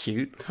really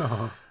cute.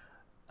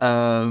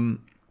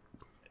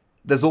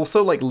 There's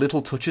also like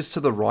little touches to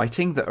the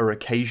writing that are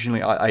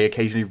occasionally I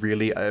occasionally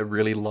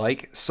really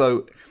like.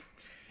 So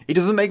it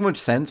doesn't make much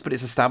sense, but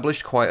it's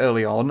established quite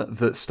early on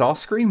that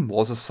Starscream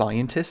was a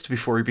scientist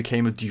before he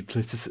became a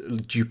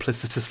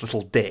duplicitous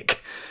little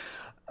dick.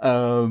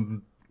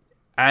 And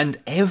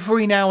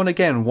every now and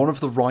again, one of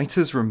the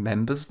writers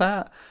remembers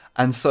that.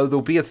 And so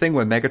there'll be a thing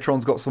where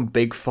Megatron's got some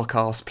big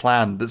fuck-ass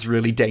plan that's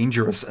really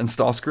dangerous, and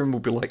Starscream will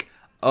be like,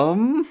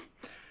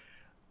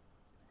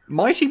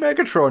 Mighty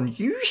Megatron,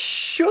 you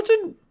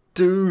shouldn't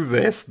do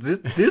this.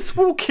 This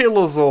will kill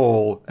us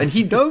all. And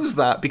he knows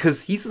that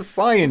because he's a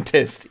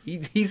scientist.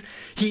 He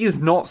is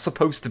not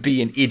supposed to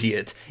be an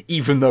idiot,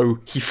 even though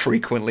he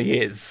frequently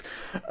is.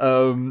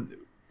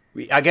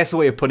 I guess the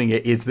way of putting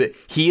it is that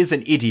he is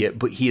an idiot,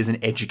 but he is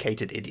an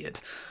educated idiot.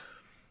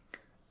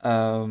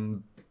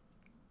 And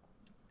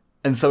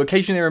so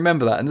occasionally I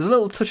remember that. And there's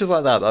little touches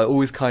like that I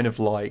always kind of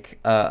like.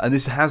 And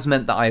this has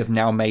meant that I have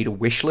now made a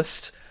wish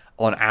list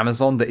on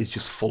Amazon that is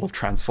just full of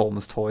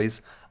Transformers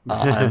toys.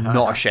 I'm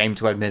not ashamed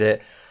to admit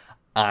it.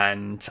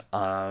 And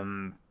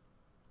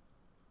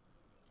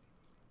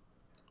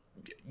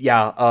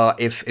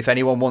if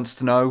anyone wants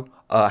to know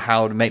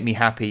how to make me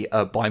happy,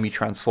 buy me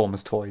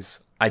Transformers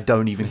toys. I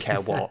don't even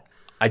care what.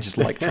 I just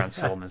like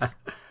Transformers.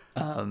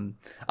 I'm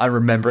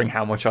remembering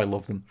how much I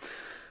love them.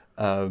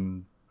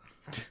 And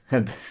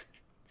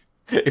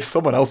if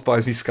someone else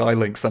buys me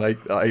Skylinks, then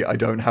I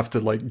don't have to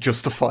like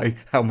justify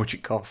how much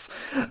it costs.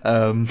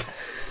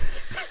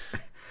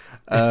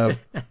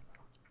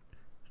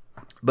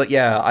 But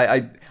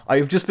yeah,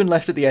 I've just been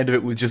left at the end of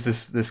it with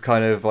just this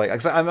kind of like,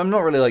 'cause I'm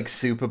not really like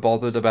super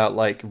bothered about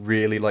like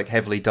really like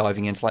heavily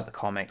diving into like the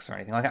comics or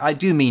anything. Like I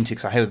do mean to,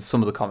 because I heard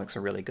some of the comics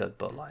are really good,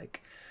 but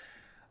like,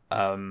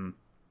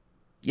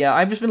 yeah,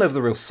 I've just been left with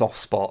a real soft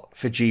spot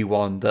for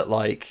G1 that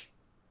like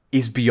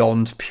is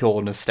beyond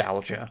pure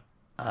nostalgia.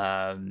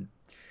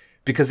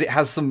 Because it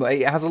has a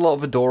lot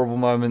of adorable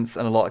moments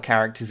and a lot of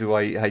characters who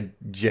I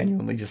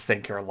genuinely just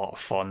think are a lot of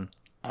fun.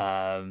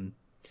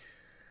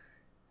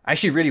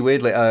 Actually, really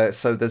weirdly,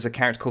 so there's a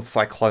character called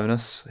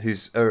Cyclonus,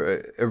 who's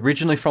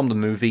originally from the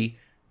movie,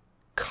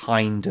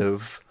 kind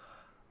of.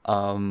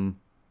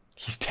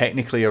 He's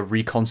technically a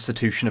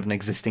reconstitution of an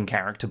existing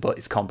character, but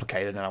it's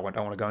complicated, and I don't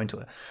want to go into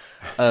it.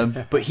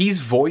 But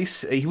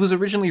he was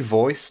originally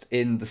voiced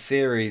in the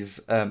series,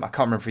 I can't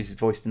remember if he's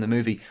voiced in the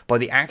movie, by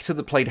the actor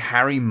that played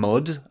Harry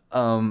Mudd,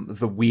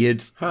 the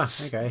weird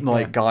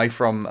guy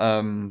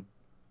from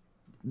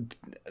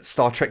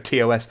Star Trek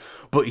TOS,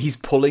 but he's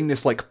pulling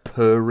this like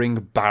purring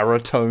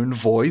baritone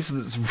voice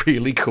that's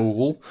really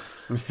cool.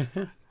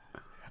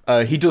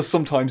 He does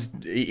sometimes.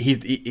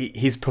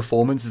 His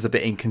performance is a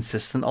bit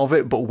inconsistent of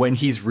it, but when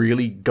he's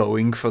really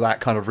going for that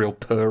kind of real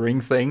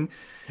purring thing,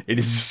 it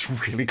is just a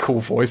really cool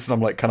voice. And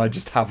I'm like, can I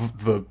just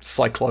have the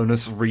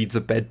Cyclonus reads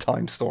a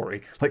bedtime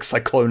story, like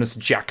Cyclonus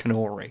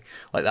Jackanory?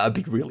 Like that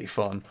would be really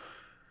fun.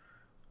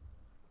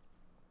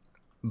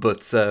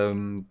 But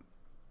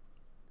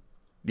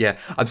yeah,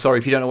 I'm sorry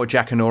if you don't know what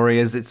Jackanory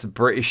is. It's a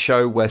British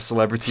show where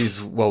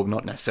celebrities, well,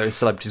 not necessarily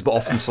celebrities, but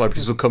often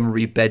celebrities will come and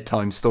read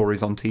bedtime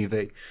stories on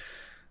TV.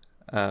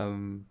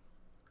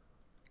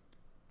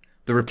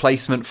 The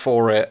replacement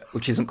for it,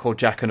 which isn't called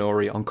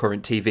Jackanory on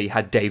current TV,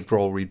 had Dave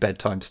Grohl read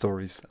bedtime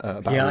stories.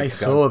 About I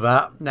saw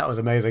that. That was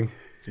amazing.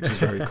 Which is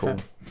very cool.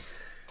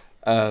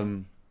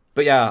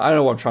 But yeah, I don't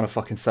know what I'm trying to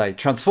fucking say.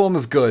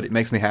 Transformers good. It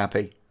makes me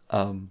happy.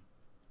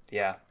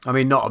 Yeah. I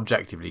mean, not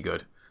objectively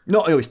good.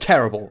 No, it was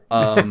terrible.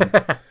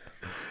 But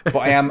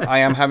I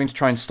am having to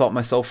try and stop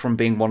myself from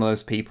being one of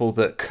those people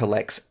that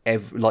collects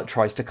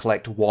tries to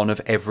collect one of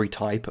every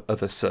type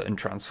of a certain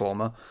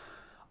Transformer.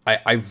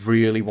 I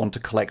really want to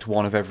collect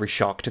one of every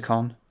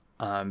Sharkticon.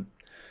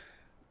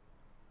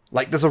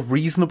 There's a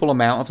reasonable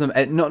amount of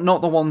them.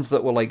 Not the ones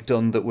that were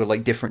done that were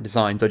different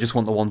designs. I just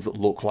want the ones that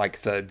look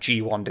like the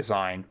G1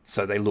 design,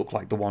 so they look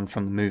like the one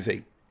from the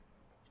movie.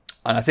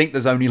 And I think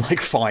there's only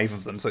 5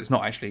 of them, so it's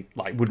not actually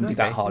wouldn't be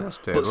that hard.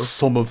 But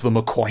some of them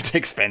are quite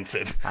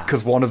expensive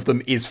because one of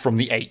them is from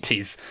the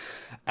 80s,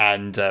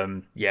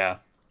 and yeah.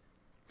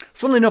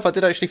 Funnily enough, I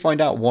did actually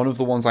find out one of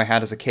the ones I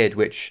had as a kid,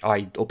 which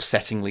I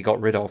upsettingly got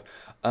rid of,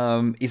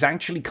 is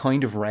actually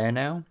kind of rare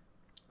now.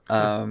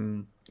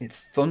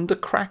 It's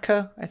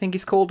Thundercracker, I think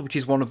it's called, which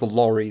is one of the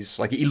lorries.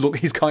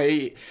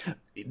 They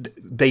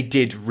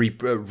did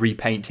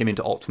repaint him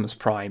into Optimus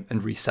Prime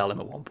and resell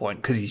him at one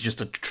point because he's just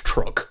a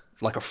truck,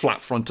 like a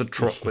flat-fronted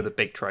truck with a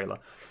big trailer.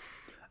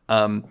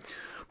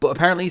 But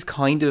apparently he's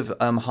kind of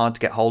hard to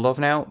get hold of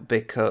now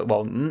because,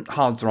 well,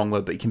 hard's the wrong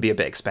word, but he can be a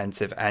bit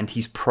expensive, and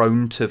he's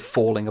prone to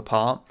falling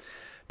apart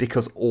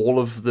because all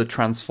of the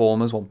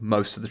Transformers, well,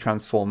 most of the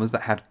Transformers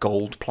that had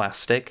gold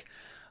plastic,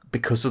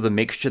 because of the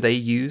mixture they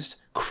used,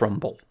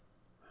 crumble.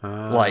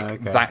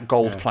 That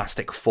gold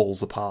plastic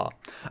falls apart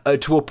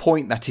to a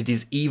point that it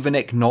is even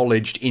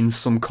acknowledged in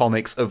some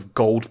comics of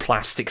gold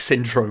plastic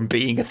syndrome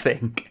being a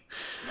thing.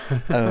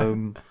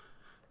 And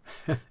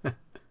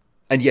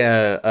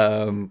yeah,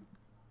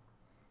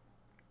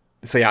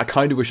 so yeah, I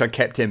kind of wish I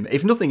kept him,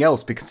 if nothing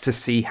else, because to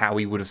see how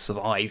he would have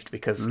survived.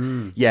 Because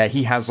yeah,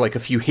 he has a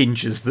few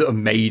hinges that are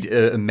made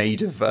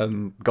of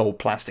gold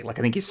plastic. I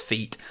think his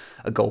feet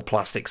are gold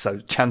plastic,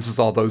 so chances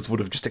are those would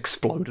have just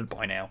exploded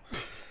by now.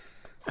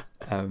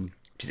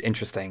 Which is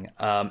interesting.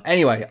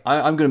 Anyway,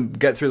 I'm going to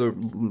get through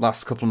the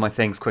last couple of my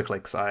things quickly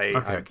because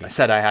I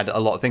said I had a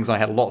lot of things and I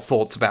had a lot of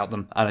thoughts about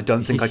them, and I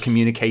don't think I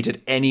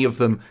communicated any of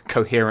them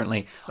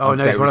coherently. Oh,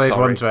 no, it's one of those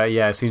ones where,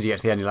 yeah, as soon as you get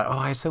to the end, you're like, oh,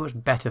 I had so much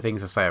better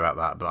things to say about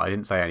that, but I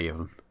didn't say any of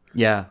them.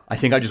 Yeah, I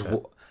think I just...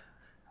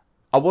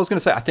 I was going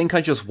to say, I think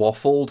I just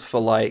waffled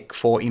for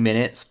 40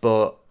 minutes,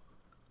 but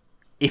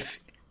if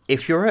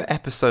you're at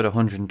episode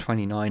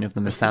 129 of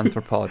the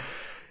MisanthroPod...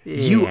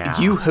 Yeah.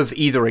 You have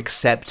either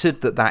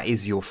accepted that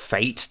is your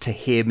fate to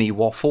hear me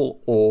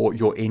waffle, or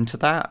you're into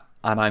that,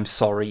 and I'm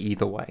sorry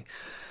either way.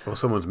 Or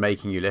someone's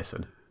making you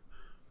listen.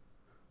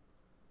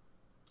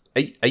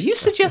 Are you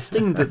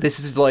suggesting that this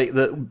is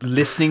that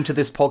listening to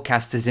this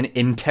podcast is an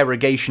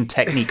interrogation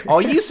technique?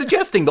 Are you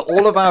suggesting that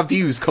all of our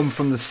views come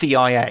from the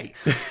CIA?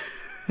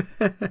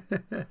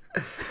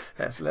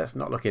 Let's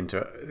not look into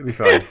it. It'll be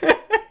fine.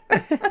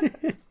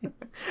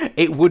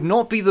 It would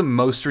not be the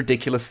most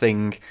ridiculous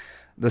thing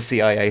the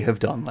CIA have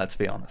done, let's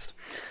be honest.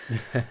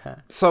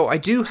 So I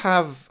do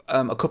have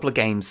a couple of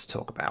games to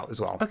talk about as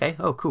well. Okay,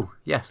 oh cool.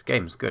 Yes,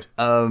 games, good.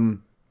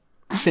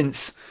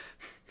 Since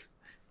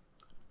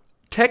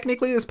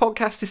technically this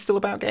podcast is still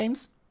about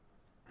games.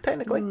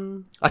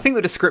 Technically. I think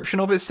the description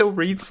of it still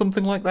reads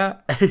something like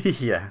that.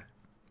 Yeah.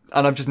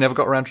 And I've just never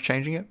got around to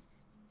changing it.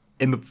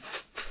 In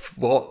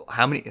the...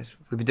 how many...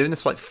 We've been doing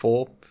this for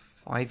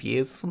 4-5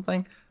 years or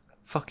something?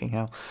 Fucking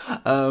hell.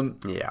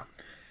 Yeah.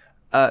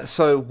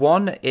 So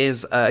one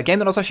is a game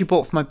that I was actually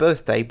bought for my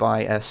birthday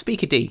by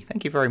Speaker D.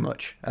 Thank you very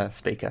much,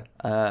 Speaker.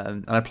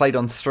 And I played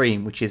on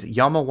stream, which is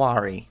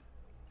Yamawari.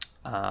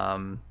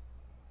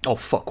 Oh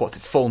fuck, what's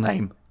its full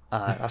name?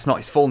 That's not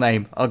its full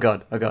name. Oh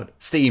god.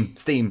 Steam,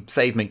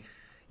 save me.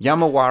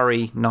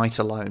 Yamawari Night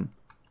Alone,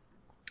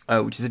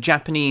 which is a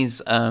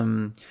Japanese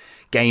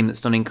game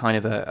that's done in kind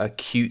of a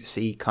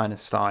cutesy kind of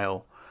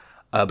style,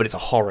 but it's a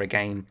horror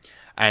game,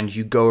 and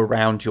you go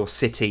around your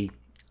city.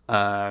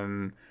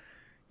 Doing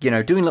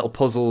little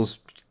puzzles,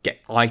 get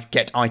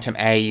item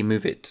A,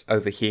 move it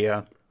over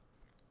here,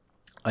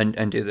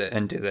 and do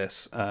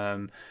this,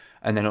 and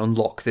then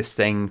unlock this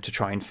thing to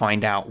try and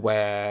find out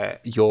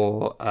where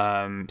your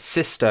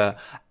sister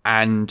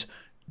and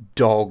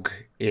dog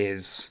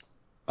is,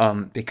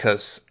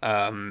 because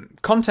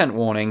content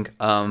warning,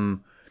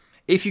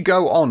 if you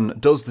go on,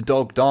 does the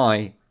dog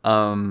die?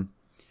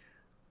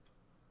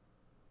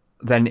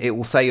 Then it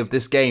will say of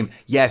this game,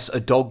 yes, a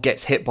dog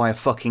gets hit by a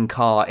fucking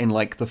car in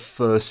the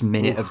first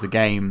minute of the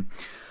game.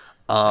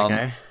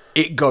 Okay.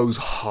 It goes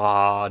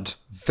hard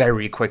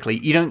very quickly.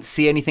 You don't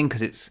see anything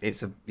because it's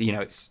a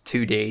it's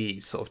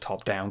 2D sort of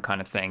top down kind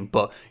of thing.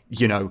 But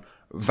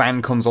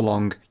van comes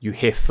along, you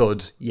hear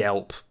thud,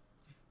 yelp,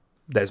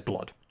 there's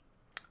blood,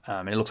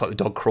 and it looks like the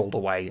dog crawled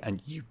away,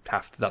 and you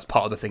have to. That's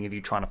part of the thing of you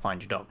trying to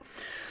find your dog.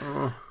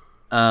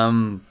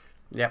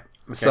 Yep.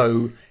 Okay.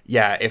 So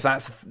yeah, if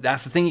that's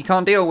the thing you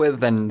can't deal with,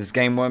 then this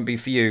game won't be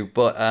for you.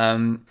 But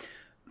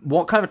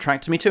what kind of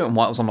attracted me to it and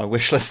why it was on my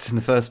wish list in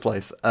the first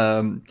place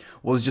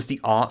was just the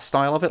art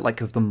style of it,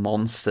 like of the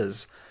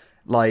monsters,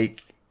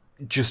 like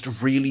just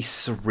really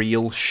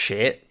surreal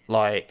shit.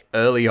 Like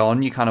early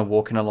on, you're kind of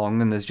walking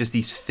along and there's just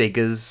these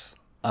figures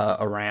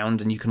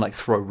around, and you can like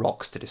throw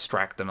rocks to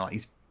distract them, like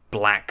these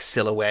black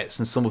silhouettes,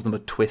 and some of them are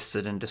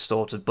twisted and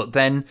distorted. But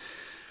then,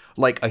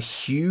 like a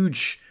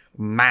huge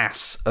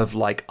mass of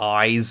like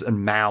eyes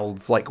and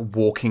mouths like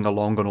walking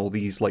along on all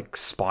these like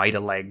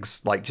spider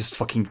legs, like just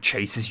fucking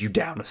chases you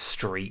down a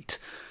street,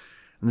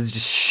 and there's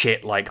just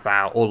shit like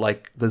that. Or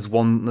like there's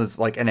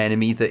like an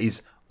enemy that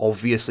is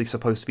obviously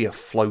supposed to be a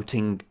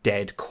floating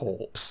dead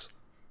corpse.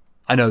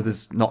 I know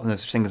there's not no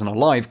such thing as an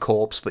alive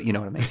corpse, but you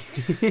know what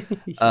I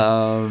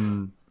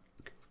mean.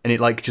 And it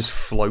like just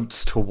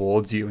floats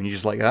towards you, and you're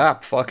just like,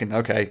 fucking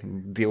okay,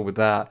 deal with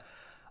that.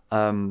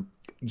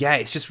 Yeah,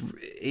 it's just,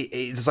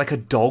 it's like a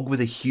dog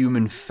with a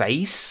human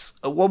face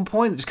at one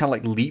point that just kind of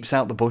like leaps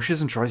out the bushes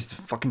and tries to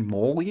fucking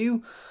maul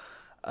you.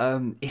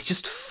 It's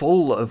just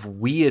full of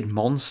weird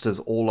monsters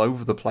all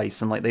over the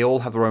place, and like they all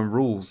have their own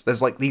rules.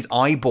 There's like these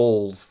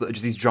eyeballs that are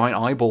just these giant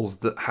eyeballs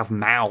that have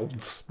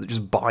mouths that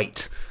just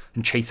bite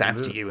and chase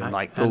after you, and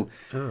like they'll...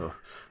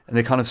 And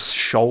they kind of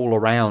shoal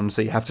around,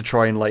 so you have to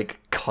try and like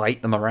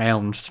kite them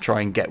around to try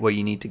and get where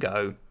you need to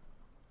go.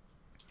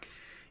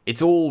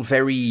 It's all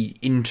very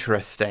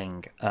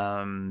interesting.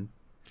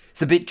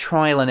 It's a bit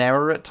trial and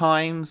error at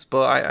times,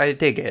 but I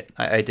dig it.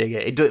 I dig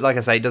it. Like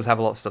I say, it does have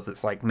a lot of stuff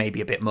that's like maybe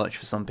a bit much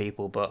for some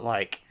people, but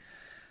like,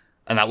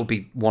 and that would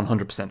be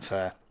 100%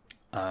 fair.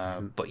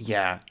 But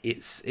yeah,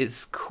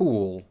 it's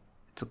cool.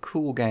 It's a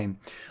cool game.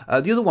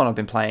 The other one I've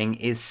been playing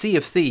is Sea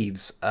of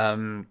Thieves.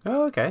 Oh,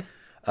 okay.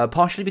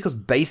 Partially because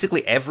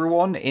basically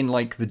everyone in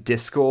like the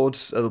Discord,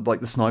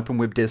 like the Snipe and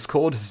Wib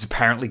Discord, has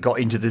apparently got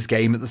into this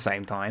game at the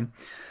same time.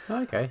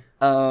 Okay.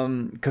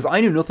 Because I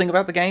knew nothing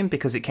about the game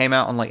because it came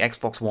out on like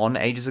Xbox One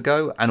ages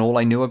ago, and all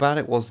I knew about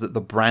it was that the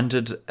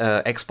branded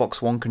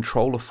Xbox One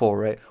controller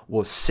for it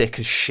was sick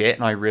as shit,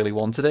 and I really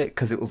wanted it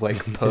because it was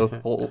like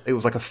purple. It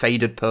was like a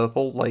faded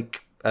purple,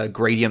 like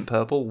gradient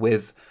purple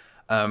with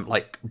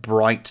like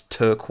bright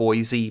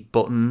turquoisey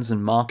buttons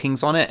and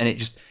markings on it, and it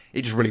just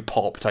really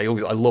popped. I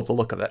love the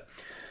look of it.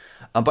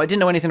 But I didn't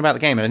know anything about the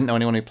game, and I didn't know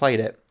anyone who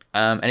played it.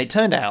 And it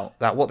turned out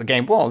that what the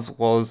game was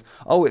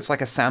it's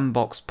like a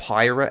sandbox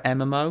pirate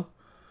MMO.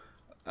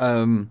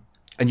 And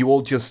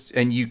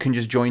you can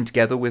just join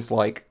together with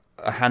like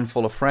a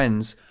handful of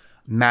friends,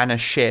 man a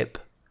ship,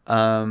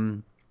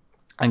 and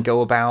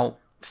go about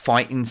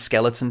fighting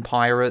skeleton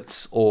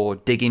pirates or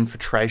digging for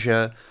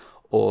treasure,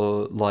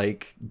 or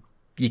like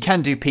you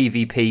can do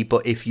PvP,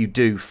 but if you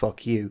do,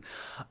 fuck you.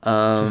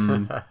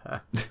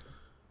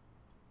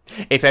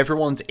 If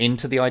everyone's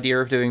into the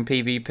idea of doing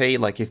PvP,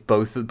 like if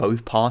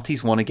both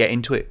parties want to get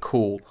into it,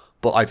 cool.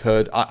 But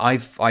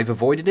I've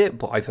avoided it,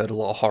 but I've heard a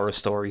lot of horror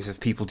stories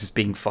of people just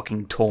being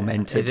fucking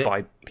tormented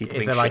by people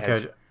being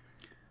shitheads.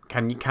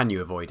 Can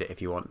you avoid it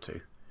if you want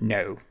to?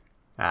 No.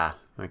 Ah,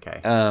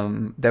 okay.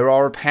 There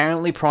are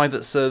apparently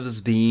private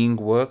servers being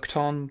worked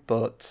on,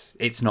 but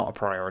it's not a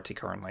priority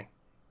currently.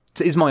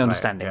 Is my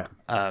understanding. Right,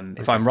 yeah.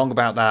 If I'm wrong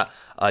about that,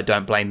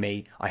 don't blame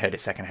me. I heard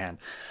it secondhand.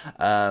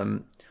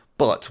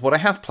 But what I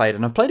have played,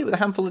 and I've played it with a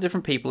handful of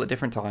different people at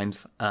different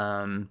times.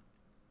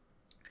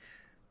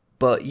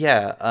 But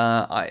yeah,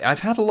 I've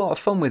had a lot of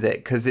fun with it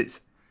because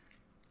it's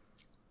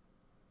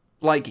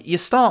like you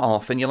start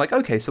off and you're like,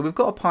 okay, so we've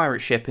got a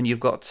pirate ship, and you've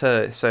got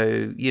to,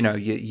 so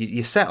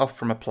you set off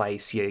from a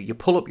place, you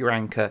pull up your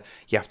anchor,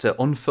 you have to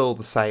unfurl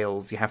the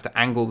sails, you have to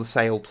angle the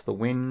sail to the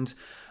wind.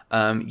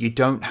 You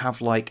don't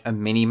have like a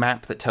mini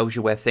map that tells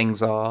you where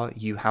things are.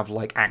 You have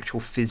like actual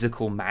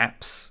physical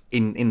maps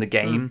in the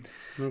game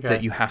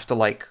that you have to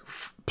like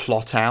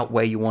plot out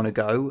where you want to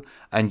go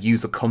and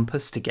use a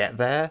compass to get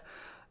there.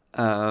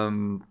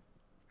 And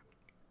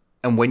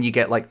when you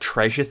get like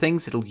treasure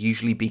things, it'll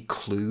usually be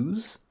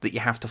clues that you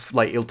have to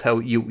like. It'll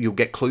tell you, you'll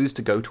get clues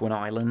to go to an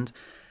island,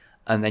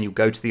 and then you'll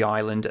go to the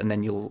island, and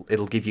then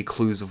it'll give you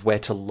clues of where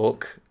to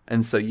look.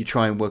 And so you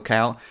try and work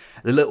out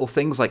the little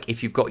things, like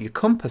if you've got your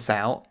compass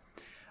out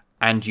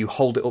and you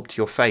hold it up to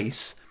your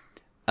face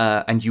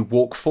and you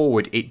walk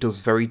forward, it does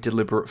very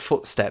deliberate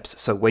footsteps.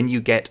 So when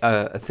you get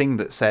a thing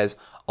that says,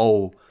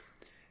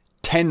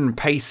 10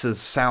 paces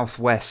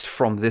southwest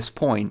from this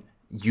point,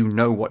 you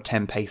know what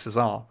 10 paces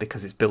are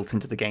because it's built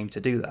into the game to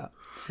do that.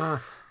 Huh.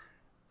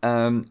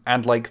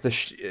 And like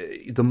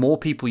the more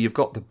people you've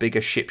got, the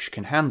bigger ships you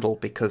can handle,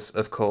 because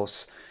of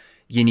course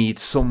you need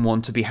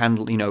someone to be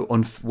handling,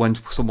 when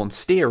someone's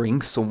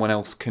steering, someone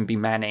else can be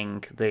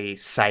manning the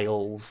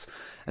sails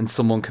and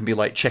someone can be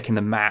like checking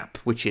the map,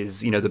 which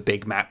is, the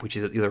big map, which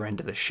is at the other end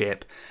of the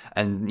ship.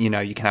 And, you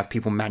can have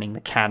people manning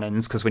the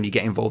cannons, because when you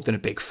get involved in a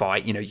big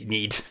fight, you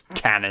need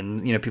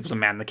people to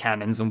man the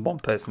cannons, and one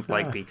person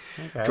can be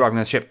driving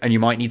the ship. And you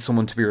might need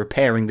someone to be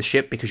repairing the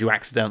ship because you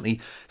accidentally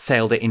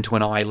sailed it into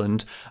an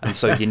island, and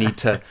so you need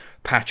to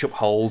patch up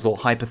holes, or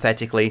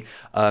hypothetically,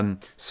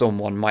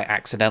 someone might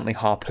accidentally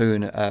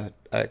harpoon a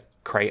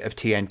crate of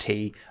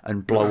TNT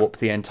and blow up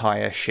the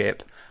entire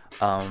ship.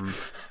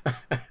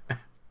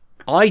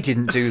 I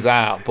didn't do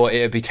that, but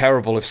it'd be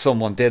terrible if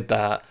someone did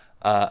that.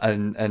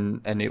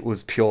 And it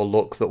was pure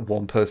luck that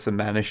one person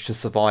managed to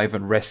survive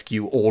and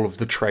rescue all of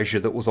the treasure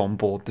that was on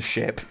board the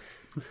ship.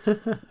 It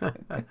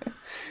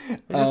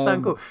just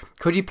sounds cool.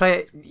 Could you play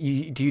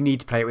it? Do you need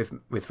to play it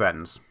with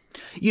friends?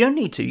 You don't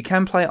need to. You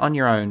can play it on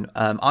your own.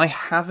 I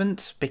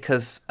haven't,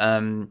 because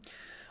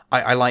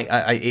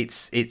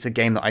it's a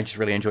game that I just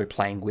really enjoy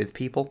playing with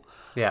people.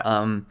 Yeah.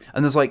 And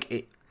there's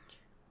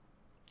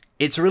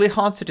it's really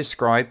hard to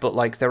describe,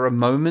 but there are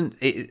moments,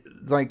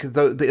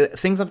 the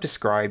things I've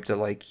described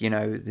are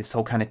this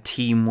whole kind of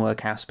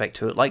teamwork aspect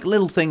to it.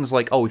 Little things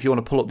if you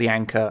want to pull up the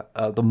anchor,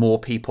 the more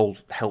people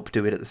help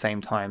do it at the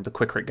same time, the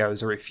quicker it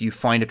goes. Or if you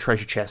find a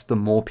treasure chest, the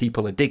more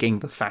people are digging,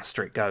 the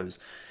faster it goes.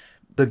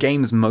 The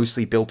game's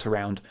mostly built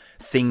around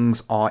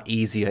things are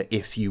easier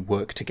if you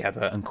work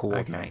together and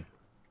coordinate.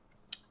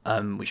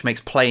 Okay. Which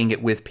makes playing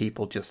it with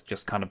people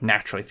just kind of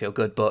naturally feel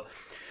good. But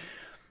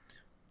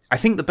I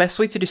think the best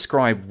way to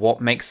describe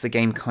what makes the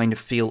game kind of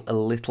feel a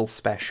little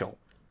special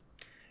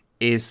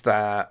is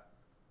that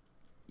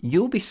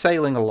you'll be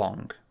sailing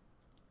along,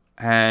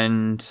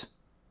 and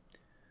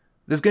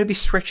there's going to be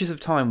stretches of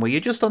time where you're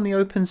just on the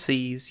open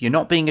seas, you're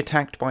not being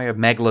attacked by a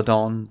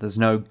megalodon, there's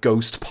no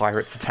ghost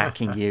pirates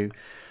attacking you.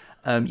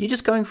 You're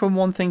just going from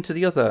one thing to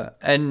the other,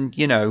 and,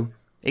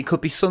 it could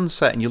be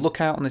sunset, and you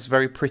look out on this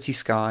very pretty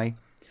sky,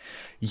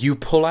 you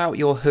pull out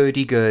your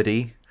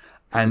hurdy-gurdy,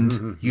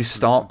 and you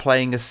start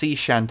playing a sea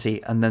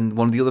shanty, and then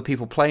one of the other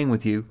people playing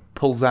with you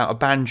pulls out a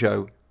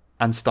banjo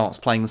and starts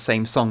playing the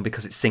same song,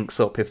 because it syncs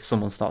up if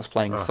someone starts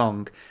playing a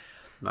song.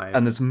 Nice.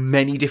 And there's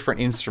many different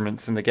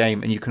instruments in the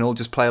game, and you can all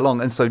just play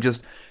along. And so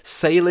just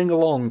sailing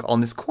along on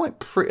this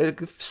quite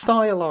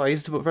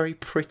stylized but very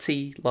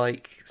pretty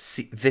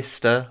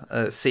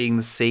vista, seeing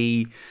the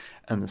sea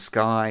and the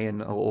sky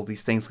and all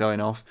these things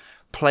going off,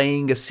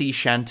 playing a sea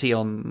shanty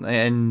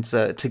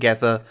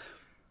together,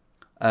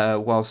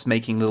 whilst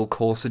making little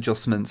course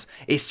adjustments.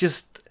 It's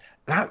just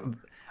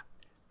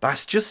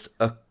that's just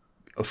a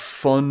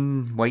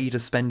fun way to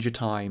spend your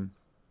time.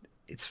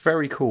 It's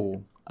very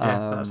cool.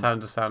 Yeah, that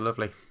sound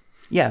lovely.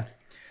 Yeah.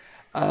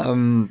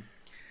 And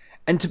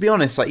to be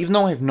honest, even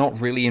though I've not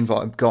really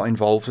got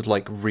involved with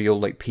real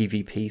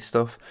PvP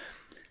stuff,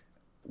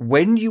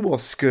 when you are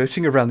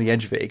skirting around the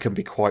edge of it, it can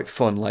be quite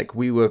fun.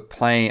 We were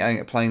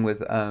playing with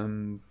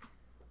Longfang.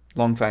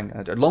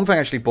 Longfang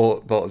actually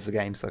bought us the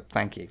game, so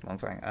thank you,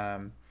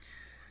 Longfang.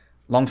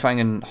 Longfang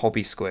and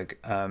Hobby Squig,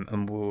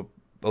 and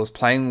I was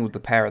playing with the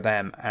pair of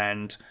them,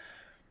 and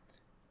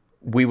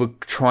we were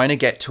trying to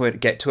get to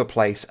a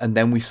place, and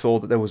then we saw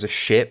that there was a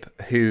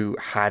ship who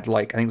had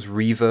I think it's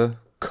Reaver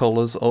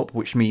colors up,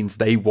 which means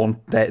they're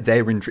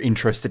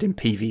interested in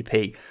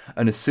PvP.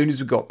 And as soon as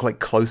we got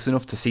close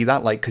enough to see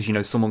that,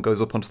 because someone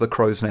goes up onto the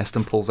crow's nest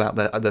and pulls out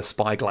their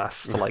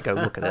spyglass to go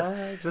look at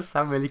it. It just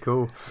sounds really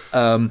cool.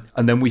 And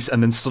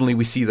then suddenly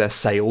we see their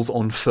sails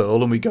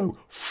unfurl, and we go,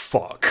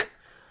 fuck.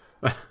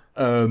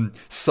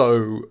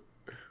 So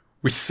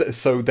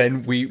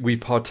then we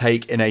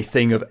partake in a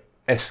thing of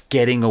us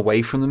getting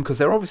away from them, because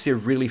they're obviously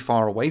really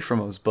far away from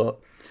us, but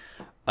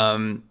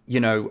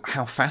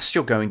how fast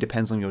you're going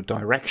depends on your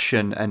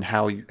direction and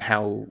how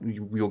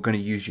you're going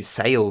to use your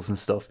sails and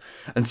stuff.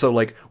 And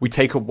so we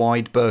take a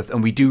wide berth,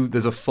 and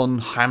there's a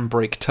fun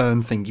handbrake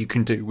turn thing you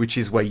can do, which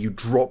is where you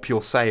drop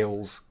your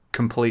sails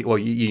complete, or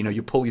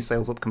you pull your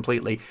sails up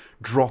completely,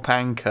 drop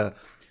anchor,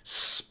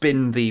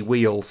 spin the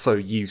wheel so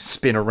you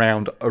spin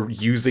around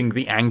using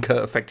the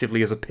anchor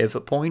effectively as a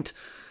pivot point,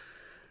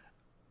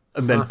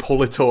 and then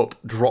pull it up,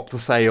 drop the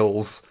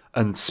sails,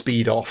 and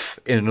speed off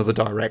in another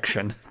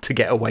direction to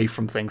get away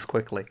from things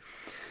quickly.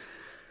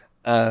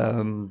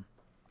 And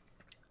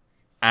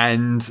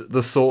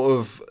the sort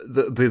of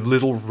the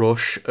little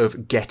rush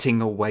of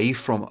getting away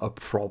from a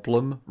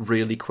problem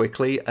really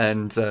quickly,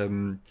 and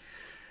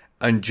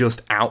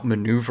just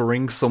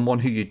outmaneuvering someone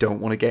who you don't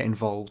want to get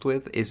involved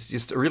with is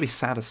just really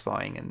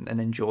satisfying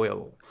and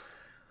enjoyable.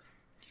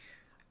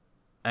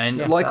 And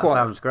that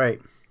sounds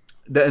great.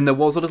 And there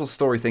was a little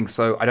story thing,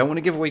 so I don't want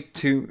to give away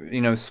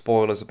too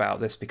spoilers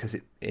about this, because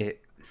it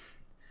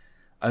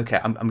okay,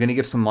 I'm going to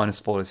give some minor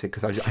spoilers here,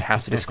 because I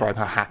have to describe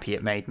how happy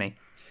it made me.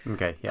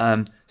 Okay,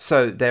 yeah.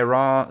 So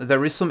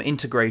there is some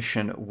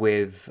integration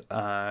with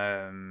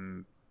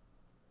Pirates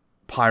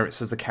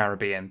of the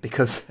Caribbean,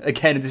 because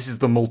again, this is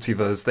the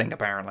multiverse thing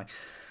apparently.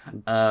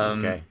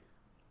 Okay.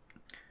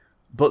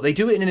 But they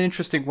do it in an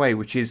interesting way,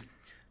 which is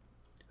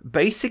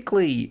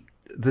basically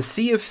the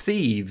Sea of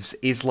Thieves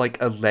is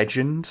a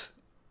legend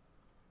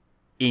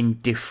in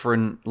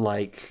different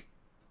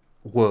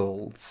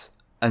worlds,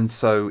 And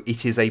so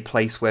it is a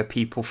place where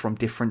people from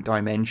different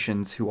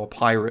dimensions who are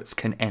pirates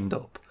can end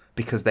up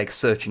because they're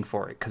searching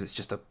for it, because it's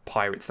just a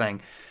pirate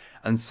thing.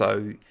 And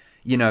so,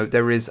 you know,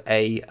 there is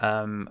a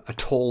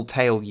tall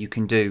tale you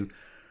can do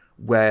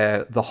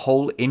where the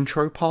whole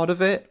intro part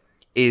of it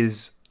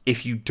is,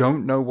 if you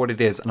don't know what it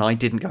is, and I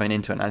didn't going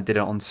into it, and I did it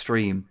on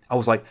stream, I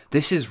was like,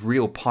 this is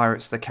real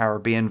Pirates of the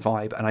Caribbean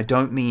vibe. And I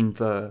don't mean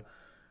the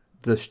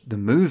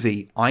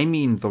movie, I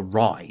mean the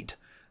ride.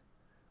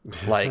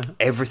 Like,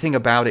 everything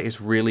about it is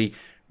really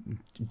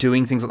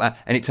doing things like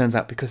that. And it turns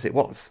out, because it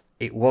was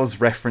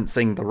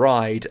referencing the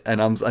ride,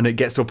 and it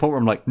gets to a point where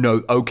I'm like,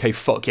 no, okay,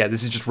 fuck yeah,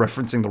 this is just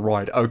referencing the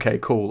ride. Okay,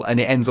 cool. And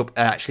it ends up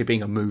actually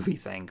being a movie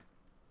thing.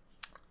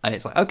 And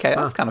it's like, okay,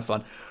 that's kind of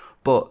fun.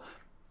 But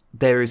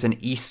there is an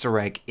Easter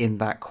egg in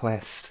that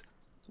quest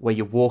where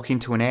you walk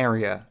into an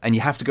area, and you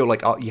have to go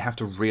you have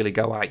to really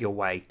go out your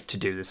way to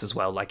do this as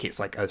well. Like, it's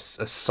like a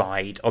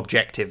side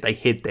objective. They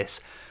hid this.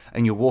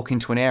 And you walk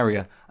into an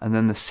area, and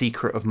then the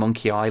Secret of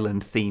Monkey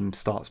Island theme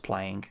starts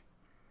playing.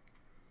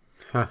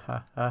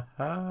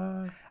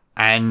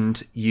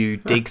 And you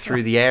dig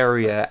through the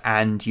area,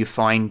 and you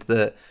find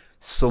that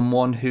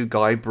someone who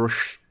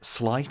Guybrush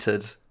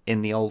slighted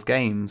in the old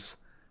games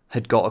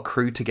had got a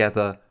crew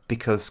together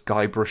because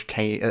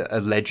Guybrush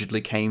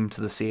allegedly came to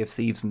the Sea of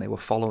Thieves, and they were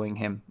following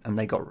him, and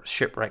they got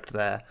shipwrecked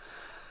there.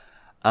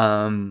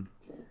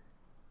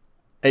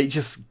 It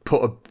just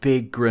put a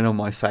big grin on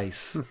my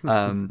face,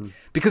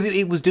 because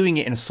it was doing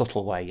it in a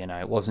subtle way. You know,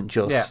 it wasn't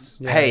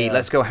just, hey,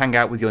 let's go hang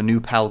out with your new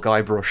pal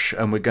Guybrush,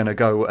 and we're gonna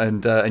go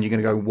and you're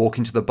gonna go walk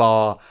into the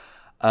bar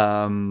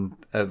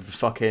of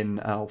fucking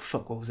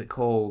what was it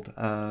called,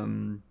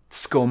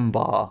 Scum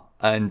Bar,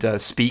 and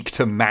speak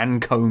to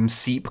Mancomb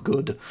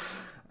Seepgood.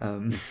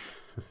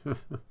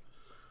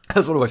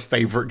 That's one of my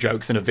favourite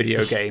jokes in a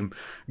video game.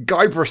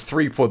 Guybrush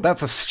Threepwood,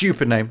 that's a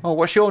stupid name. Oh,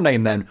 what's your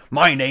name then?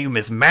 My name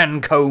is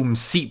Mancomb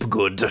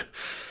Seepgood.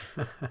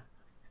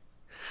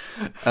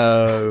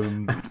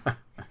 I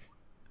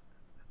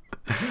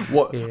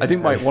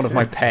think one of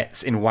my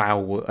pets in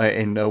WoW,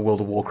 in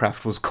World of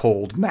Warcraft, was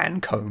called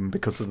Mancomb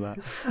because of that.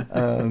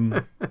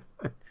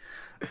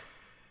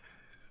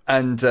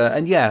 And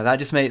yeah, that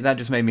just made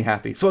me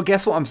happy. So I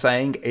guess what I'm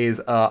saying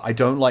is, I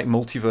don't like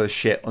multiverse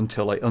shit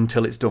until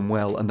it's done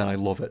well, and then I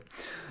love it.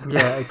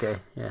 Yeah. Okay.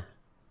 Yeah.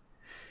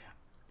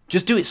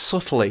 Just do it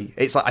subtly.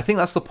 It's like, I think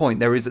that's the point.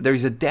 There is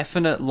a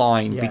definite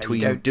line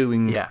between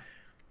doing. Yeah.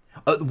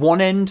 At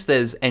one end,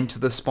 there's Enter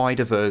the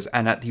Spider-Verse,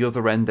 and at the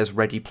other end, there's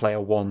Ready Player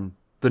One,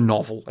 the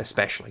novel,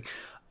 especially.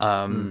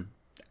 And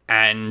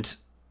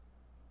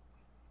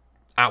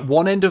at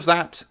one end of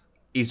that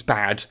is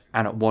bad,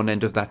 and at one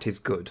end of that is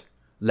good.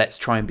 Let's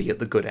try and be at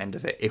the good end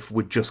of it if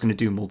we're just going to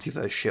do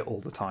multiverse shit all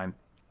the time.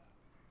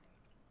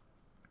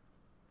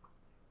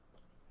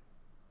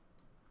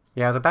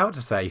 Yeah, I was about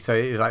to say, so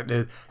it's like,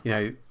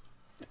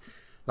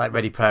 like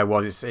Ready Player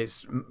One, it's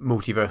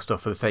multiverse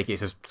stuff for the sake of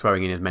it's just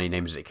throwing in as many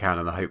names as it can,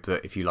 and I hope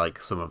that if you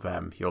like some of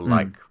them, you'll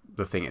like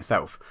the thing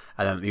itself.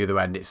 And then at the other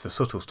end, it's the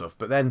subtle stuff.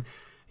 But then,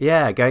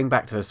 yeah, going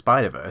back to the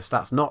Spider-Verse,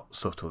 that's not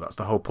subtle. That's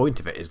the whole point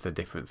of it, is the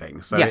different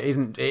things. So it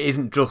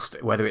isn't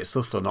just whether it's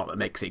subtle or not that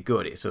makes it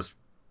good. It's just,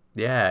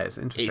 yeah, it's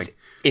interesting.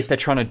 If they're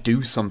trying to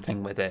do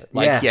something with it.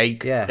 Like,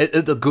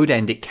 at the good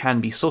end, it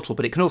can be subtle,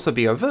 but it can also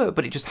be overt,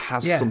 but it just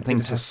has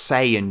something to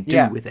say and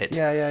do with it.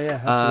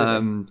 Yeah,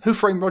 absolutely. Who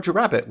Framed Roger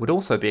Rabbit would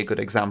also be a good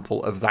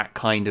example of that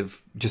kind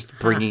of just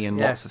bringing in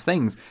lots of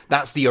things.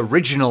 That's the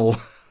original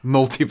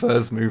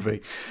multiverse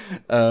movie.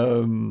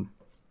 And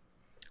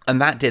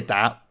that did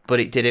that, but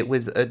it did it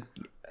with a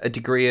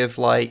degree of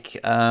like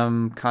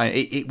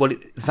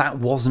that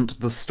wasn't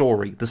the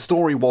story. The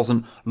story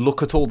wasn't,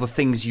 look at all the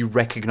things you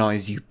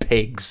recognize, you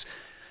pigs,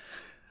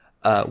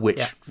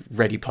 which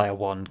Ready Player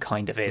One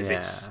kind of is.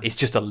 It's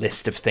just a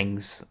list of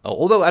things,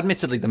 although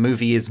admittedly the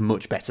movie is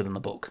much better than the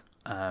book,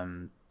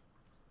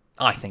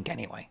 I think,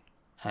 anyway,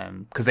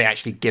 because they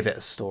actually give it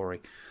a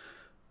story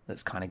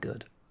that's kind of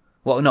good.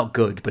 Well, not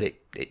good, but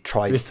it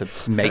tries to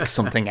make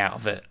something out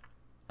of it.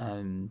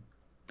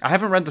 I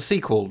haven't read the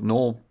sequel,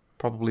 nor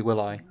probably will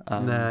I.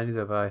 No, neither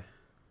have I.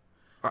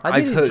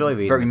 I've heard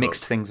very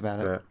mixed things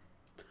about it.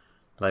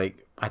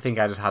 Like, I think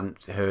I just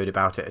hadn't heard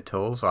about it at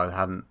all, so I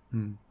hadn't.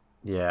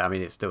 Yeah, I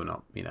mean, it's still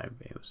not.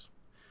 It was.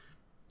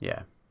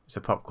 Yeah, it's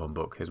a popcorn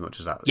book as much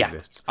as that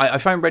exists. I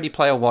find Ready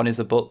Player One is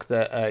a book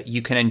that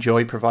you can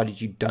enjoy,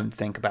 provided you don't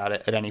think about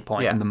it at any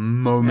point. And the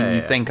moment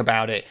you think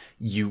about it,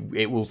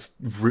 it will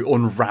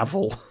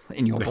unravel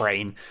in your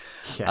brain.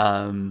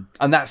 And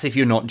that's if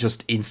you're not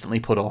just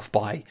instantly put off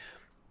by.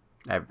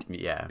 The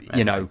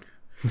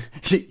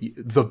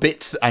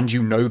bits, and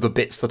the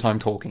bits that I'm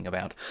talking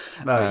about.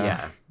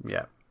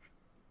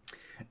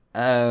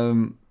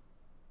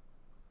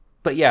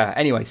 But yeah,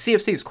 anyway, Sea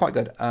of Thieves, quite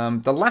good.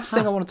 The last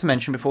thing I wanted to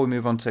mention before we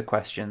move on to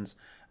questions,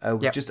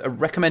 just a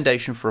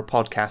recommendation for a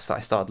podcast that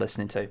I started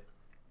listening to.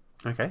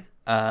 Okay.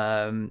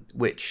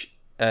 Which,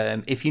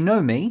 if you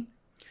know me,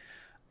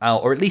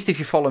 or at least if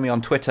you follow me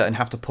on Twitter and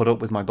have to put up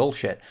with my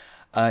bullshit,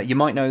 you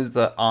might know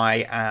that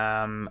I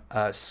am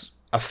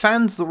a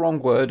fan's the wrong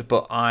word,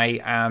 but I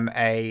am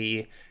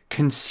a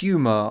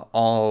consumer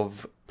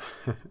of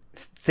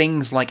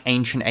things like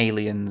Ancient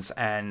Aliens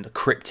and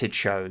cryptid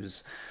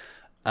shows.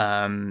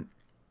 And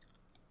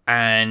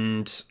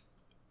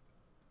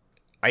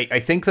I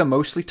think they're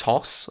mostly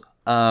toss.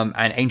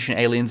 And Ancient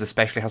Aliens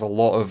especially has a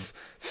lot of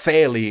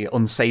fairly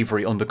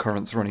unsavory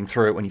undercurrents running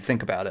through it when you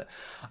think about it.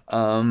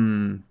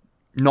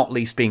 Not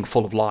least being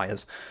full of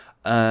liars.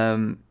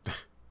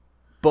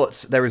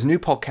 But there is a new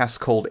podcast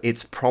called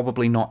It's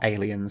Probably Not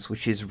Aliens,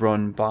 which is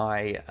run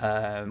by,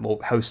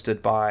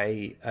 hosted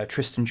by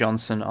Tristan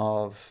Johnson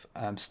of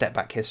Step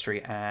Back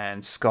History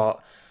and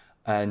Scott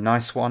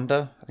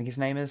Nicewander, I think his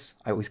name is.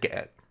 I always get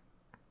it.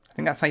 I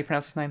think that's how you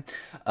pronounce his name.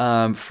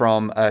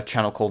 From a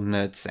channel called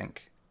NerdSync.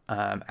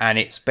 And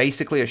it's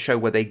basically a show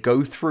where they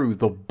go through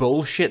the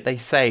bullshit they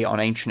say on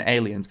Ancient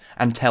Aliens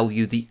and tell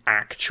you the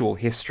actual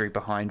history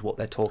behind what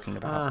they're talking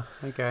about.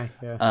 Okay,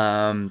 yeah.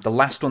 The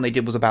last one they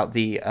did was about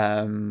the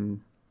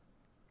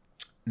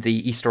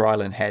Easter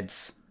Island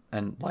heads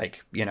and,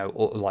 like, you know,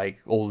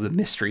 all the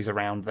mysteries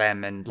around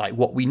them and, like,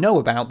 what we know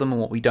about them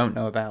and what we don't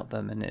know about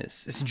them. And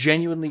it's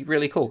genuinely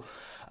really cool.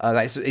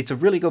 It's a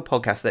really good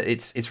podcast. That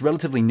it's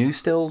relatively new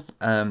still.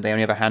 They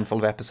only have a handful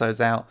of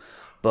episodes out.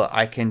 But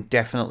I can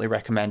definitely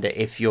recommend it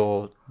if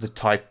you're the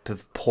type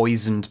of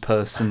poisoned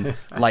person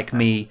like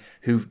me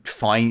who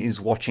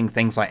finds watching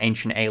things like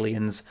Ancient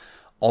Aliens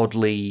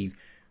oddly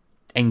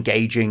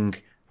engaging,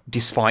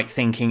 despite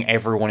thinking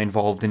everyone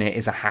involved in it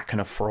is a hack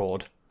and a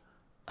fraud.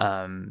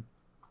 Yeah.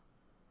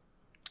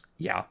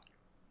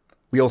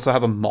 We also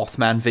have a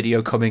Mothman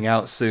video coming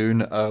out soon,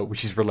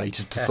 which is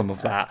related to some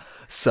of that.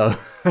 So,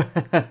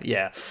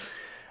 yeah.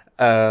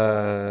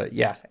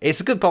 Yeah,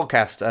 it's a good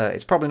podcast.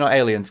 It's probably not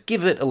Aliens.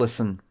 Give it a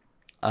listen.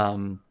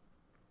 I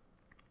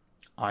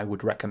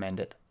would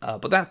recommend it.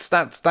 But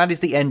that is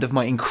the end of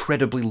my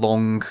incredibly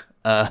long.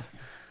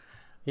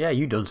 Yeah,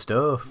 you done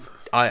stuff.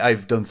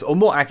 I've done or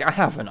more. I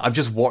haven't. I've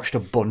just watched a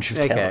bunch of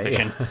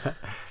television.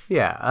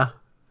 Yeah.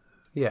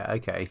 Yeah.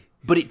 Okay.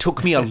 But it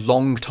took me a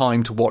long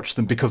time to watch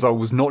them because I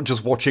was not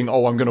just watching,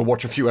 I'm going to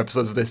watch a few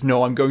episodes of this.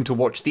 No, I'm going to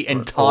watch the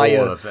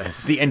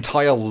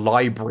entire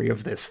library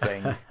of this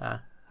thing.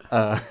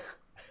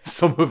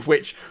 Some of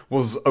which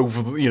was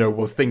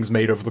was things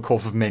made over the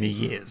course of many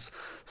years.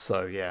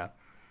 So yeah.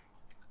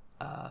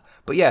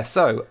 But yeah,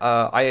 so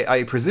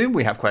I presume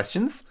we have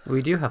questions.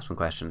 We do have some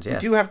questions,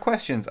 yes. We do have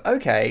questions.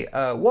 Okay,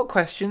 what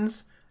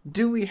questions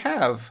do we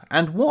have?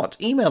 And what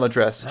email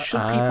address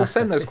should people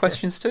send those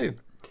questions to?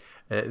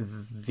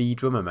 The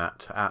drummer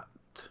Matt at...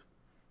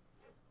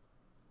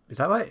 Is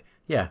that right?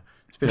 Yeah,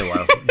 it's been a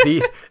while.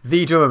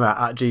 the drummer Matt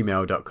at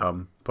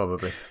gmail.com,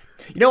 probably.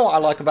 You know what I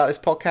like about this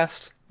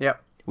podcast?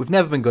 Yep. We've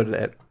never been good at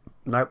it.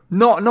 Nope.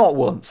 Not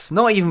once.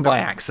 Not even by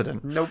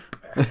accident. Nope.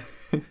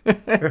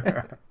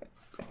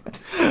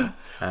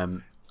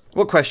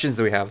 What questions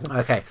do we have?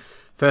 Okay.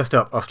 First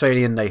up,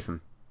 Australian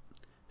Nathan.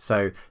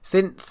 So,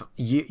 since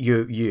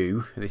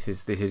you this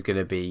is going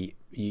to be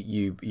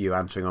you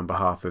answering on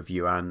behalf of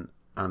you and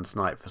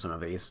Snipe for some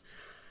of these.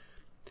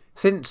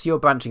 Since you're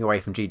branching away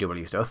from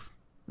GW stuff,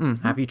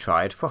 have you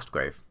tried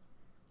Frostgrave?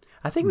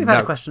 I think we've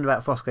had a question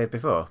about Frostgrave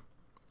before.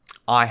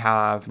 I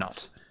have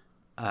not.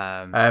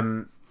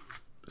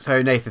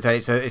 So Nathan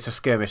said it's a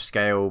skirmish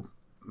scale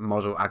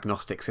model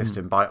agnostic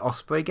system by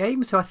Osprey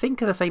Games, who I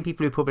think are the same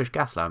people who publish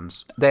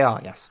Gaslands. They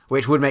are, yes.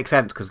 Which would make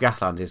sense because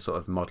Gaslands is sort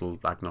of model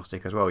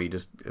agnostic as well. You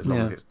just as long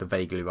as it's the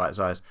vaguely right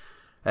size.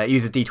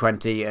 Uses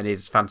D20 and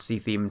is fantasy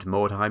themed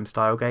Mordheim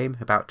style game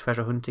about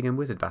treasure hunting and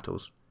wizard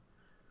battles.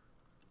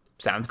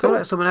 Sounds cool. I feel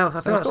like someone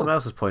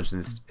else has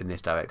pointed in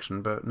this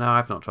direction, but no,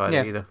 I've not tried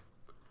it either.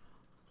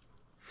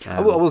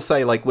 I will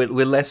say, like, we're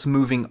less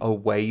moving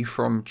away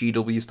from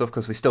GW stuff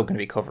because we're still going to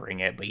be covering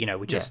it, but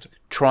we're just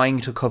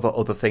trying to cover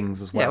other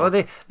things as well.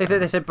 Yeah, well,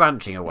 they said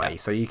branching away,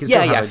 so you can still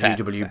have a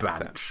GW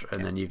branch,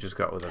 and then you've just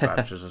got other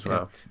branches as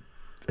well.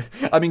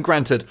 I mean,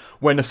 granted,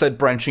 when I said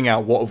branching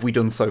out, what have we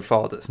done so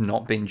far that's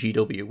not been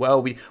GW?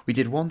 Well, we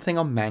did one thing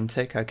on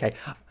Mantic, okay.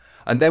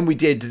 And then we've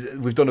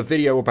done a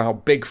video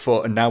about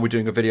Bigfoot, and now we're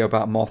doing a video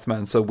about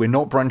Mothman, so we're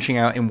not branching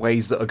out in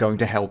ways that are going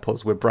to help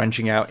us. We're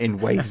branching out in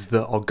ways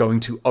that are going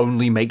to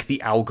only make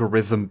the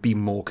algorithm be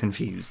more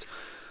confused.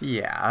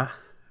 Yeah,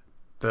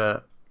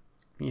 but,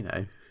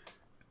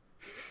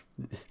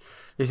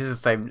 this is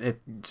the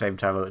same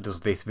channel that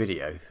does this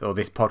video, or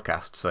this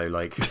podcast, so,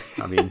 like,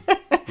 I mean...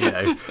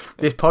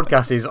 this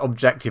podcast is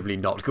objectively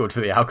not good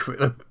for the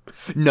algorithm.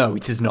 No,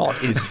 it is not.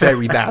 It is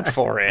very bad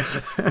for it.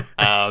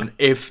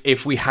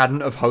 If we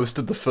hadn't have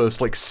hosted the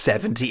first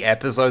 70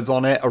 episodes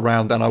on it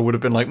around then, I would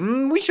have been like,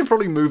 we should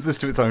probably move this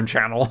to its own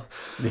channel.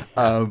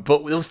 But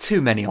there was too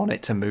many on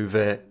it to move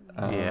it.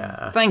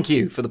 Thank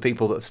you for the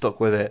people that have stuck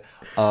with it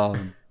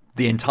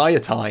the entire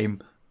time.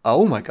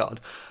 Oh my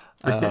god.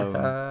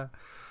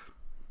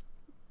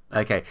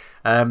 Okay.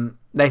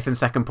 Nathan's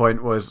second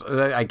point was,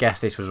 I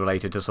guess this was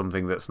related to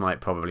something that Snipe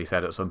probably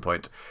said at some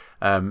point.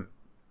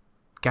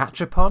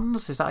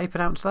 Gachapons, is that how you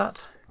pronounce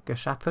that?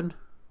 Gachapon?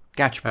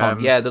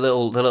 Gachapon, yeah, the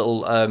little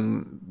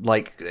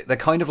like they're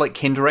kind of like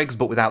Kinder eggs,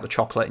 but without the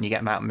chocolate, and you get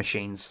them out of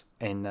machines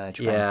in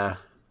Japan. Yeah,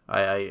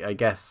 I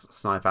guess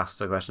Snipe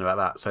asked a question about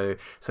that. So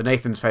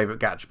Nathan's favourite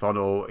Gachapon,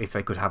 or if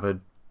they could have a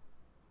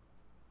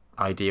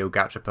ideal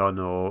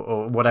Gachapon,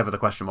 or whatever the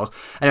question was.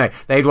 Anyway,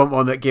 they'd want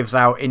one that gives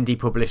out indie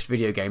published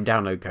video game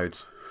download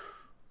codes.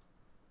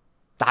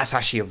 That's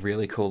actually a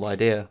really cool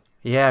idea.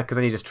 Yeah, because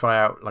then you just try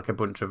out like a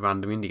bunch of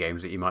random indie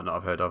games that you might not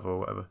have heard of or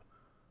whatever.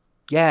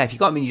 Yeah, if you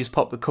got them, you just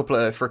pop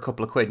for a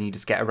couple of quid and you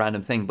just get a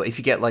random thing. But if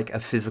you get like a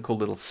physical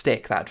little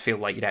stick, that'd feel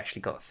like you'd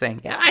actually got a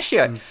thing. Yeah,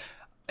 actually,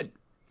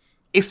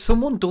 if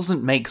someone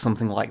doesn't make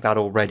something like that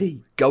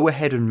already, go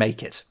ahead and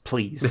make it,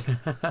 please.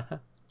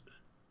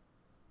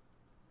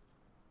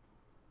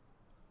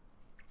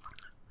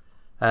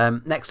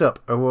 Next up,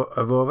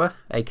 Aurora,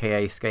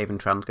 aka Skaven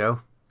Trans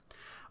Girl.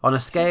 On a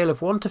scale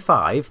of 1 to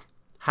 5,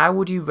 how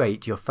would you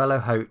rate your fellow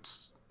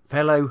hosts'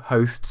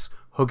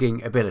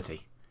 hugging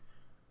ability?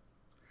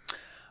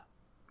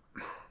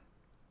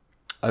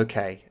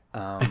 Okay.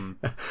 Well,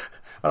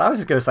 I was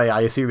just going to say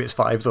I assume it's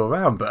 5s all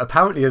round, but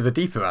apparently there's a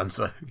deeper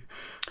answer.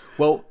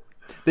 Well,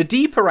 the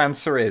deeper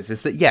answer is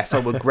that yes, I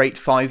would rate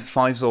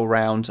fives all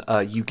round.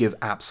 You give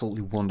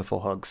absolutely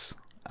wonderful hugs,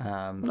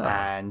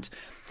 and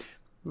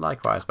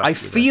likewise. I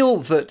feel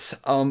that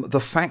the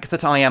fact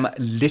that I am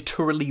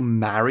literally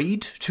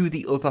married to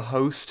the other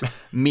host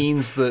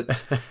means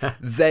that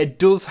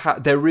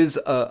there is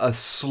a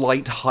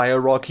slight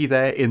hierarchy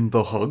there in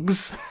the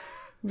hugs.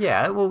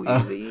 Yeah,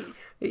 well.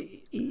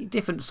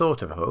 Different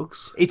sort of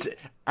hugs.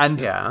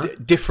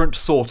 Different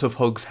sort of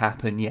hugs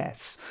happen,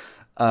 yes.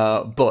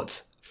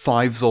 But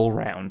 5s all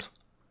round,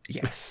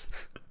 yes.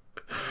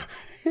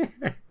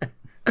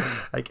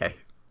 Okay.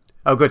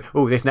 Oh, good.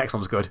 Oh, this next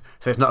one's good.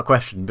 So it's not a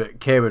question, but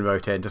Kieran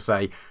wrote in to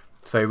say,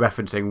 so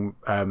referencing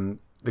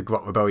the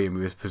Grot Rebellion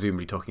we was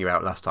presumably talking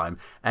about last time,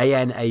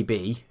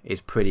 ANAB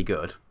is pretty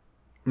good.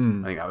 I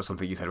think that was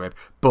something you said, Rib.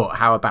 But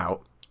how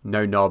about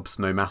no knobs,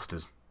 no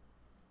masters?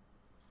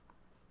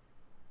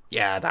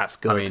 Yeah, that's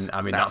good.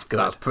 I mean that's good.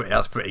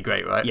 That's pretty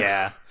great, right?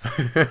 Yeah.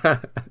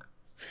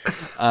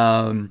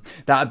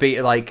 That'd be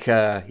like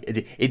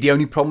the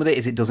only problem with it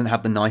is it doesn't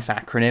have the nice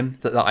acronym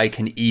that I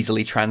can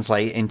easily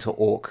translate into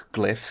orc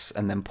glyphs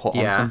and then put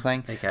on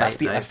something. Okay. That's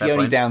the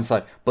only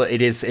downside. But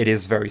it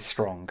is very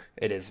strong.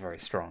 It is very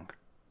strong.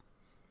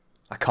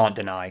 I can't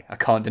deny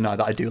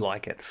that I do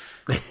like it.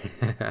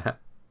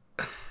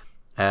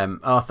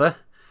 Arthur,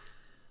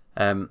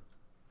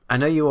 I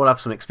know you all have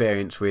some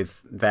experience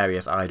with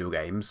various idle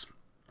games.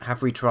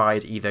 Have we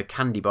tried either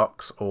Candy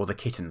Box or the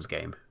Kittens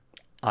game?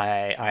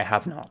 I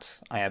have not.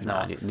 I have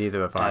not.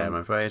 Neither have I, I'm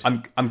afraid.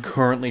 I'm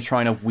currently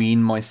trying to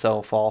wean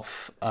myself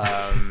off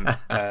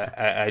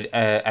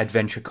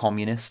Adventure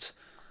Communist.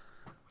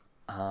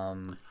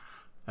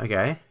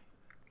 Okay.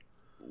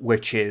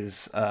 Which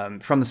is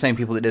from the same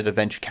people that did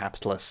Adventure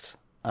Capitalist.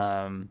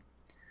 And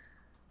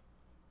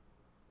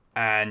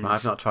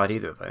I've not tried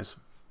either of those.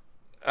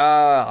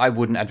 I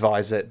wouldn't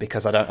advise it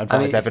because I don't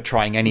advise ever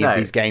trying any of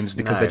these games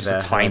because they're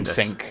just a time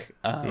sink.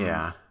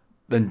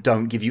 Then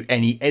don't give you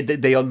any.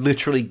 They are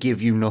literally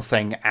give you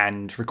nothing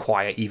and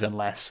require even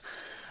less.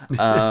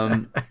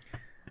 I'm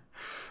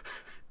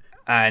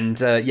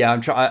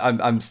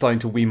starting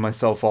to wean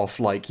myself off.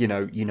 Like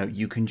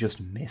you can just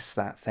miss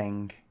that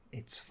thing.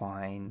 It's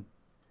fine.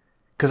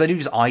 Because I do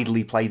just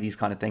idly play these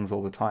kind of things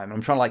all the time.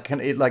 I'm trying to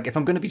if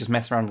I'm going to be just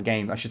messing around in a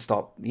game, I should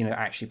start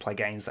actually play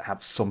games that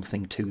have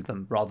something to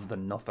them rather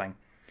than nothing.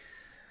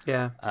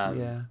 Yeah.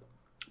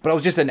 But I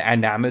was just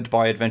enamored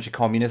by Adventure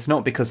Communist,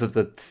 not because of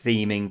the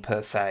theming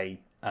per se,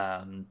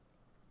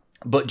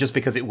 but just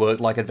because it worked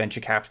like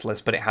Adventure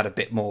Capitalist, but it had a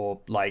bit more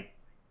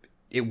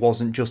it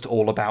wasn't just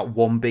all about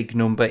one big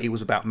number. It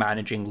was about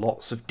managing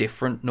lots of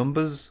different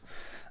numbers,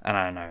 and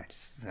I don't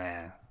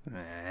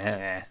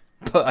know.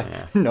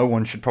 But no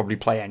one should probably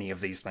play any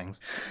of these things.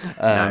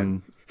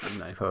 No,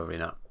 probably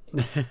not.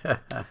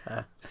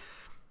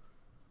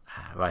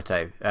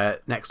 Righto.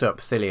 Next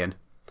up, Cillian.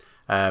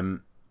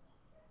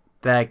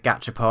 They're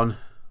Gachapon.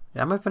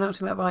 Am I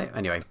pronouncing that right?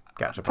 Anyway,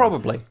 Gachapon.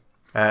 Probably.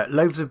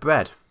 Loaves of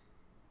bread.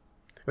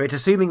 It's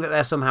assuming that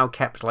they're somehow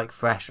kept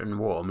fresh and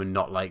warm and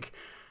not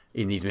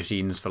in these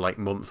machines for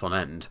months on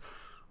end.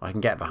 I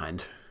can get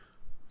behind.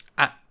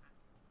 I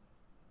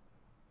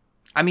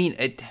mean,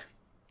 it...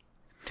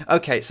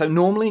 Okay, so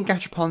normally in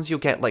gachapons you'll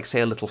get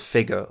say a little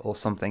figure or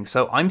something.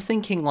 So I'm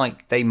thinking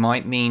they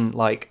might mean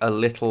a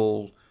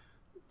little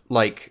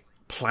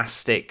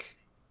plastic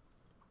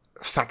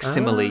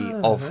facsimile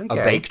of a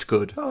baked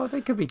good. Oh,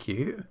 they could be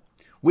cute.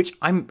 Which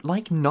I'm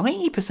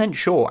 90%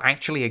 sure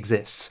actually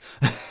exists.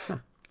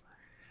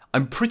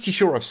 I'm pretty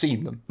sure I've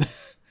seen them.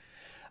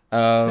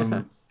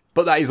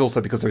 But that is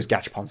also because those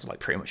gachapons are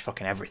pretty much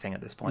fucking everything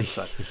at this point.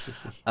 So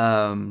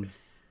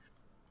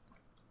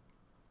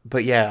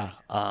But yeah,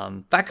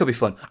 that could be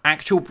fun.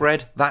 Actual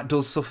bread, that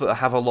does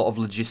have a lot of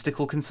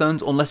logistical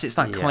concerns, unless it's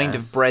that kind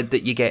of bread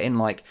that you get in,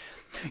 like,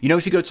 you know,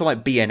 if you go to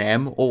like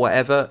B&M or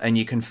whatever, and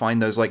you can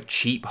find those like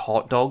cheap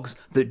hot dogs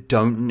that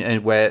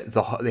don't, where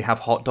they have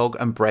hot dog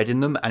and bread in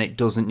them, and it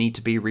doesn't need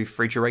to be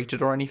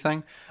refrigerated or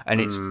anything,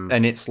 and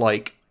it's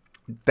like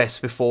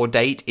best before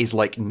date is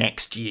like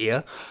next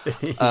year,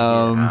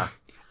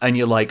 and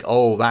you're like,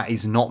 oh, that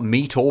is not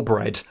meat or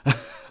bread.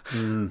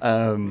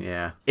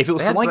 If it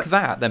was like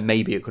that, then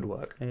maybe it could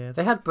work. Yeah,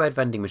 they had bread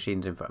vending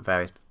machines in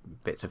various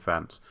bits of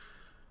France.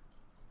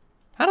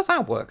 How does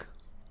that work?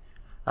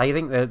 I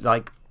think they're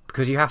like,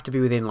 because you have to be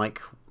within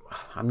like,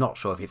 I'm not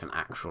sure if it's an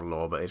actual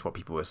law, but it's what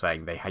people were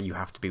saying. You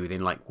have to be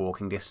within like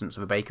walking distance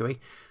of a bakery.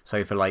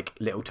 So for like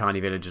little tiny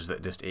villages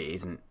that just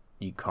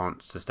you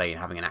can't sustain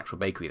having an actual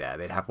bakery there,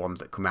 they'd have ones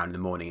that come around in the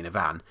morning in a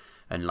van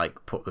and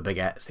like put the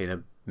baguettes in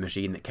a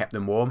machine that kept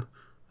them warm,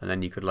 and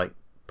then you could like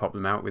pop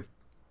them out with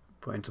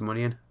putting some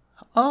money in.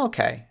 Oh,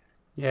 okay.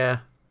 Yeah.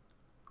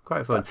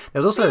 Quite fun.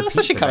 There was also that's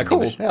actually kind of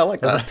cool. Yeah, I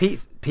like that.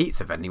 There's a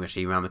pizza vending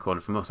machine around the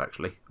corner from us,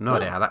 actually. No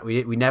idea how that...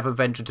 We never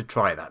ventured to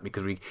try that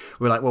because we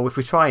were like, well, if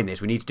we're trying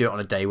this, we need to do it on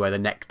a day where the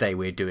next day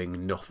we're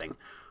doing nothing.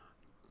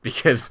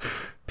 Because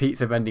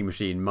pizza vending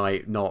machine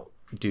might not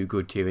do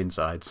good to your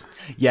insides.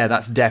 Yeah,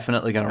 that's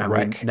definitely going to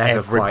wreck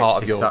every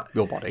part of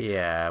your body.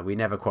 Yeah, we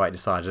never quite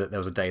decided that there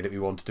was a day that we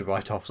wanted to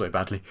write off so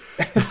badly.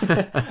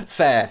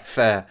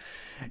 Fair.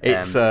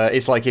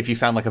 It's like if you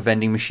found like a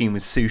vending machine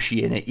with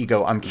sushi in it, you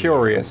go, I'm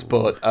curious,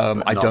 but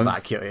I don't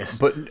that curious.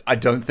 But I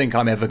don't think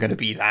I'm ever going to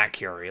be that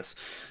curious.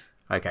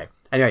 Okay.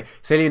 Anyway,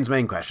 Cillian's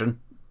main question.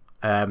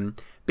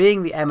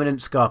 Being the eminent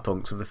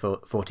Scarpunks of the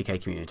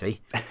 40k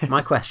community,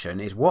 my question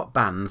is, what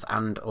bands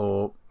and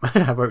or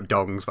I wrote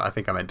dongs, but I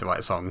think I meant to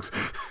write songs.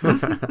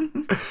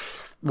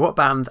 What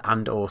bands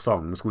and or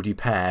songs would you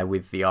pair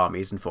with the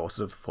armies and forces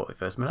of the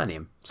 41st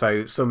millennium?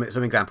 So some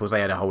examples, they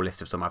had a whole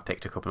list of some. I've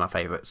picked a couple of my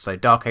favourites. So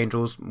Dark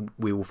Angels,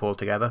 We Will Fall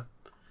Together.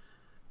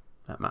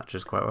 That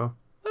matches quite well.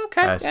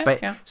 Okay,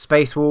 yeah.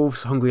 Space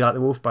Wolves, Hungry Like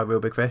the Wolf by Real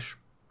Big Fish.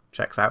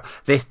 Checks out.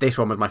 This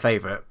one was my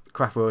favourite.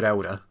 Craft World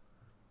Elder.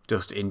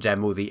 Just in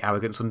general, the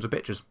arrogant sons of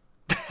bitches.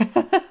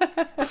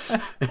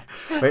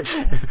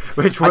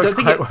 which works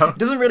quite well. It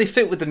doesn't really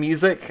fit with the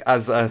music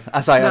as I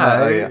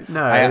am.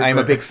 I'm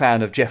a big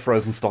fan of Jeff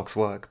Rosenstock's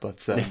work,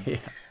 but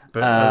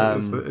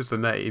it's the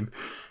name.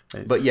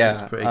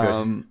 It's pretty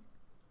good.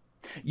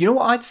 You know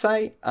what I'd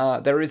say?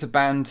 There is a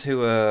band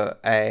who are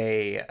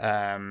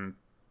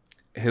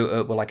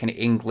like an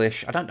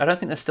English. I don't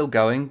think they're still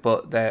going,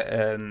 but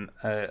they're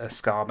a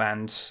ska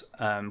band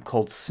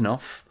called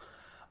Snuff.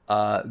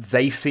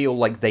 They feel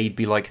like they'd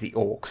be like the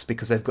Orcs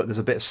because there's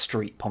a bit of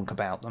street punk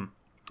about them.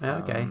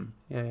 Okay.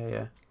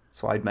 Yeah.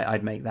 So I'd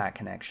make that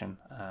connection.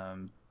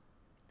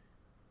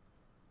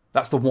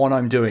 That's the one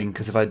I'm doing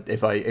because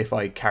if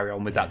I carry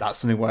on with that, that's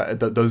something where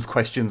those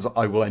questions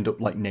I will end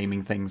up like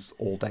naming things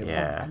all day long.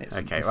 Yeah.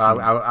 Okay. Well,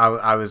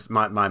 I was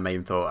my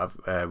main thought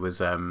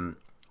was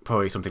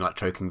probably something like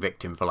Choking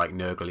Victim for like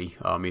Nurgly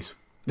armies.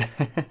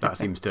 That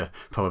seems to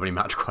probably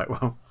match quite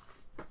well.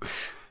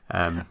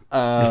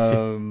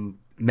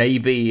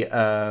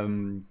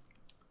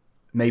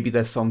 Maybe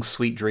their song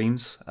Sweet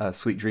Dreams.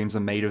 Sweet Dreams are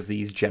made of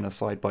these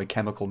genocide by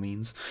chemical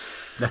means.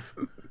 I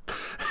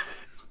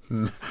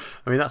mean,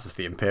 that's just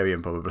the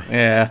Imperium, probably.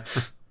 Yeah.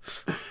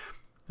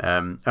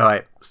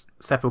 Alright,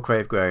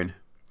 Sepulchrave Groan.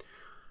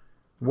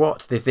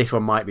 This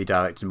one might be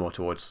directed more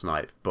towards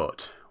Snipe,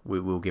 but we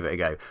will give it a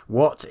go.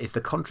 What is the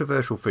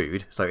controversial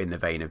food, so in the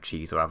vein of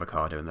cheese or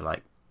avocado and the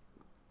like,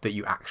 that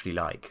you actually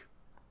like?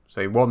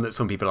 So one that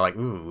some people are like,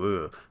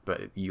 ooh,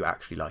 but you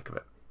actually like of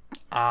it.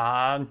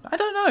 I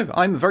don't know.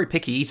 I'm a very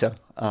picky eater,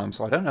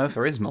 so I don't know if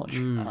there is much.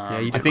 Yeah,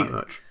 you don't like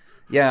much.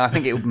 Yeah, I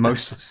think it would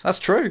most. That's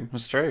true.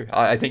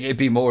 I think it'd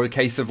be more a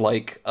case of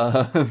like,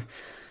 oh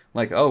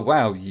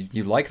wow,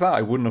 you like that?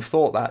 I wouldn't have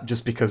thought that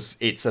just because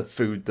it's a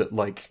food that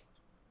like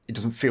it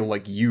doesn't feel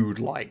like you'd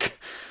like.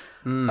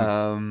 I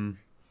don't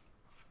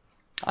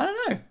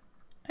know.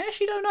 I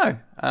actually don't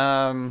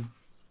know.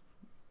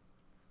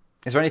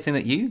 Is there anything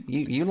that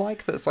you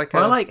like that's like?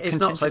 Well, it's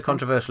not so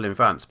controversial in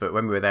France, but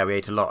when we were there, we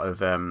ate a lot of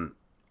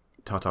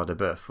tartare de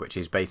boeuf, which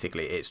is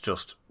basically it's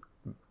just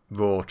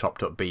raw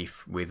chopped up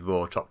beef with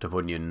raw chopped up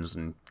onions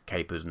and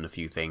capers and a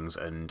few things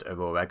and a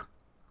raw egg,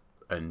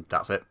 and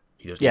that's it.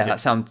 You just eat it.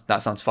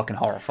 that sounds fucking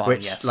horrifying.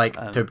 Which, yes,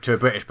 to a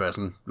British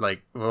person,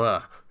 like,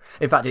 ugh.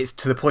 In fact, it's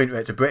to the point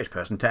where it's a British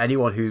person. To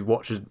anyone who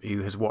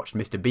has watched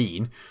Mr.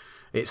 Bean.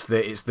 It's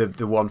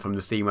the one from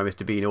the scene where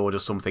Mr. Bean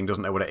orders something,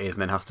 doesn't know what it is,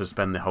 and then has to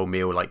spend the whole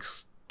meal like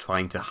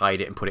trying to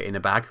hide it and put it in a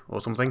bag or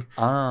something.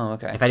 Oh,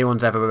 okay. If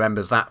anyone's ever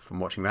remembers that from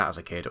watching that as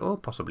a kid, or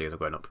possibly as a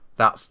grown up,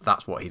 that's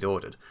what he's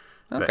ordered.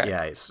 Okay. But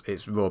yeah,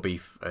 it's raw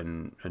beef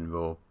and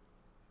raw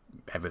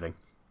everything,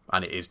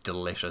 and it is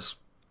delicious.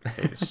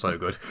 It's so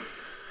good.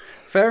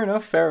 Fair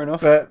enough.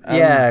 But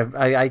yeah,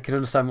 I can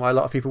understand why a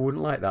lot of people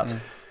wouldn't like that. Yeah.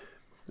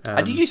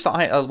 I did used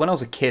to. When I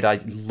was a kid, I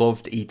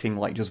loved eating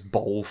like just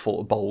bowls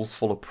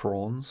full of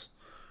prawns.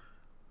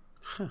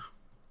 Huh.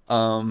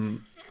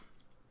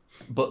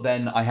 But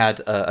then I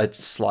had a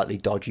slightly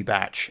dodgy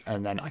batch,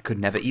 and then I could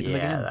never eat them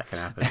again. Yeah, that can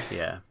happen.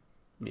 Yeah.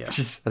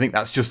 I think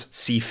that's just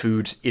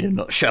seafood in a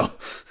nutshell.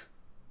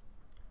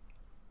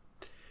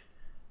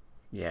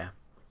 Yeah.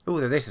 Oh,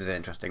 this is an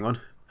interesting one.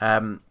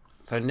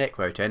 So Nick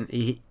wrote in.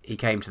 He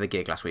came to the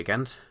gig last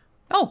weekend.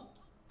 Oh.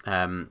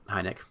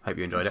 Hi, Nick. Hope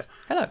you enjoyed it.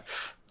 Hello.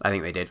 I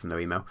think they did from their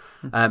email.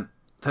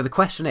 So the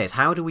question is,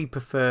 how do we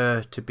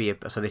prefer to be...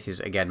 So this is,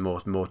 again,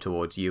 more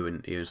towards you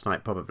and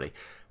Snipe, probably.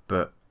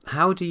 But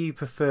how do you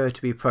prefer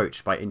to be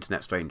approached by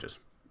internet strangers?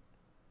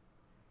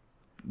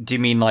 Do you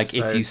mean like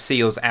if you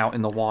see us out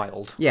in the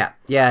wild? Yeah.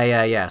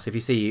 So if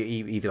you see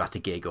either at a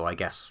gig or I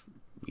guess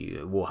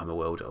Warhammer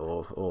World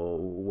or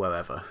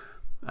wherever,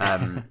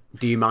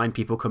 do you mind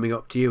people coming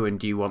up to you, and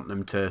do you want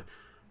them to,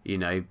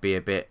 be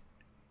a bit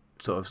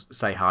sort of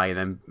say hi and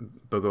then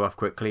bugger off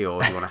quickly,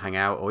 or do you want to hang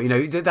out, or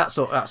that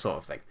sort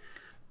of thing?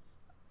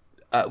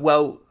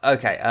 Well,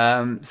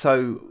 okay.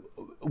 So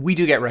we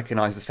do get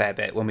recognised a fair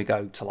bit when we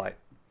go to like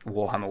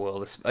Warhammer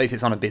World, if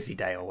it's on a busy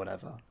day or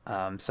whatever.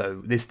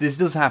 So this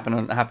does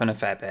happen a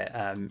fair bit.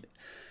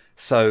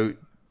 So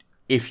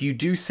if you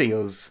do see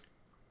us,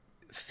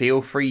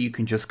 feel free. You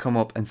can just come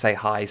up and say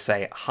hi.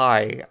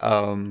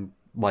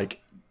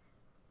 Like,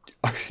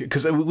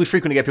 because we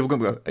frequently get people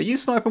go, "Are you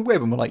Snipe and Wib?"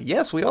 And we're like,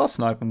 "Yes, we are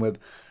Snipe and Wib,"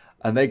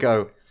 and they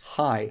go,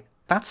 "Hi."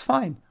 That's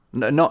fine.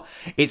 No,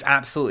 it's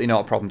absolutely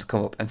not a problem to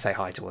come up and say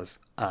hi to us.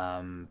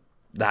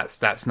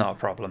 That's not a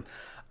problem.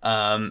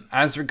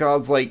 As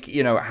regards like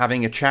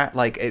having a chat,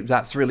 like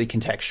that's really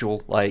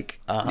contextual. Like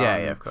yeah,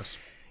 of course.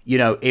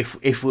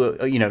 If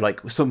we're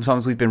like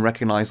sometimes we've been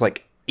recognized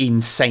like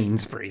in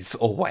Sainsbury's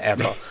or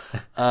whatever,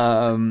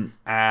 and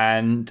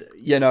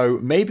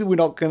maybe we're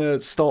not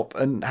gonna stop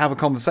and have a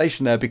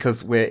conversation there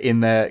because we're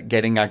in there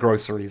getting our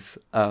groceries.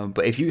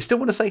 But if you still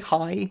want to say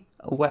hi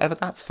or whatever,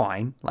 that's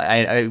fine.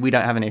 Like we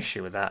don't have an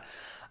issue with that.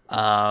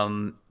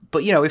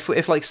 But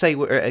if like say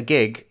we're at a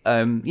gig,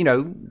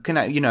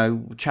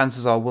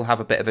 chances are we'll have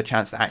a bit of a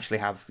chance to actually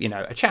have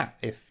a chat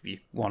if you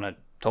want to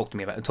talk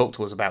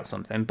to us about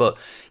something. But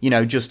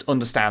just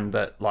understand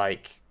that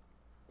like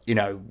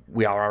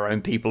we are our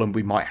own people, and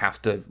we might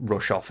have to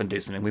rush off and do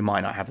something. We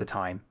might not have the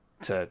time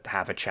to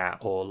have a chat,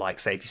 or like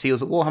say if you see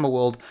us at Warhammer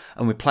World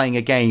and we're playing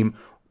a game,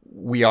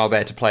 we are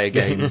there to play a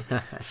game.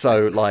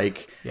 So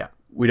like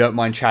we don't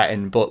mind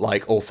chatting, but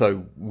like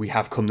also we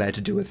have come there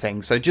to do a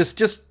thing. So just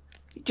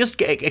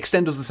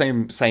extend us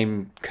the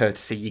same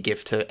courtesy you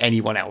give to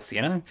anyone else,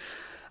 and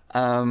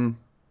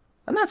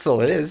that's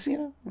all it is,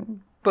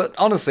 But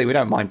honestly, we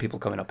don't mind people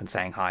coming up and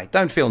saying hi.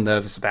 Don't feel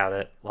nervous about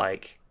it,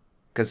 like,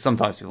 because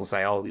sometimes people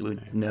say, "Oh, we were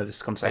nervous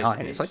to come say hi,"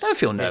 and it's like, don't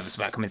feel nervous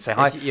about coming and say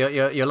hi.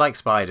 You're like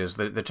spiders.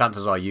 The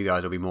chances are you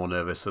guys will be more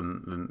nervous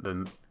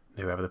than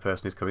whoever the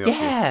person is coming up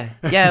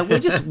to. Yeah, we're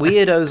just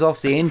weirdos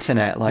off the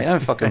internet. Like,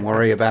 don't fucking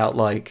worry about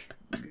like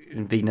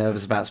be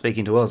nervous about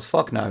speaking to us.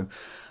 Fuck no.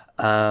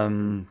 But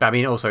I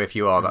mean, also if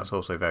you are, that's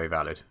also very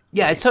valid.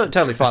 Yeah, it's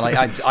totally fine.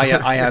 Like I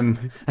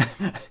am,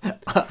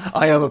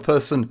 I am a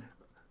person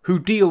who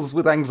deals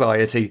with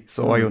anxiety,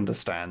 so I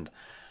understand.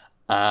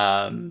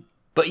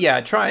 But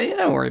yeah,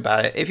 don't worry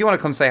about it. If you want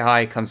to come say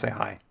hi, come say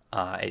hi.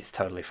 It's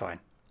totally fine.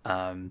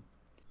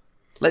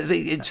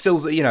 It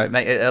feels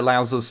it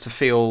allows us to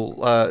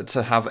feel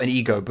to have an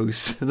ego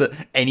boost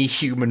that any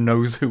human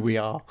knows who we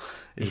are.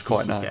 It's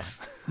quite nice.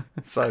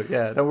 So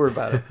yeah, don't worry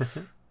about it.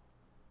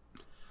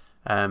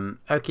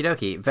 Okie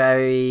dokie.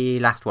 Very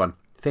last one.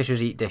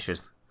 Fishers eat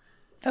dishes.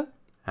 Oh.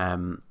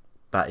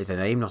 That is a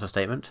name, not a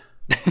statement.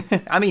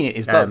 I mean, it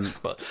is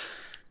both, but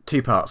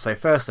 2 parts. So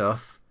first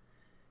off,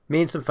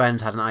 me and some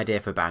friends had an idea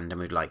for a band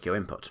and we'd like your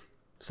input.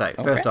 So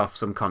first off,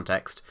 some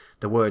context.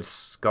 The word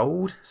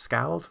scald,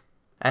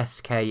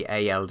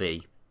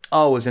 S-K-A-L-D.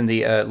 Oh, as in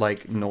the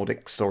like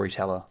Nordic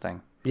storyteller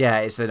thing. Yeah,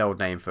 it's an old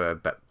name for a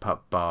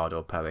bard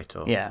or poet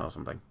or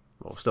something.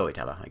 Or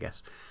storyteller, I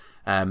guess.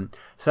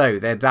 So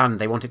their band,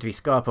 they want it to be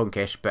ska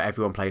punkish, but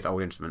everyone plays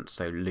old instruments,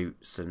 so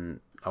lutes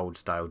and old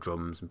style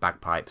drums and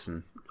bagpipes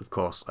and of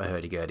course a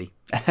hurdy-gurdy.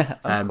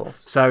 Of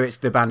course. So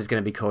the band is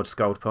going to be called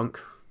Scald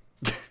Punk,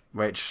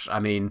 which I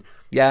mean,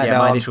 no,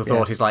 my initial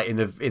thought is like in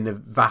the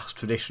vast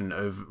tradition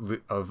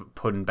of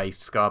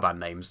pun-based ska band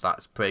names,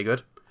 that's pretty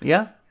good.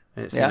 Yeah,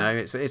 it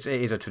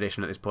is a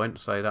tradition at this point,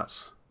 so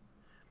that's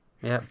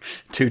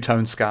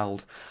two-tone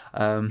scald.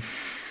 Depending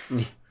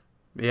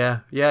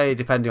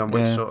on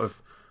which sort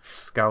of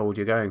scald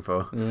you're going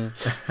for.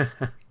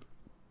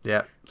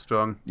 Yeah,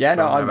 strong. Yeah,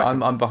 strong,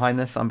 no, I'm behind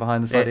this. I'm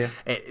behind this idea.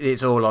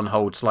 It's all on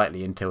hold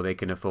slightly until they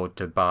can afford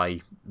to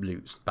buy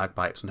lutes,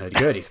 bagpipes, and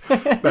hurdy-gurdies.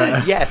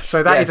 But yes.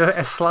 So that is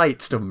a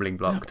slight stumbling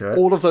block to it.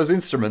 All of those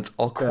instruments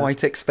are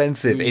quite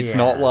expensive. It's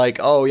not like,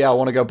 oh yeah, I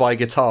want to go buy a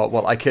guitar.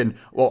 Well,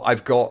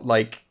 I've got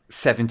like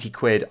 70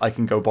 quid. I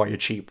can go buy a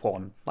cheap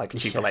one, like a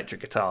cheap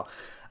electric guitar.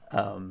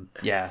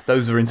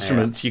 Those are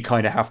instruments you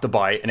kind of have to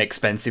buy an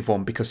expensive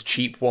one because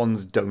cheap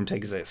ones don't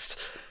exist.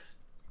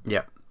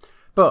 Yeah.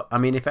 But, I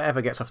mean, if it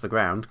ever gets off the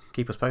ground,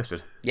 keep us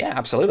posted. Yeah,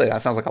 absolutely.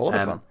 That sounds like a lot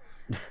of fun.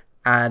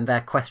 And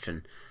their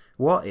question,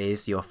 what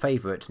is your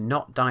favourite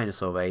not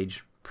dinosaur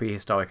age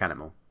prehistoric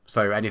animal?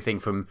 So anything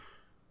from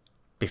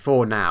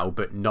before now,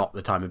 but not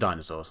the time of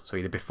dinosaurs. So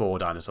either before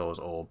dinosaurs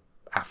or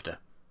after.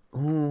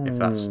 Ooh. If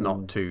that's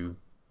not too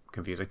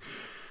confusing.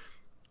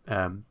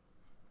 I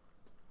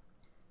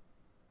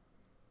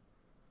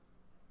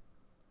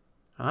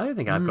don't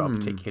think I've got a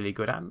particularly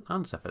good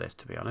answer for this,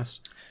 to be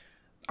honest.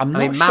 I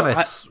mean,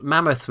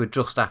 mammoths were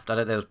just after. I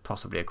don't know, there was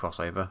possibly a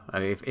crossover. I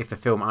mean, if the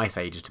film Ice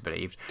Age is to be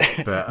believed,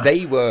 but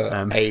they were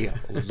a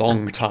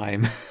long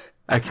time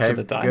after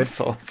the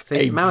dinosaurs.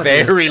 See, a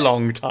very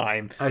long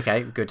time.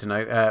 Okay, good to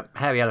know.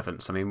 Hairy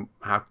elephants. I mean,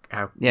 how?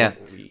 Yeah,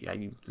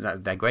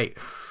 they're great.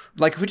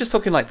 Like, if we're just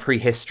talking like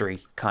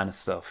prehistory kind of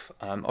stuff,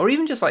 or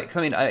even just like,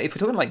 I mean, if we're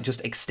talking like just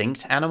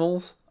extinct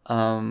animals,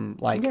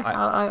 like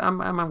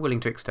I'm willing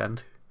to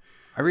extend.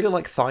 I really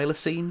like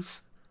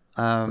thylacines.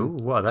 Ooh,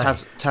 what are they?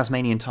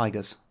 Tasmanian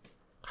tigers.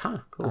 Huh,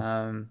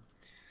 cool.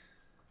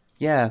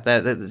 Yeah,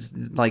 they're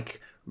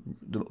like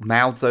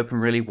mouths open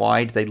really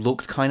wide. They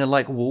looked kind of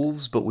like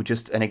wolves, but were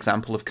just an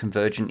example of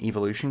convergent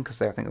evolution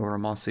because I think they were a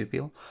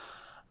marsupial.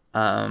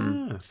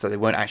 So they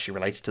weren't actually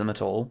related to them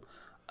at all.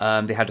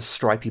 They had a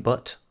stripy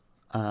butt.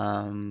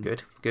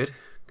 Good.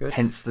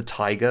 Hence the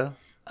tiger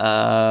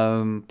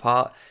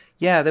part.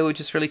 Yeah, they were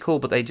just really cool,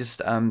 but they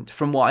just,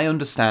 from what I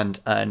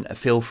understand, and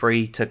feel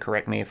free to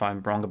correct me if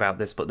I'm wrong about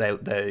this, but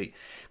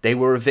they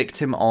were a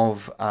victim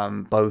of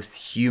both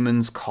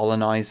humans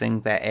colonizing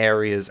their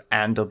areas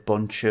and a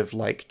bunch of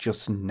like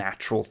just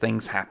natural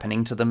things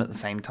happening to them at the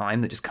same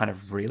time that just kind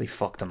of really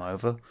fucked them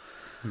over.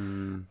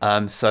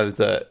 So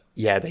that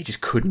they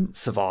just couldn't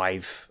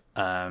survive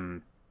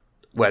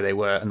where they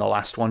were, and the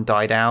last one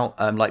died out.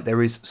 Like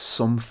there is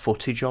some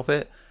footage of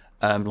it,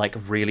 like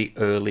really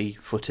early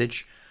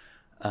footage.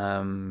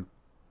 From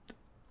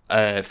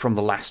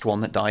the last one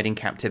that died in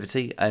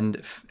captivity,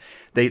 and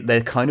they're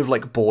kind of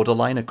like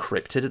borderline a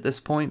cryptid at this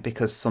point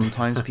because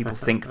sometimes people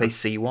think they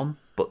see one,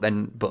 but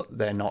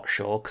they're not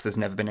sure because there's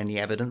never been any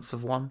evidence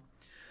of one.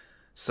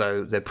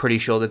 So they're pretty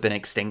sure they've been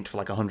extinct for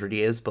like 100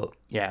 years, but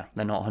yeah,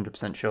 they're not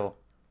 100% sure.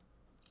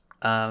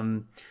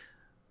 But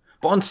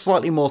on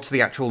slightly more to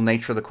the actual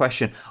nature of the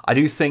question, I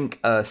do think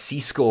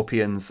sea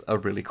scorpions are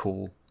really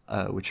cool.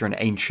 Which are an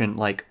ancient,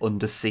 like,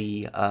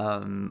 undersea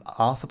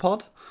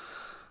arthropod.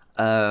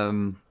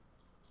 And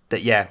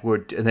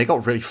they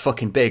got really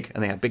fucking big,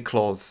 and they had big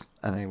claws,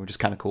 and they were just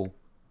kind of cool.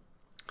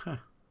 Huh.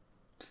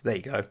 So there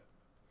you go.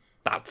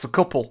 That's a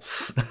couple.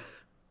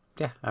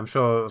 Yeah, I'm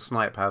sure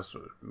Snipe has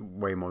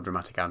way more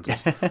dramatic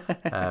answers.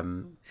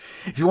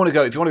 If you want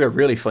to go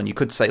really fun, you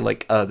could say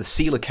like the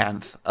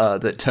coelacanth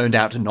that turned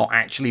out to not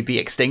actually be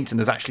extinct, and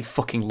there's actually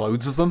fucking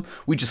loads of them.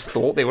 We just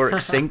thought they were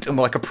extinct and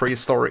were like a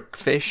prehistoric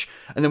fish,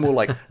 and then we're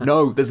like,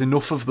 no, there's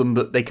enough of them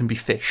that they can be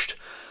fished.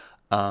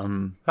 I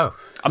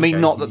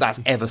mean, not that that's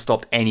ever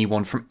stopped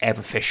anyone from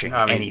ever fishing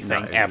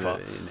anything ever.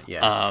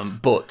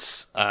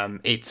 But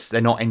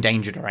they're not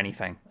endangered or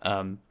anything.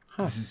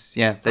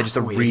 Yeah, they're just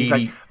a really...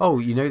 Like,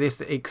 you know this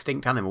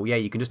extinct animal? Yeah,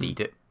 you can just eat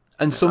it.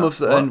 And some of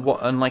the...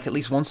 And like at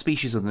least one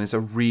species of them is a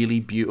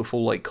really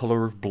beautiful like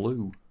colour of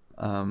blue.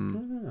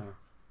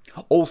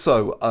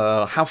 Also,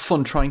 have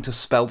fun trying to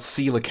spell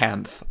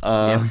coelacanth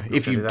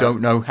if you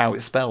don't know how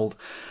it's spelled.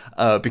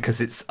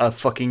 Because it's a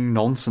fucking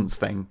nonsense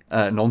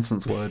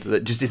word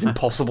that just is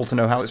impossible to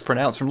know how it's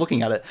pronounced from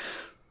looking at it.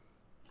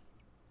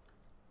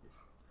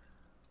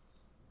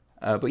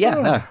 But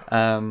yeah,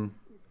 no...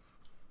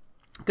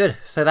 Good.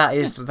 So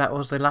that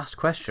was the last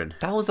question.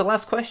 That was the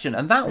last question,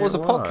 and that was a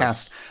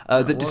podcast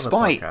that,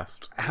 despite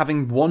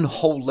having one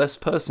whole less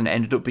person,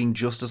 ended up being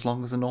just as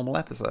long as a normal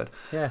episode.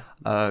 Yeah.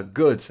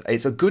 Good.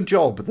 It's a good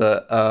job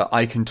that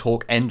I can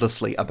talk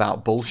endlessly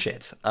about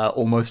bullshit,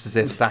 almost as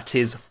if that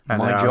is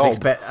my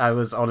job. I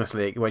was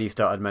honestly, when you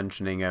started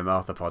mentioning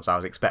arthropods, I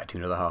was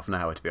expecting another half an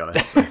hour, to be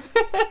honest. So.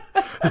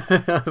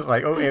 I was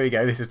like, oh, here we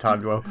go. This is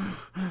timed well.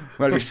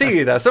 Well, you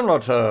see, they're similar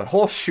to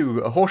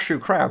horseshoe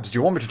crabs. Do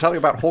you want me to tell you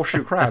about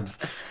horseshoe crabs?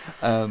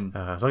 As long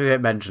as you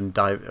don't mention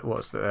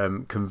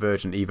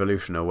convergent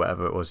evolution or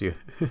whatever it was.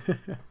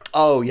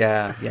 Oh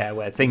yeah,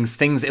 where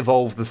things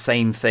evolve the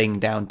same thing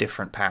down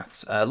different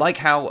paths. Like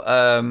how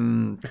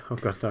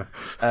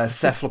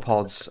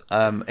cephalopods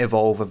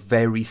evolve a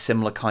very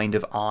similar kind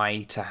of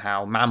eye to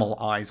how mammal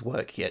eyes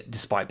work, yet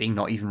despite being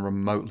not even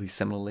remotely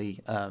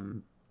similarly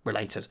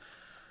related.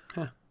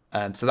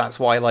 So that's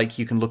why, like,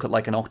 you can look at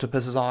like an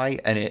octopus's eye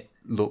and it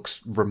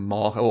looks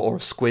remarkable, or a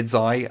squid's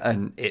eye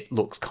and it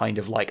looks kind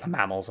of like a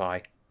mammal's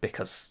eye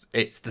because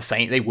it's the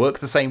same. They work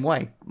the same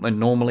way, and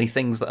normally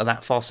things that are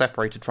that far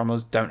separated from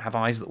us don't have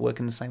eyes that work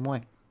in the same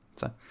way.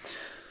 So,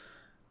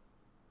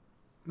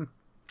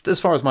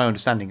 as far as my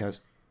understanding goes,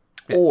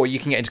 or you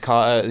can get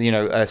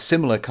into a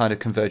similar kind of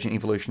convergent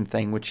evolution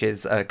thing, which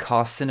is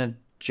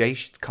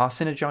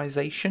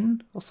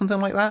carcinogization or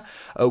something like that,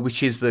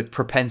 which is the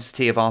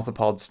propensity of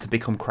arthropods to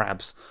become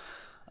crabs.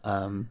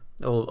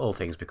 All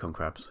things become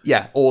crabs.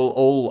 Yeah,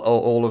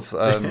 all of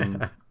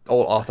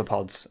all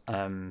arthropods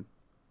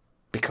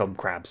become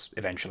crabs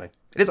eventually.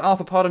 It is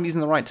arthropod. I'm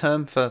using the right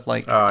term for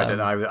like. Oh, I don't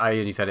know. I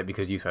only said it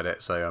because you said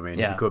it. So I mean,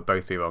 you could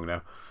both be wrong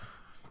now.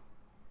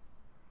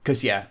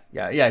 Because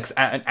because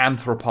an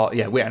anthropod.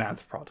 Yeah, we're an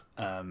anthropod.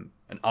 An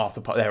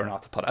arthropod. They're an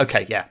arthropod.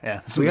 Okay,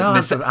 yeah. We are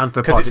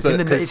anthropod.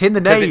 It's in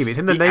the name. It's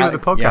in the name of the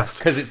podcast.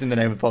 Because it's in the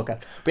name of the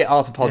podcast. But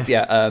arthropods,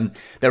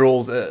 they're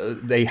all.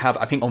 They have,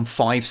 I think, on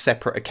 5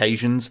 separate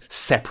occasions,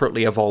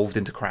 separately evolved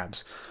into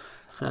crabs.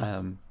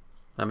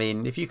 I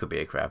mean, if you could be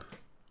a crab.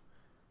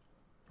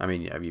 I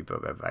mean,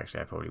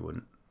 actually, I probably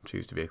wouldn't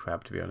choose to be a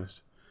crab, to be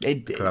honest.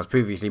 Because as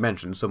previously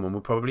mentioned, someone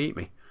would probably eat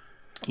me.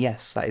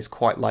 Yes, that is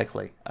quite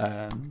likely.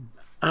 And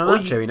on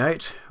that cheery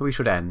note, we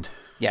should end.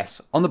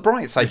 Yes. On the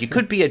bright side, you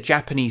could be a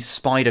Japanese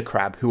spider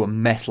crab who are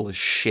metal as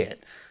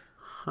shit.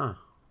 Huh.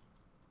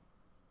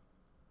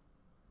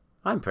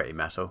 I'm pretty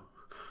metal.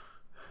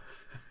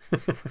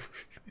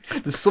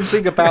 There's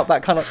something about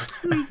that kind of,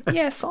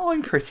 yes,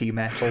 I'm pretty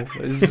metal.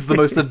 This is the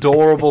most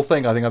adorable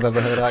thing I think I've ever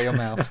heard out of your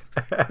mouth.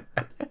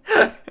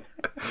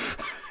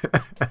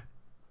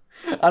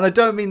 And I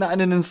don't mean that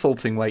in an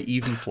insulting way,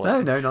 even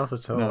slightly. No, not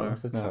at all.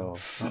 Not at all.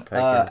 Not taking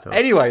it at all.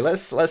 Anyway,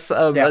 let's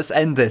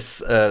end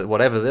this,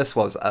 whatever this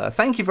was.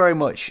 Thank you very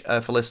much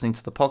for listening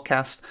to the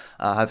podcast.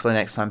 Hopefully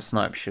next time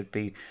Snipe should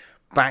be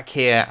back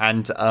here.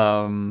 And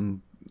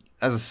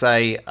as I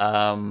say,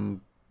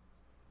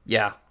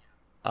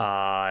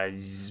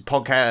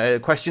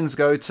 podcast questions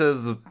go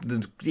to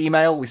the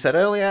email we said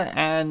earlier,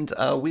 and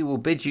we will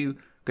bid you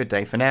good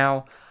day for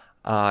now.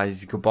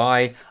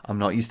 Goodbye. I'm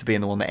not used to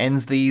being the one that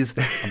ends these.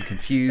 I'm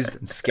confused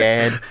and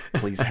scared.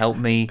 Please help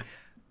me.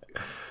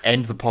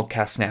 End the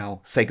podcast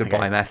now. Say goodbye,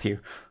 okay. Matthew.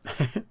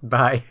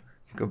 Bye.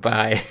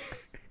 Goodbye.